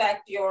does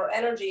affect your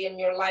energy in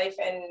your life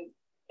and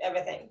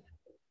everything,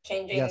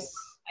 changing Yes.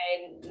 a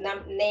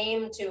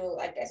name to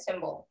like a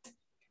symbol.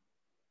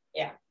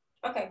 Yeah.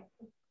 Okay.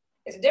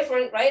 It's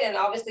different, right? And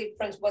obviously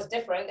Prince was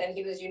different, and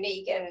he was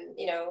unique, and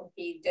you know,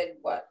 he did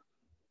what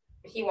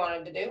he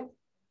wanted to do.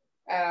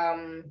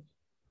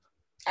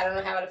 I don't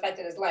know how it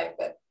affected his life,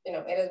 but you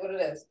know, it is what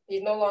it is.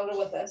 He's no longer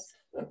with us.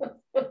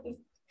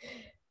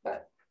 But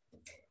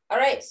all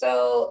right,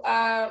 so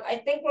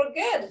I think we're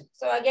good.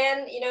 So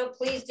again, you know,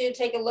 please do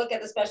take a look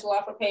at the special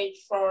offer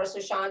page for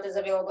Sushant. Is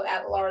available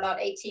at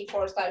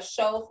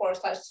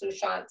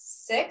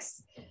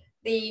laura.at/show/Sushant6.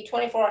 The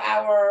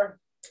 24-hour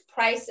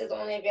price is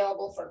only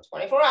available for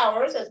 24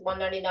 hours. It's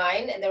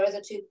 $199, and there is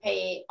a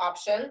 2-pay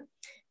option.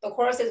 The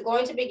course is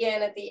going to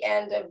begin at the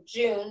end of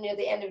June, near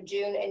the end of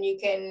June, and you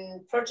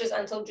can purchase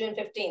until June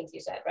 15th, you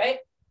said, right?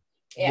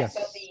 Yeah, yes.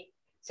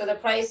 So the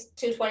price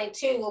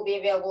 $222 will be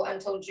available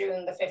until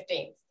June the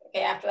 15th.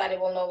 Okay, after that, it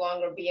will no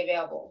longer be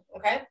available.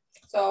 Okay,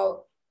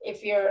 so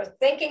if you're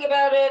thinking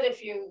about it,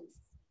 if you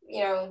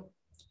know,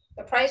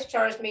 the price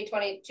charged me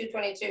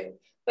 $222,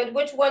 but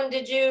which one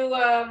did you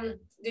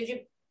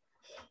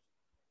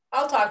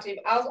I'll talk to you.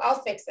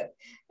 I'll fix it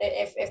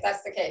if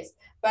that's the case.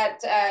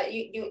 But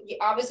you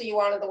obviously you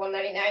wanted the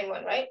 $199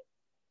 one, right?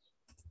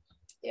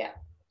 Yeah,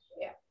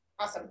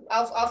 awesome.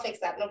 I'll fix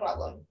that, no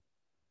problem.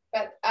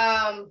 But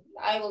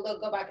I will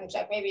go back and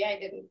check. Maybe I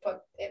didn't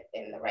put it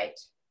in the right.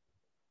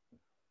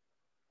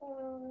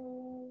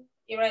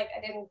 You're right. I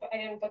didn't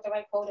put the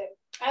right code in.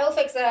 I will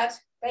fix that.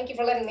 Thank you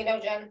for letting me know,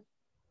 Jen.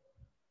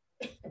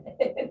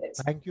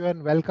 Thank you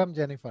and welcome,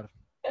 Jennifer.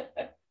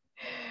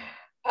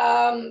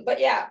 But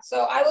yeah,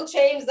 so I will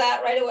change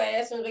that right away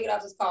as soon as we get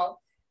off this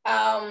call.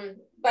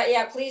 But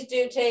yeah, please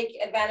do take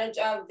advantage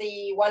of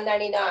the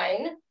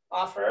 $199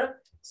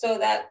 offer, so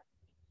that,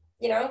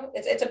 you know,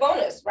 it's a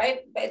bonus,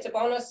 right? But it's a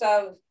bonus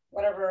of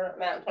whatever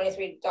amount,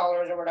 $23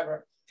 or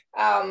whatever.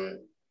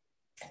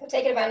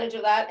 Take advantage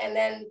of that, and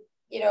then,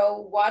 you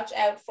know, watch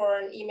out for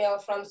an email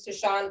from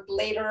Sushant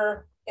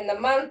later in the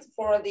month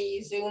for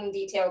the Zoom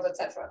details,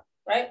 etc.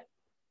 Right?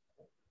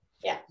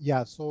 Yeah.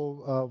 Yeah.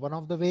 So one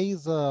of the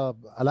ways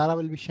Alara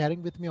will be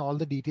sharing with me all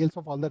the details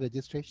of all the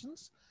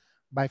registrations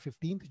by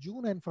 15th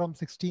June, and from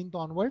 16th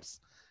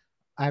onwards,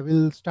 I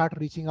will start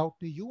reaching out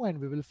to you, and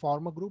we will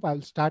form a group. I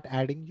will start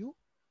adding you,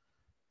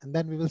 and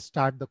then we will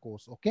start the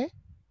course. Okay.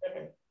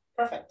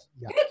 Perfect.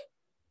 Yeah. Good.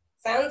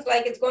 Sounds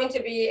like it's going to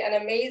be an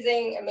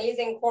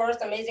amazing course,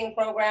 amazing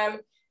program,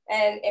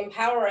 and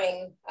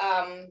empowering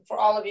for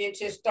all of you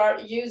to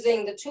start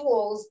using the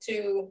tools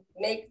to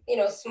make, you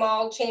know,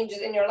 small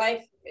changes in your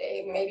life,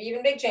 maybe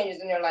even big changes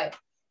in your life.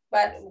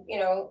 But, you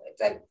know, it's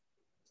like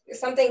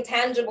something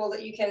tangible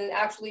that you can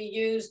actually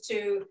use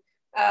to,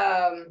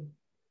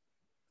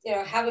 you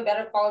know, have a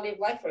better quality of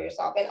life for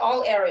yourself in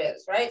all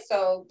areas, right?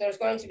 So there's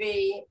going to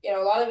be, you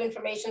know, a lot of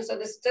information. So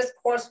this is just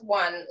course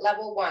 1,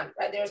 level 1,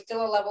 right? There's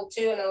still a level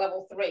 2 and a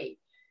level 3.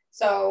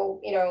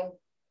 So, you know,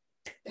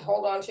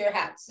 hold on to your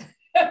hats.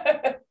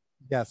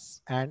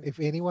 Yes. And if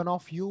any one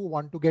of you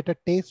want to get a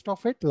taste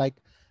of it,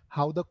 like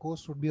how the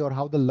course would be or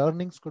how the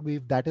learnings could be,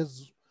 if that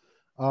is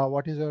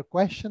what is your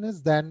question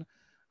is, then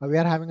we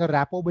are having a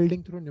rapport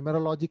building through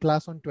numerology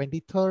class on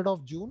 23rd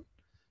of June.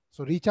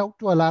 So reach out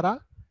to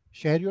Alara,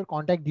 share your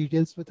contact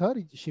details with her.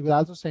 She will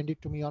also send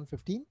it to me on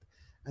 15th,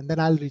 and then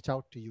I'll reach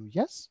out to you.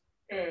 Yes.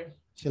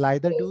 She'll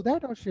either do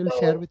that or she'll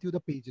share with you the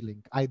page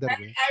link. Either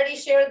way. I already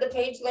shared the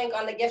page link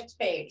on the gift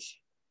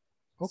page.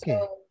 Okay.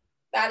 So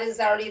that is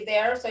already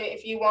there. So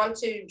if you want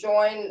to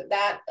join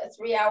that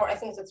 3-hour, I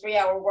think it's a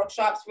 3-hour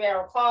workshop,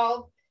 3-hour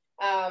call.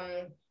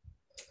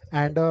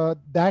 And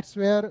that's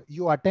where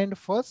you attend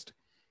first.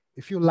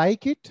 If you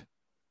like it,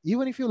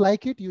 even if you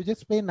like it, you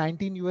just pay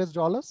 $19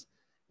 US.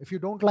 If you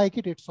don't like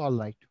it, it's all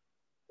right.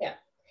 Yeah.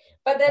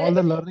 But then all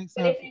the learnings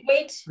are if you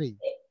wait, free.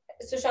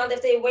 Sushant,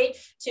 if they wait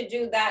to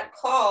do that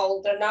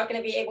call, they're not going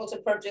to be able to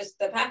purchase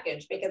the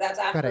package because that's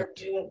after correct.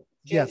 June.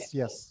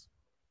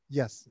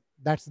 Yes,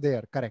 that's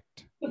there.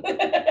 Correct.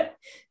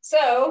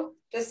 So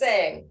just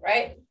saying,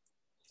 right?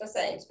 Just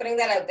saying, just putting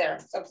that out there.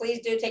 So please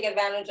do take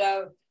advantage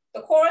of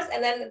the course,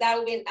 and then that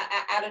will be an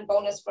added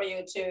bonus for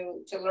you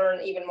to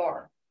learn even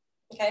more.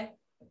 Okay.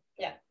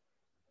 Yeah.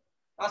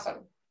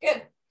 Awesome.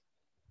 Good.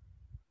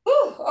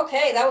 Whew,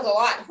 okay, that was a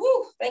lot.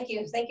 Whew, thank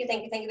you.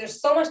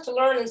 There's so much to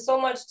learn and so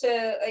much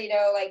to, you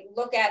know, like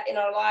look at in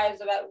our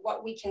lives about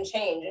what we can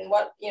change and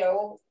what, you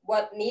know,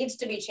 what needs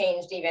to be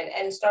changed even,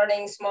 and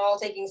starting small,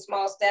 taking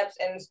small steps,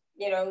 and,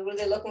 you know,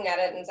 really looking at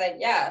it and say,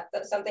 yeah,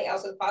 that something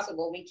else is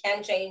possible. We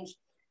can change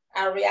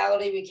our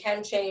reality. We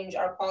can change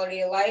our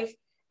quality of life.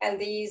 And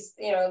these,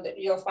 you know,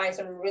 you'll find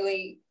some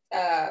really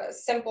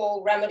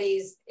simple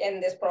remedies in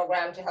this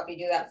program to help you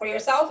do that for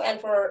yourself and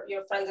for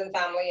your friends and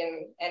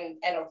family and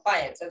our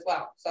clients as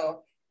well.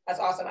 So that's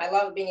awesome. I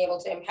love being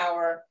able to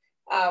empower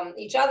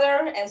each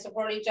other and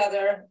support each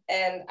other.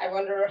 And I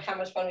wonder how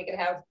much fun we can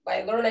have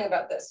by learning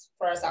about this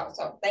for ourselves.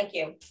 So thank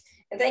you.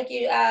 And thank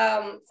you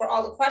for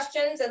all the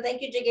questions. And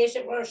thank you,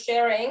 Jigisha, for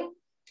sharing.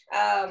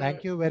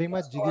 Thank you very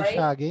much,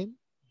 Jigisha, again.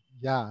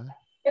 Yeah.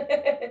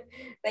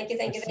 Thank you.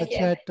 It's such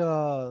at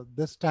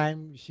this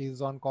time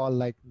she's on call.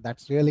 Like,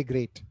 that's really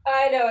great.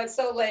 I know, it's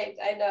so late.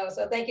 I know.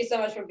 So thank you so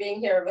much for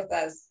being here with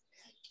us.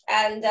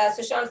 And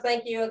Sushant,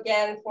 thank you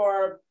again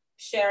for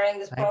sharing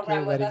this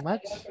program with us.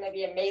 It's going to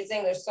be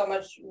amazing. There's so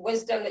much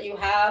wisdom that you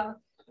have,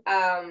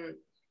 and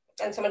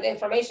so much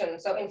information.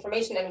 So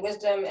information and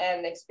wisdom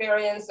and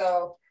experience.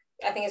 So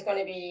I think it's going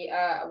to be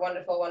a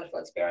wonderful, wonderful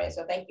experience.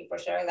 So thank you for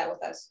sharing that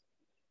with us.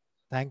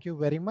 Thank you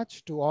very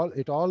much to all.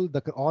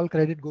 All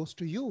credit goes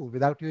to you.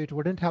 Without you, it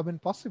wouldn't have been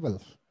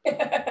possible. I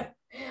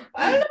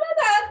don't know about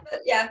that,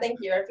 but yeah, thank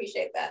you. I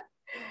appreciate that.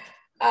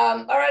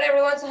 All right,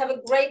 everyone. So have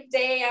a great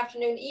day,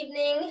 afternoon,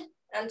 evening.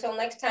 Until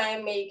next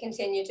time, may you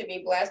continue to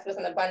be blessed with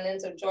an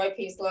abundance of joy,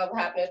 peace, love,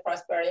 happiness,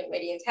 prosperity, and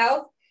radiant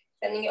health.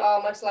 Sending you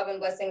all much love and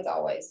blessings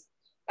always.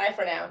 Bye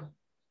for now.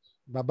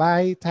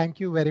 Bye-bye. Thank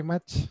you very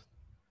much.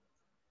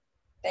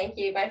 Thank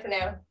you. Bye for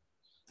now.